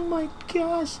 Oh my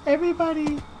gosh,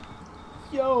 everybody.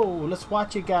 Yo, let's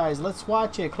watch it, guys. Let's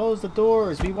watch it. Close the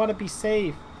doors. We want to be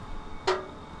safe.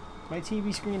 My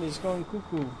TV screen is going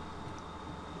cuckoo.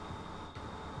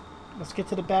 Let's get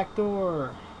to the back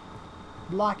door.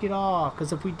 Block it off,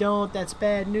 because if we don't, that's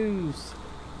bad news.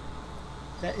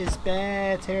 That is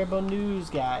bad, terrible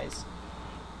news, guys.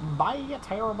 Bye,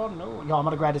 terrible news. Yo, I'm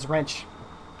gonna grab his wrench.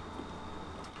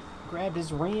 Grab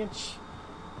his wrench.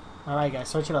 Alright, guys,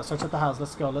 search it up. Search up the house.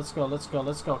 Let's go, let's go, let's go,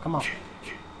 let's go. Come on.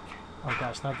 Oh,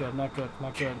 gosh, not good, not good,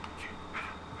 not good.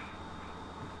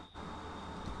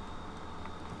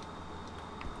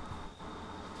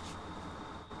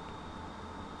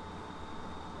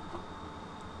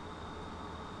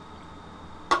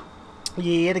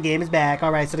 Yeah, the game is back.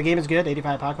 Alright, so the game is good.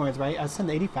 85 popcorns, right? I sent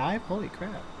 85? Holy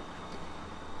crap.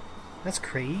 That's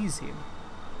crazy.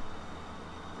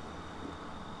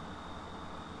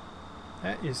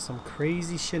 That is some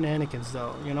crazy shenanigans,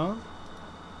 though, you know?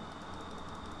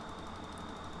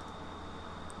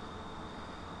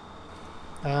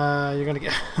 You're gonna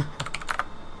get...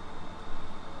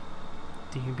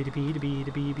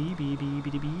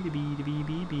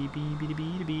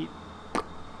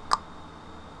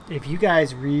 If you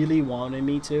guys really wanted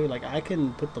me to, like, I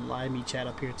can put the live me chat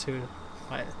up here too.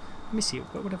 Let me see.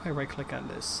 What if I right click on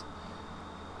this?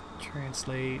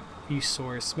 Translate, view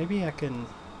source. Maybe I can.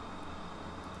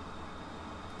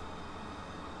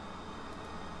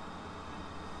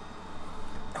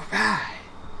 Alright.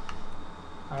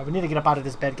 Alright, we need to get up out of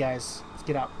this bed, guys. Let's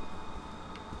get up.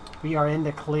 We are in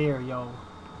the clear, yo.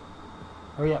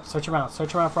 Hurry up. Search around.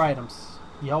 Search around for items.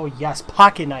 Yo, yes.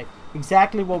 Pocket knife.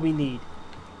 Exactly what we need.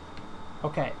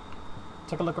 Okay.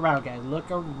 Take a look around, guys. Look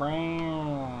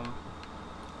around.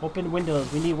 Open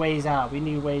windows. We need ways out. We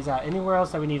need ways out. Anywhere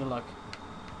else that we need to look?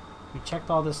 We checked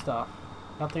all this stuff.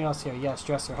 Nothing else here. Yes,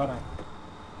 dresser. Hold on.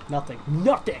 Nothing.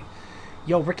 Nothing!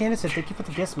 Yo, Rick Anderson, thank you for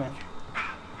the gifts, man.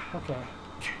 Okay.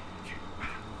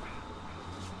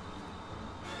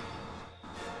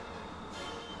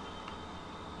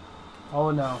 Oh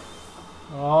no.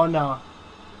 Oh no.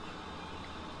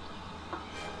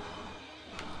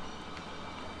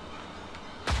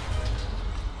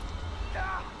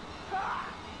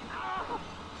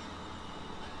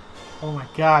 Oh my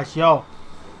gosh, yo.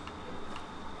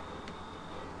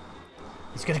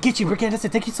 He's gonna get you, Rick Anderson.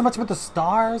 Thank you so much for the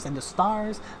stars and the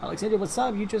stars. Alexander, what's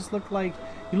up? You just look like,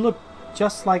 you look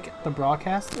just like the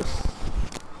broadcaster.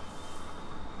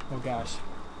 Oh gosh.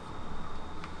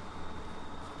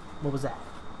 What was that?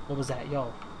 What was that?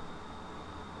 Yo.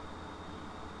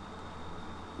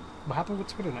 What happened with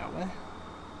Twitter now? What?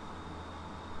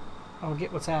 I don't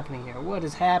get what's happening here. What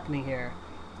is happening here?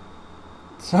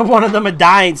 So one of them are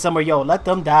dying somewhere. Yo, let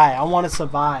them die. I want to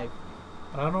survive.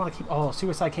 But I don't want to keep... Oh,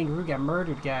 Suicide Kangaroo got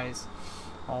murdered, guys.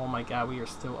 Oh my god, we are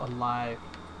still alive.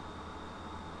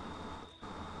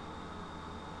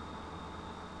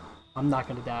 I'm not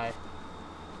going to die.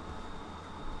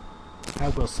 I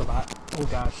will survive. Oh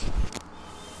gosh.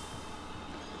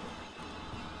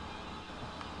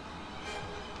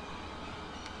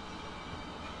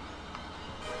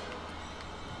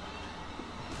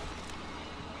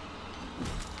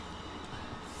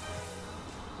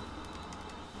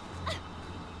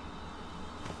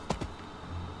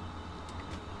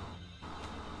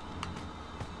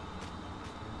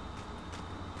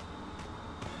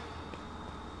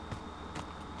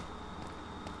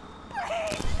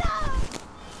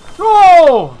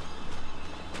 Oh!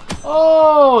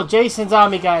 Oh, Jason's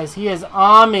on me, guys. He is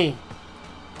on me.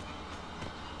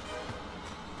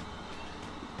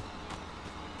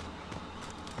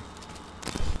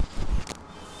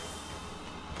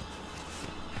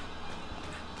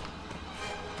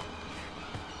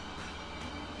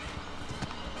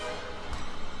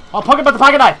 Oh, poke him with the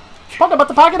pocket knife. Poke him with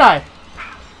the pocket knife.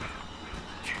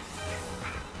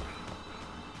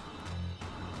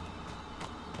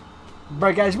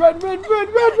 Right, guys, run, run,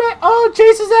 run, run, run! Oh,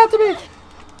 Jason's after me!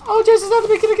 Oh, Jason's after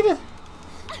me! Get it, get it!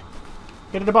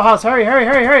 Get in the house! Hurry, hurry,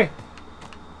 hurry, hurry!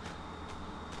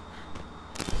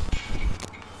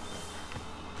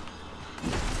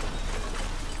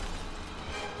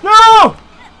 No!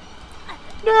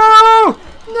 No!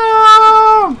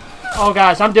 No! Oh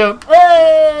gosh, I'm doomed.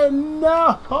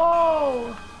 No!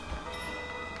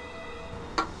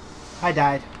 I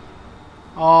died.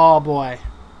 Oh boy.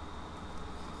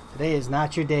 Today is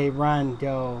not your day. Run,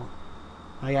 yo.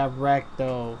 I got wrecked,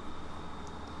 though.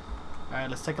 Alright,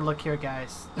 let's take a look here,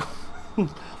 guys.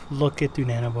 Look at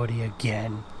Dunanabody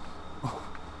again.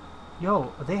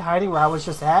 Yo, are they hiding where I was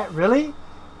just at? Really?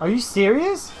 Are you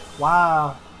serious?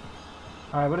 Wow.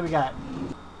 Alright, what do we got?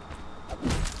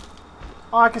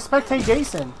 Oh, I can spectate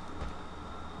Jason.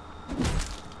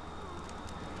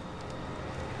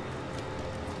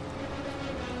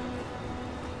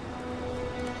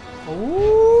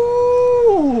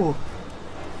 Ooh.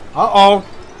 Uh-oh.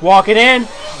 Walking in.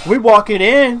 We walking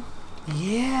in.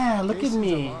 Yeah, look Jason's at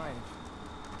me. alive.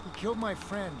 He killed my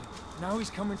friend. Now he's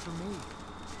coming for me.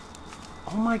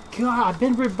 Oh my god, I've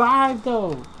been revived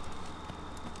though.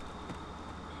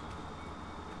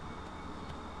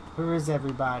 Where is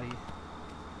everybody?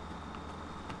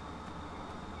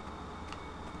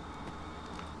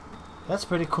 That's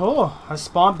pretty cool. I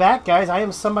spawned back, guys. I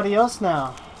am somebody else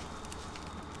now.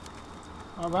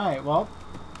 Alright, well,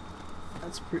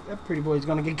 that pretty boy's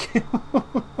gonna get killed.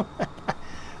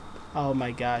 Oh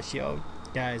my gosh, yo.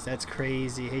 Guys, that's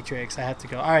crazy. Hey, Trixz, I have to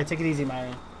go. Alright, take it easy,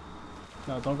 Myron.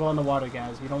 No, don't go in the water,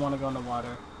 guys. We don't want to go in the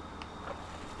water.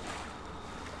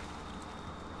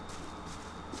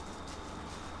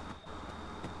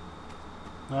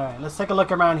 Alright, let's take a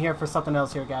look around here for something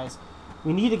else here, guys.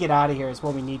 We need to get out of here is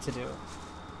what we need to do.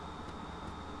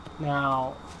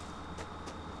 Now...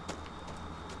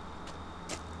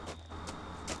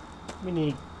 we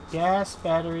need gas,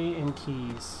 battery, and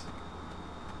keys.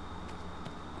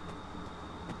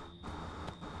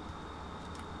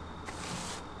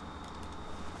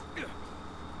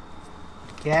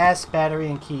 Gas,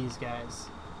 battery, and keys, guys.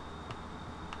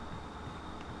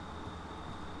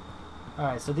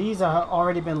 Alright, so these have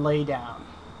already been laid down.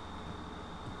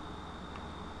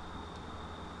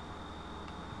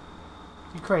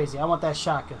 You crazy. I want that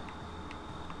shotgun.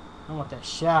 I want that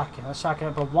shotgun. That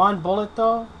shotgun. But one bullet,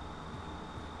 though?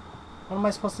 What am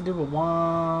I supposed to do with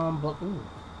one bullet? Ooh.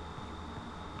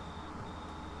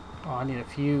 Oh, I need a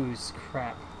fuse.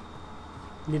 Crap.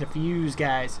 I need a fuse,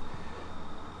 guys.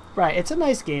 Right, it's a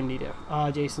nice game, Nita.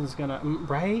 Jason's gonna...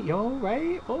 right? Yo,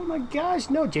 right? Oh my gosh,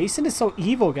 no. Jason is so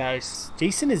evil, guys.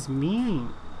 Jason is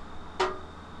mean. Alright,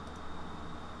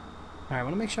 I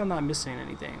want to make sure I'm not missing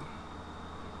anything.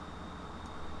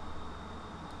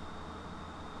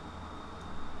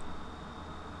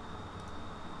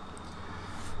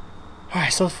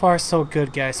 Alright, so far so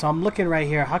good, guys. So I'm looking right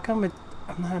here. How come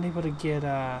I'm not able to get...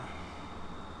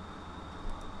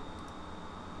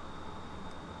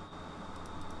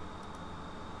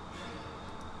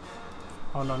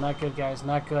 Oh no, not good, guys.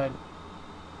 Not good.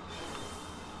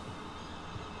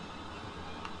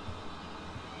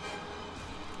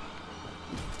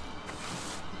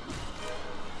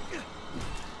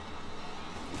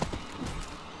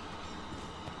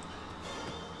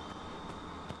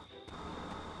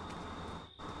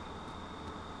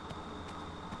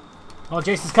 Oh,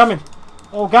 Jason's coming.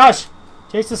 Oh gosh,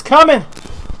 Jason's coming.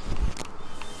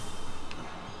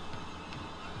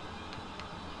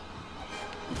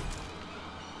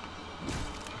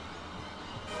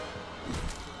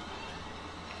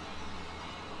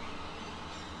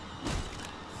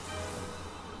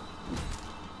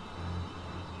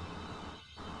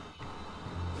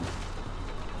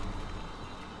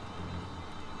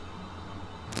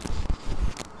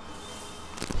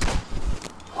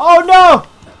 Oh no!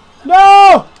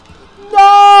 No!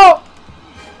 No!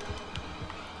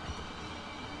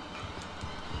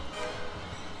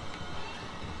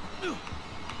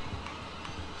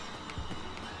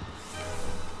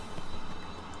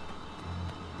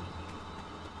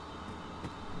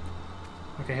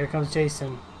 Okay, here comes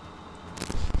Jason.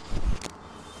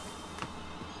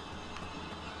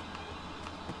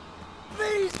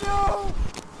 Please, no!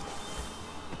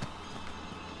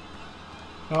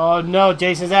 Oh no,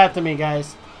 Jason's after me,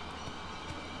 guys.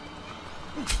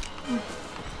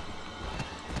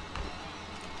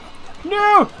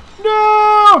 No!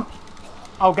 No!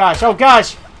 Oh gosh, oh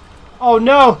gosh! Oh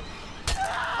no!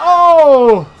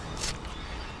 Oh!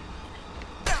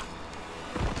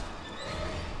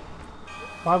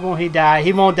 Why won't he die?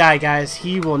 He won't die, guys.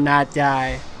 He will not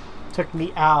die. Took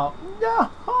me out. No!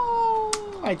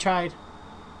 I tried.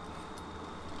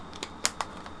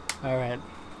 Alright.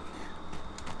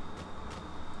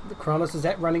 The Kronos is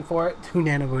that running for it. 2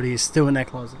 nanobodies still in that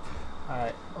closet.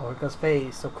 Alright. Oh, here goes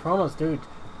Phase. So Kronos, dude.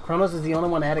 Kronos is the only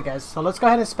one ahead, guys. So let's go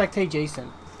ahead and spectate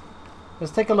Jason.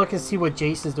 Let's take a look and see what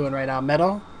Jason's doing right now.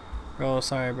 Metal? Bro,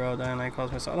 sorry, bro. Then I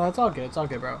closed myself. No, it's all good. It's all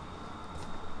good, bro.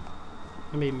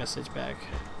 Let me message back.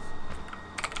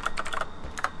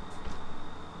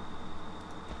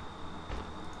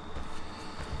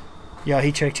 Yo,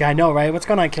 he tricked you. I know, right? What's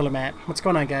going on, Killer Matt? What's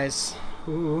going on, guys?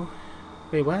 Ooh.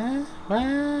 Wait, what?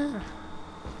 What?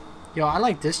 Yo, I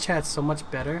like this chat so much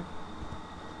better.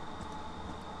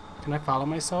 Can I follow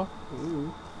myself?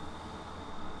 Ooh.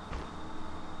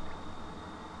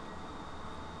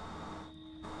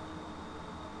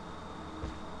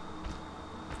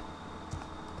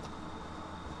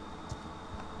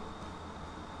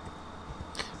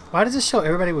 Why does it show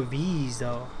everybody with V's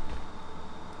though?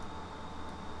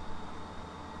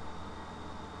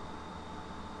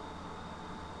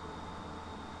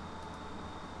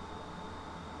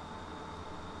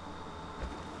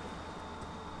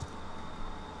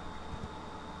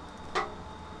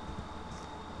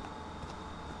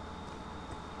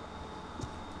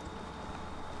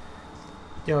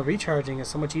 Yo, recharging is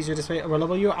so much easier this way. What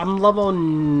level you? I'm level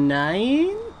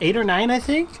 9? 8 or 9, I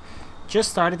think. Just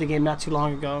started the game not too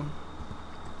long ago.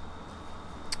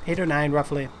 8 or 9,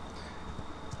 roughly.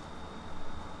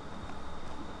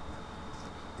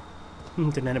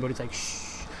 Then anybody's like,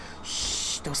 shh,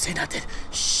 shh, don't say nothing,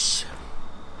 shh.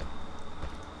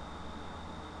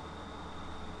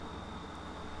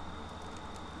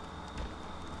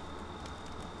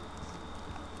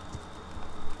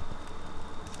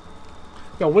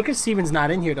 Yo, Wicked Steven's not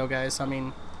in here though, guys. I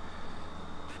mean,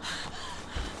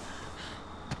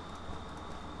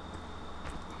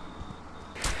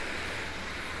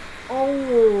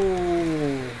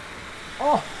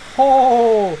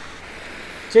 oh,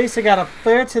 Jason got a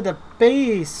flare to the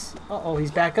face. Uh-oh, he's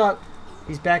back up.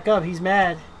 He's back up. He's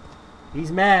mad.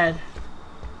 He's mad.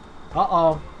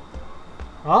 Uh-oh.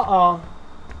 Uh-oh.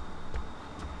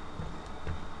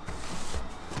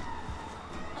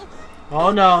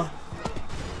 Oh, no.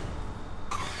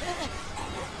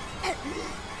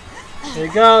 Here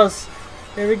he goes.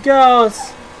 Here he goes.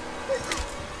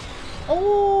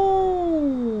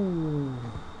 Oh.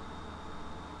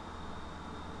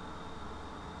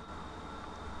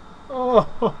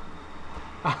 Oh.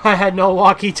 I had no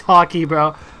walkie-talkie,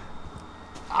 bro.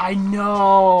 I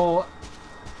know.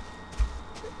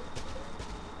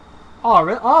 Oh,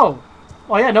 really? Oh.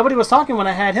 Oh yeah, nobody was talking when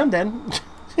I had him then.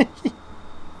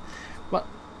 What?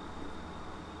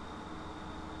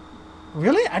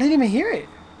 Really? I didn't even hear it.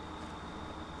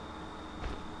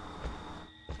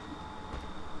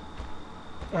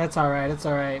 That's alright, that's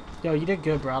alright. Yo, you did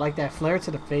good, bro. I like that flare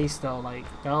to the face, though. Like,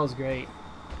 that was great.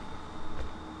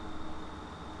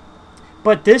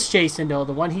 But this Jason, though,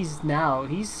 the one he's now,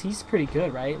 he's pretty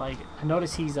good, right? Like, I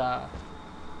noticed he's, like,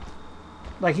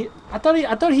 I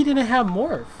thought he didn't have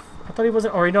morph. I thought he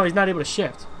wasn't, or no, he's not able to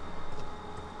shift.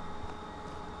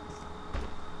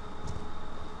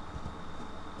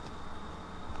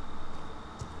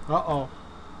 Uh-oh.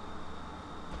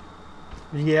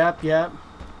 Yep, yep.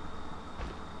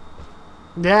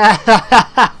 Yeah.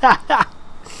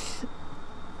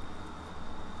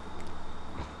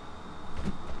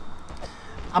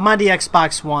 I'm on the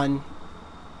Xbox One.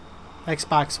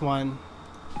 Xbox One.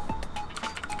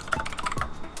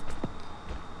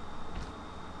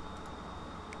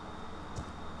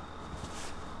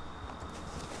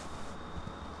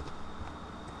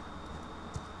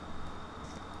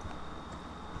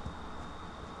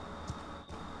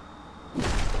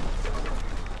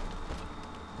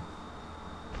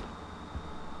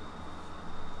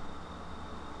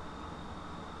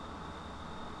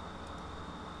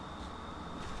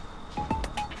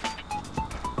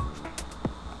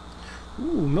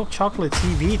 Ooh, Milk Chocolate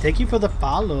TV. Thank you for the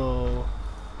follow.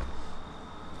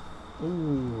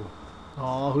 Ooh.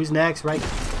 Oh, who's next? Right.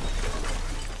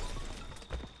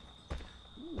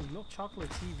 Ooh, Milk Chocolate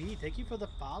TV. Thank you for the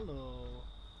follow.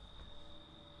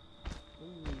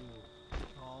 Ooh.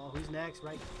 Oh, who's next?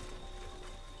 Right.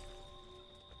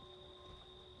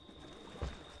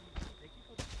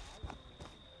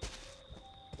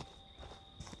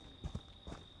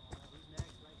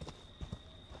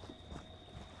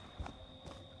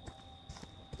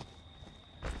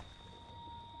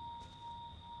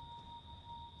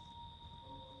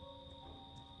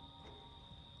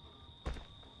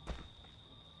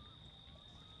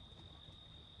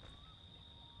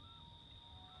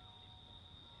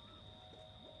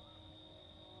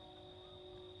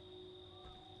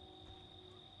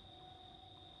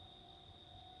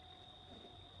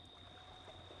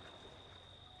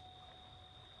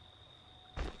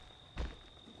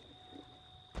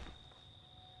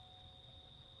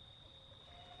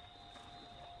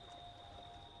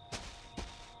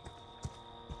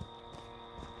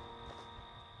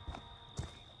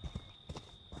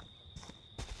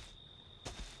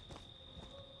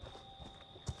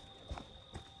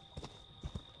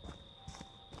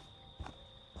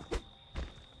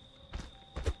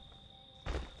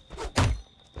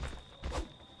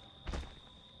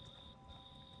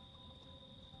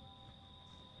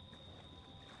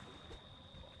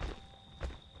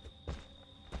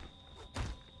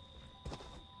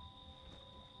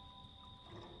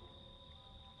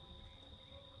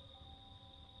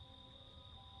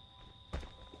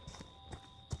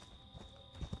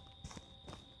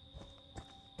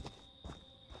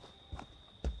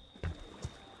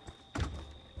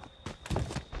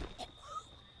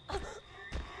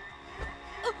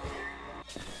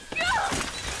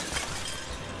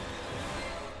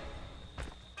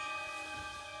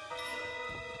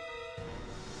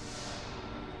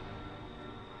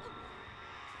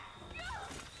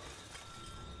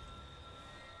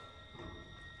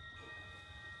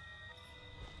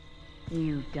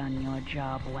 You've done your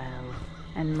job well,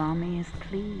 and Mommy is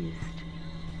pleased.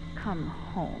 Come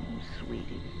home,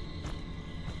 sweetie.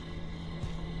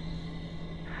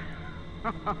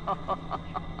 Come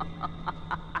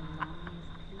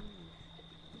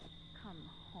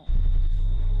home.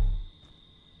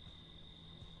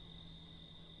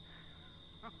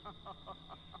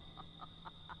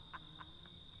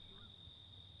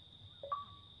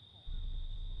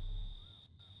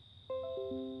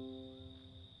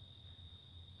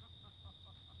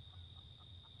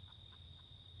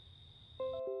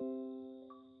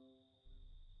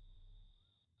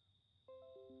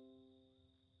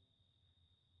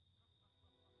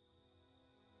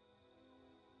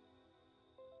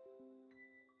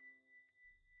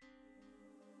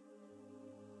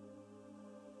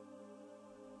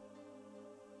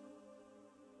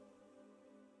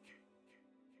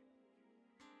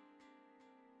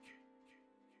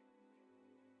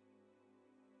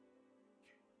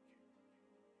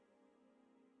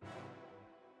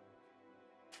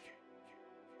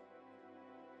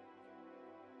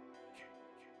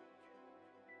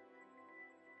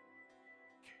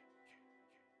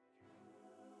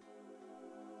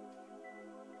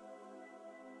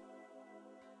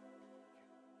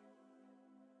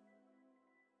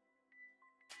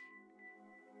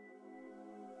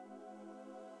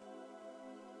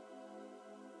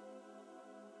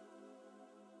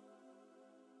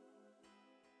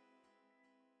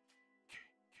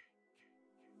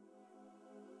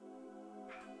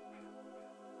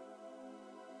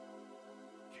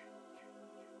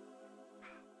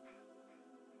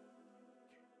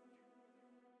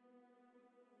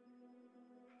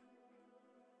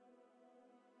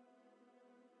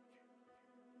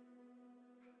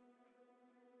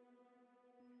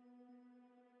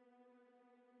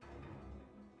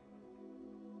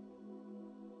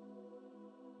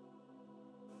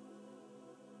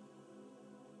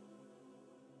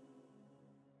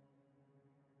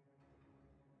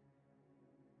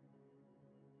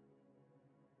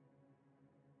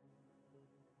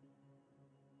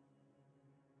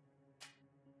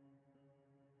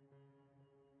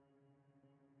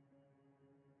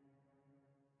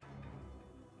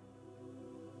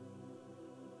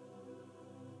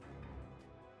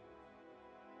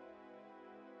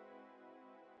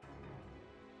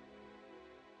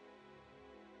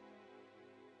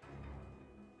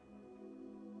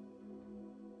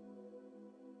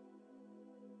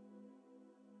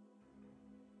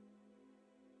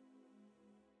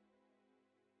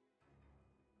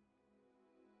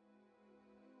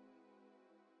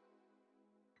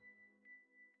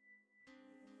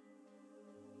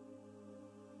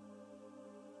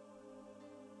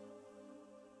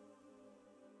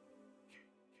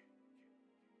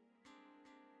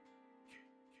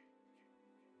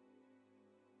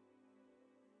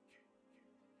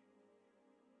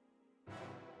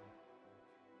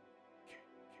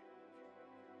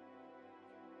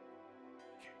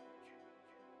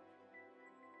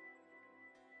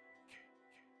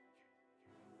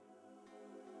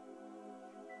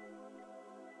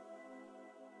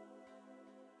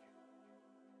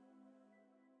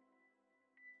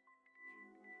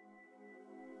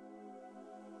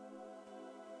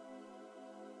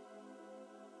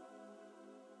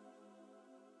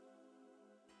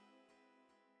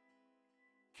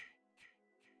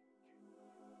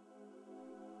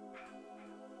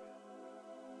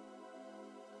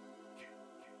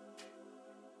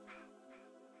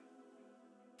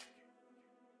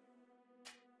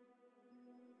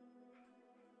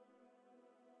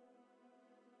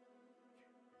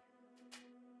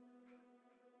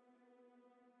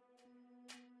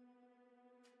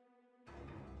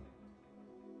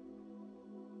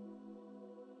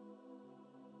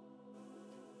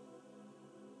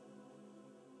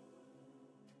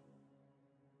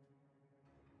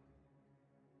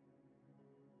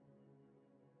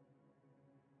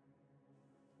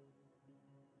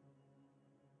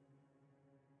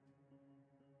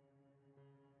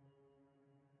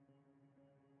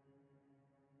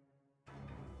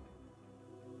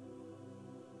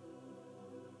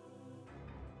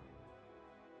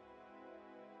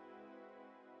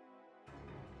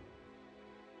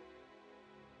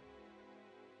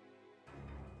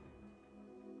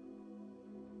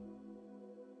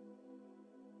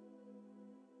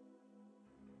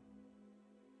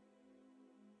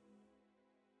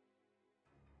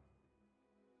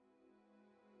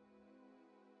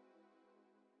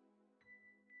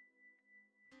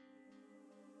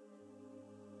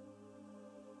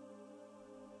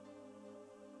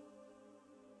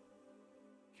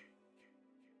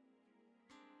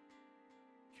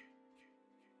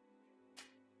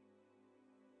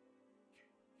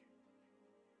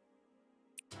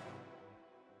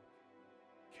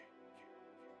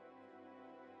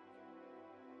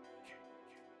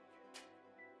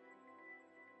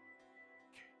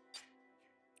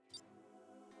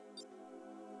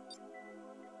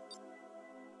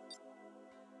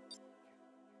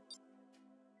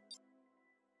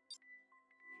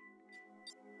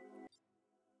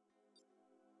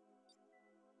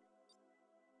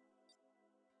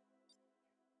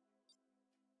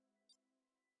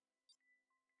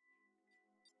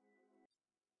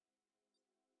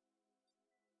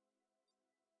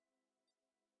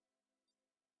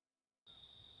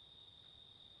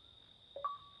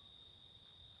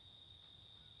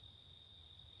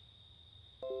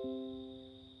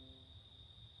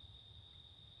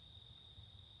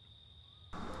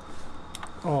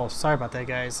 Oh, sorry about that,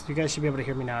 guys. You guys should be able to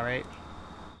hear me now, right?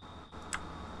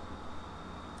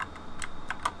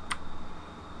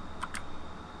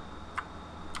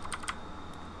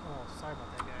 Oh, sorry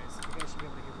about that, guys. You guys should be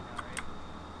able to hear me now,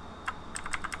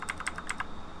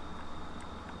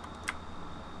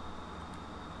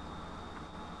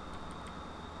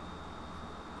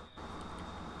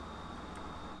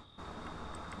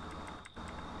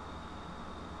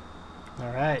 right?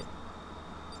 All right.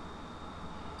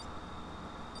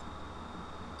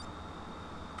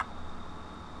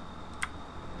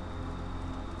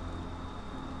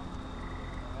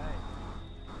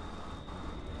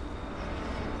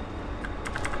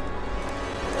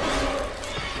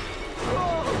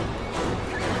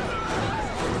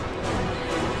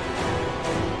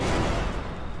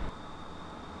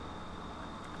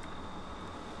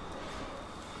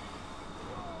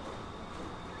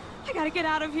 I gotta get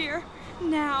out of here.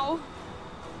 Now.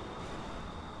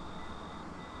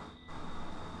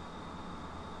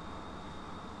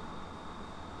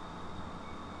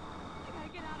 I gotta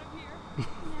get out of here.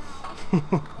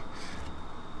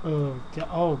 Now.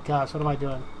 Oh gosh, what am I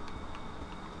doing?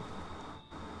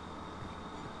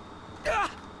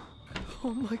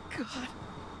 Oh my god.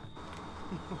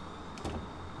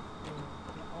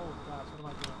 Oh gosh, what am I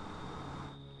doing?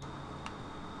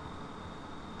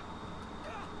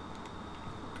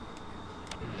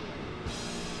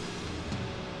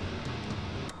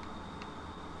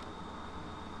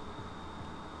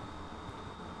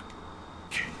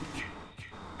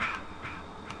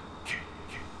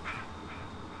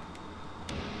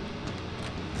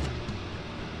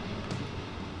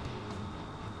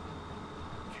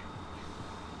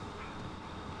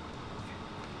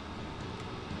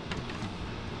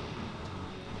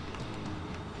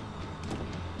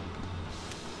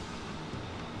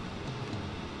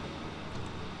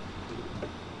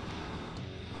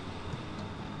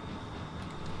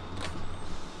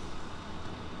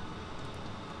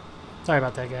 Sorry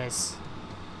about that, guys.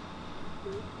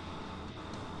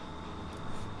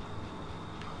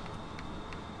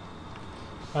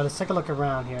 Alright, let's take a look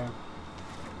around here.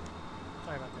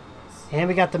 Sorry about that, guys. And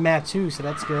we got the map too, so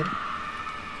that's good. Alright,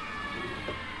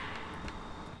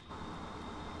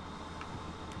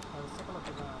 let's take a look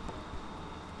around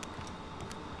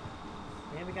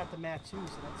here. And we got the map too,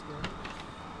 so that's good.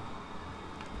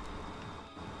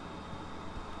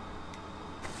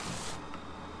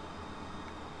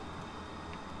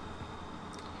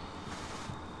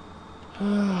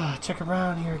 Check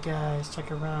around here, guys.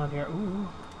 Check around here. Ooh.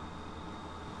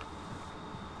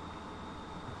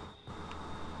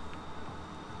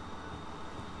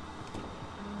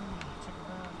 Check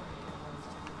around here, guys.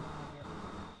 Check around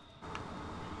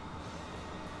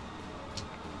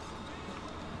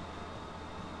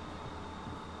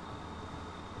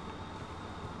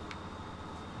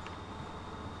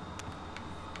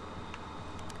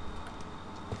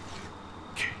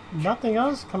here. Nothing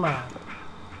else? Come on.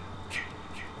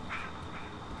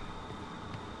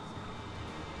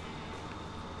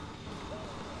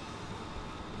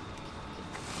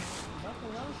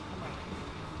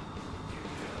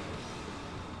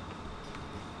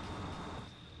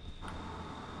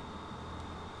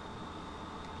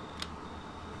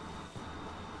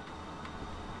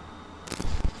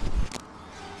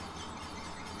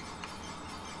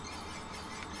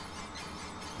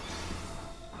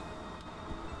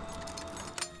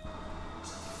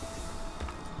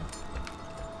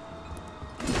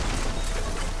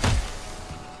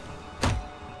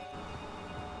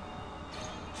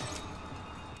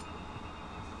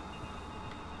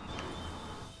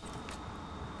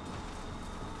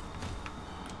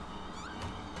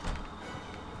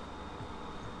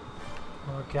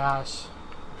 Oh gosh.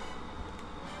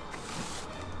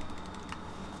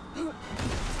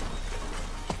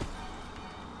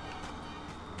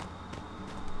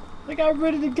 I got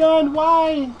rid of the gun.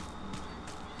 Why?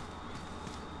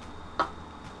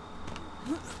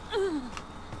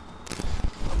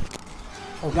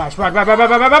 Oh gosh, run, run, run, run,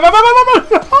 run, run, run, run, run, run,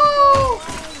 run. Oh!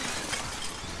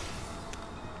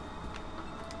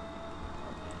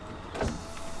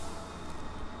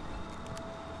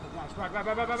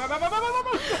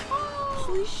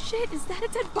 Holy shit, is that a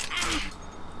dead body?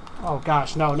 Oh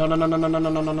gosh, no, no, no, no, no, no, no, no,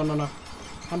 no, no, no, no, no.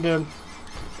 I'm done.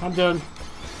 I'm done.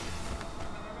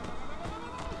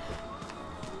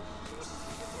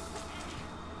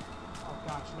 Oh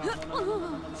gosh, no, no, no, no, no, no,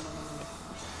 no, no, no, no, no.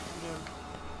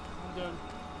 I'm done.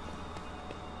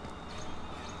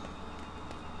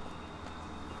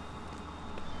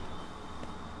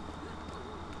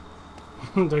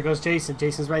 I'm done. There goes Jason.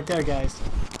 Jason's right there, guys.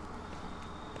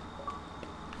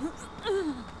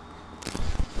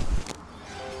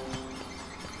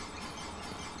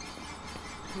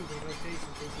 There goes Jason.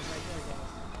 Jason's right there,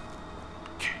 guys.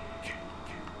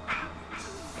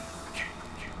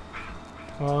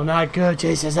 Oh, not good.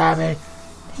 Jason's at me.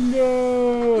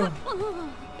 No.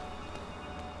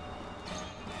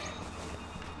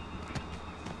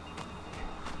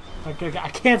 Okay, I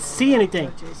can't see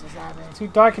anything. It's too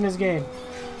dark in this game.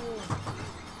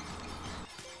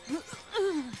 Okay,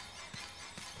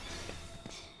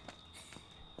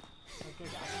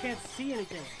 I can't see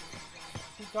anything.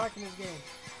 It's too dark in this game.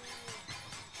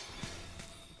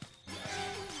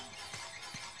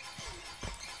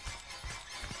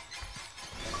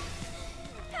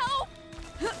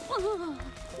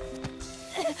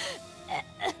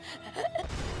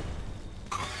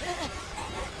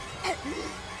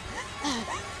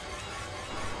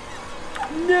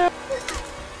 No!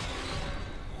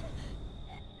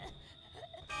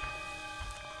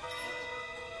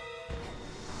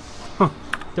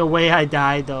 The way I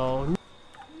died, though.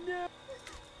 No.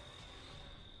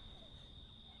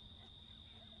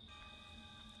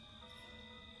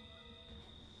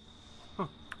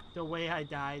 The way I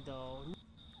died, though.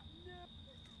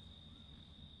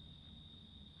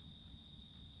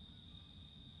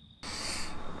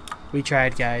 We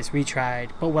tried, guys. We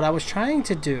tried. But what I was trying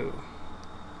to do,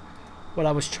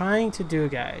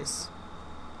 guys,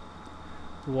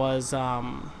 was,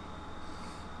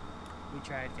 we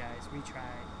tried, guys. We tried.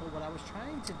 But what I was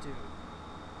trying to do,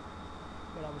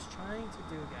 guys,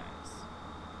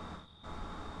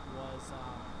 was, we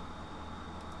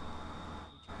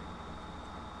tried.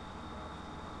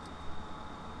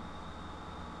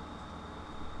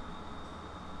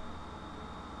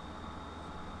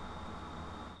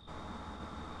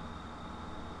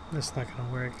 That's not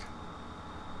gonna work.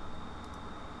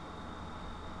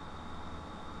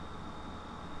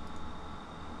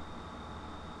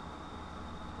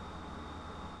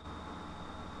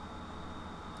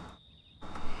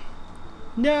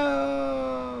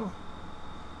 No!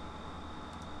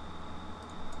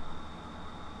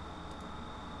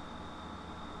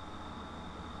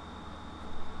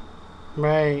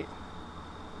 Right.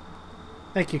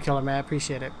 Thank you, Killer Man. I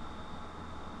appreciate it.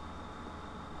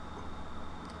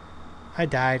 I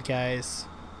died, guys.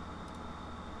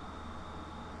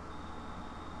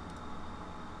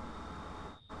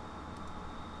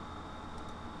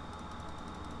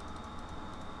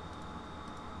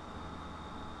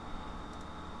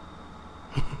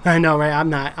 I know, right? I'm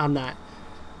not.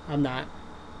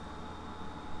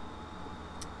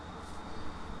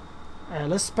 Alright,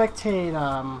 let's spectate,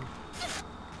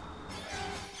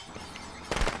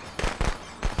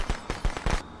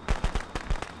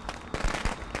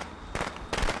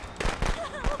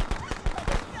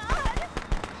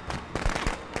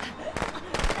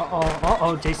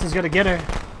 Uh-oh, Jason's gonna get her.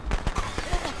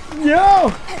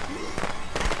 No!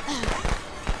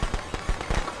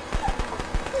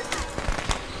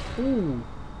 Ooh.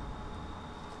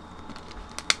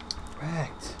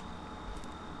 Wrecked.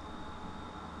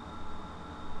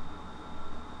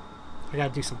 I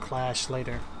gotta do some Clash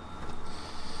later.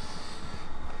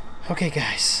 Okay,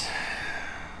 guys.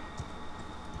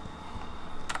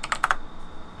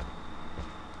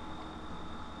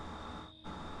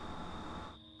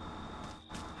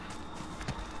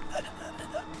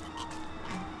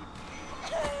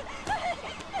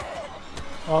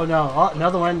 Oh no, oh,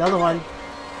 another one.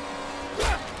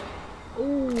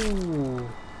 Ooh.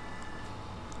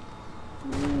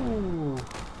 Ooh.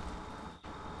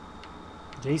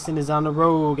 Jason is on the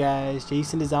road, guys.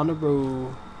 Jason is on the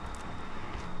road.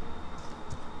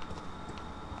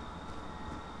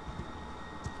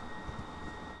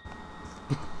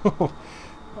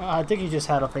 I think he just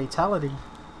had a fatality.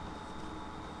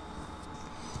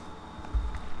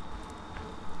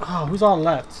 Oh, who's all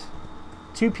left?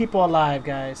 2 people alive,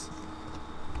 guys.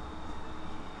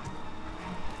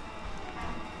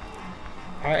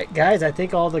 Alright, guys, I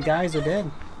think all the guys are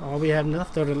dead. All we have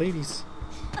left are the ladies.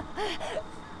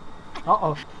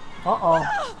 Uh-oh.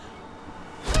 Uh-oh.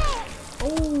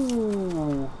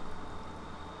 Oh.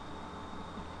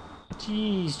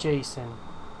 Jeez, Jason.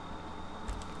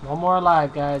 One more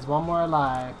alive, guys. One more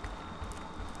alive.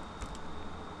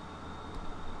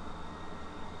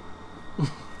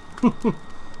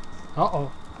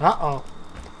 Uh-oh. Uh-oh.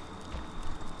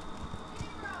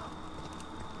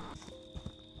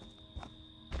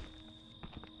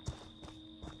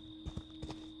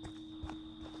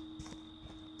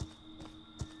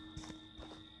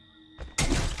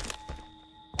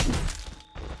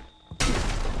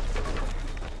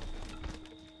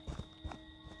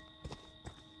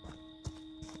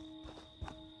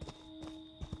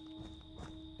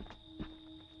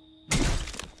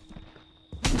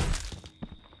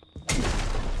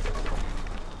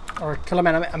 Or Killer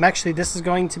Man, I'm actually, this is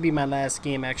going to be my last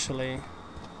game actually.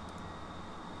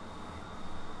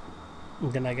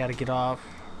 And then I gotta get off.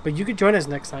 But you could join us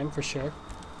next time for sure.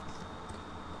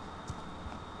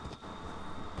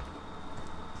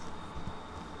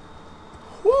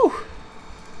 Whew!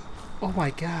 Oh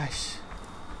my gosh.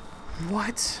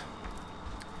 What?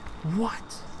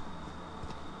 What?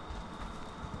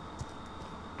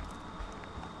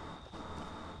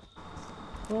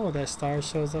 Oh, that star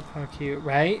shows up. How cute.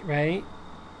 Right? Right?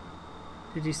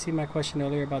 Did you see my question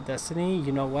earlier about Destiny?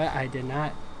 You know what? I did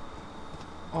not.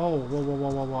 Oh, whoa, whoa, whoa,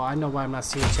 whoa, whoa. I know why I'm not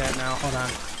seeing chat now. Hold on.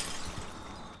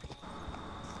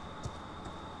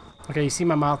 Okay, you see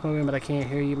my mouth moving, but I can't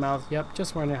hear you, mouth. Yep,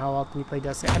 just wondering how often you play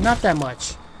Destiny. Not that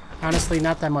much. Honestly,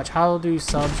 not that much. How do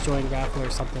subs join raffle or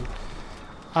something?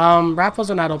 Raffles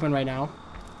are not open right now.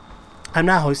 I'm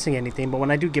not hosting anything, but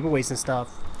when I do giveaways and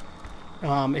stuff,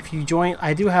 if you join,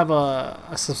 I do have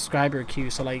a subscriber queue,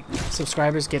 so like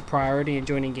subscribers get priority in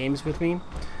joining games with me.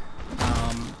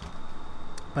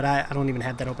 But I don't even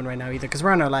have that open right now either, because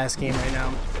we're on our last game right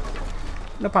now.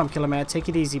 No problem, Killer Matt. Take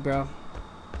it easy, bro.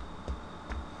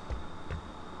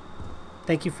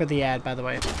 Thank you for the ad, by the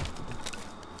way.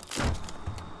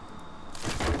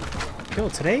 Yo,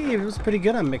 today it was pretty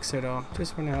good on Mixer, though.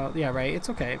 Just wondering how... Yeah, right. It's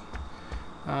okay.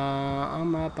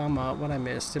 I'm up. What I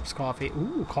missed? Sips coffee.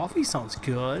 Ooh, coffee sounds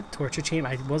good. Torture chain.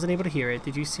 I wasn't able to hear it.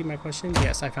 Did you see my question?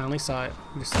 Yes, I finally saw it.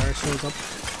 The star shows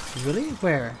up. Really?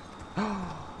 Where?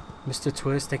 Mr.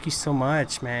 Twist, thank you so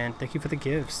much, man. Thank you for the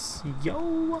gifts.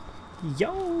 Yo.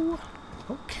 Yo.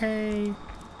 Okay.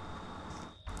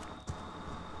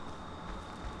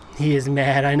 He is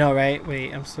mad. I know, right?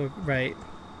 Wait, I'm so... Right.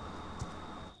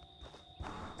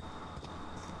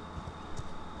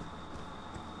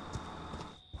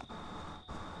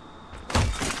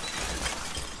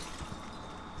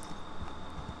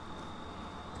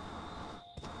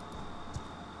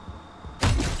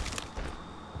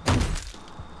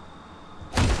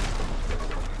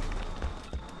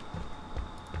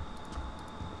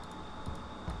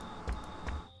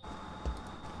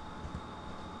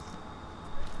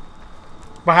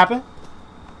 What happened?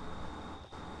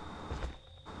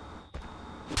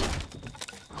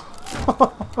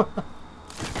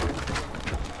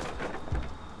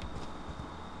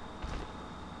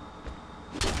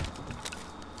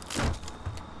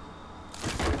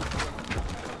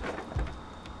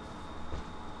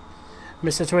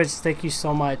 Mr. Twitch, thank you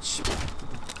so much.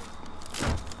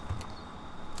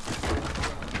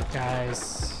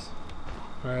 Guys.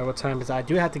 Alright, what time is it? I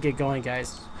do have to get going,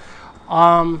 guys.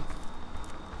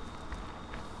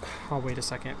 Oh, wait a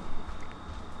second.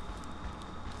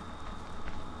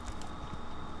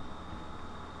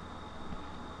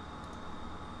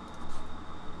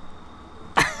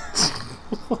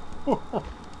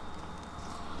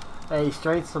 Hey,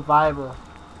 straight survival.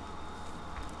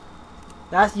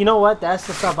 That's, you know what? That's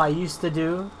the stuff I used to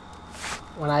do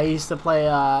when I used to play.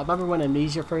 Remember when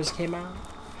Amnesia first came out?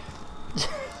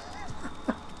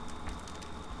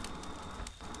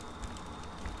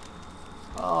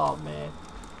 Oh man.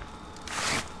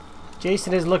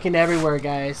 Jason is looking everywhere,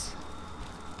 guys.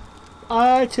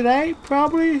 Today,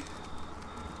 probably,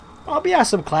 I'll be at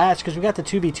some Clash, because we got the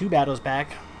 2v2 battles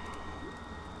back.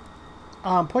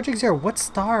 Portrait Zero, what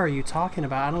star are you talking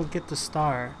about? I don't get the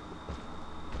star.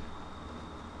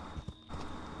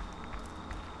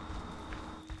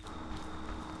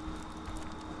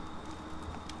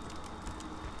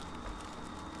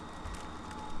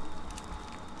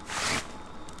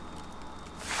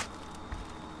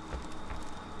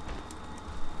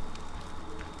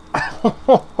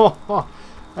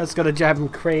 That's gonna drive him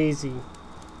crazy.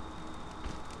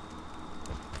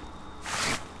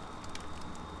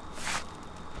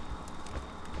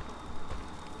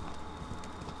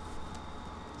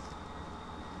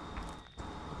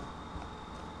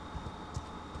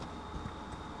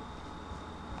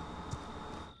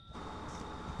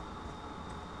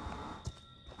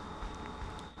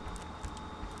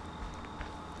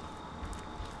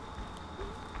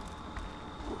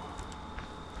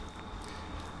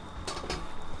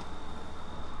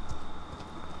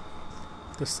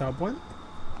 The sub one?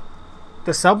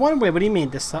 The sub one? Wait, what do you mean?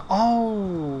 The sub?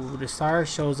 Oh, the star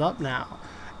shows up now.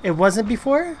 It wasn't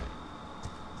before?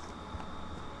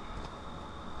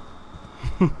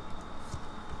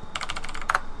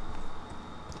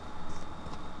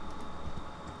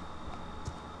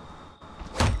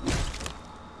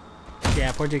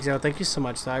 Yeah, Project Zero, thank you so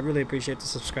much, though. I really appreciate the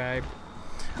subscribe.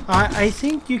 I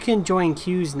think you can join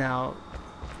queues now.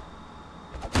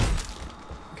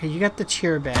 Okay, you got the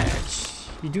cheer badge.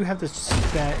 You do have the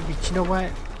badge, but you know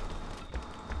what?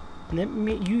 Let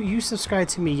me. You subscribed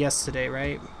to me yesterday,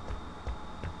 right?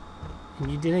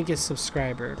 You didn't get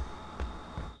subscriber.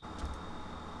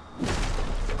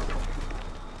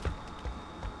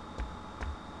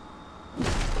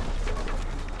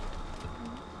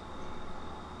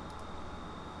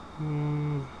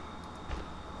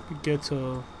 Get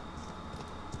to.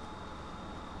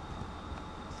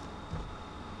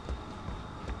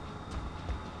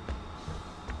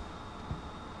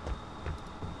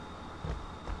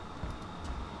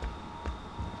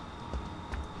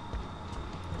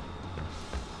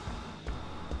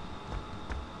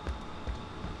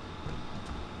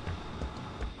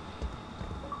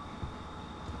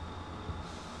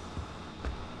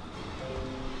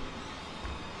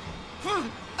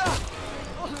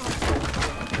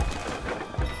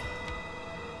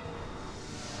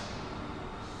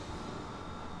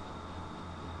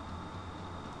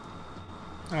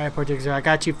 Alright, Portuguese, I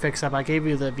got you fixed up. I gave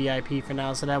you the VIP for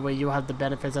now, so that way you'll have the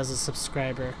benefits as a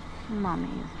subscriber. Mommy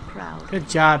is proud. Good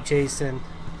job, Jason.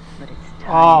 But it's time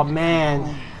Oh, to man.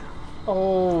 come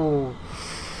home. Oh.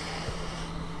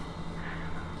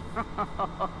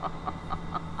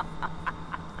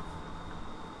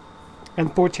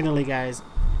 Unfortunately, guys,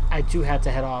 I do have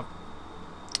to head off.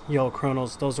 Yo,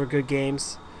 Chronos, those were good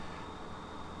games.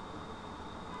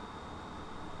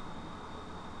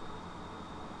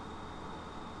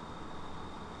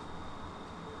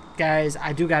 Guys,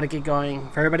 I do gotta get going.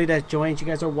 For everybody that joins, you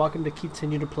guys are welcome to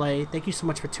continue to play. Thank you so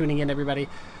much for tuning in, everybody.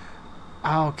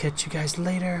 I'll catch you guys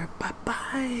later.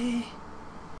 Bye-bye.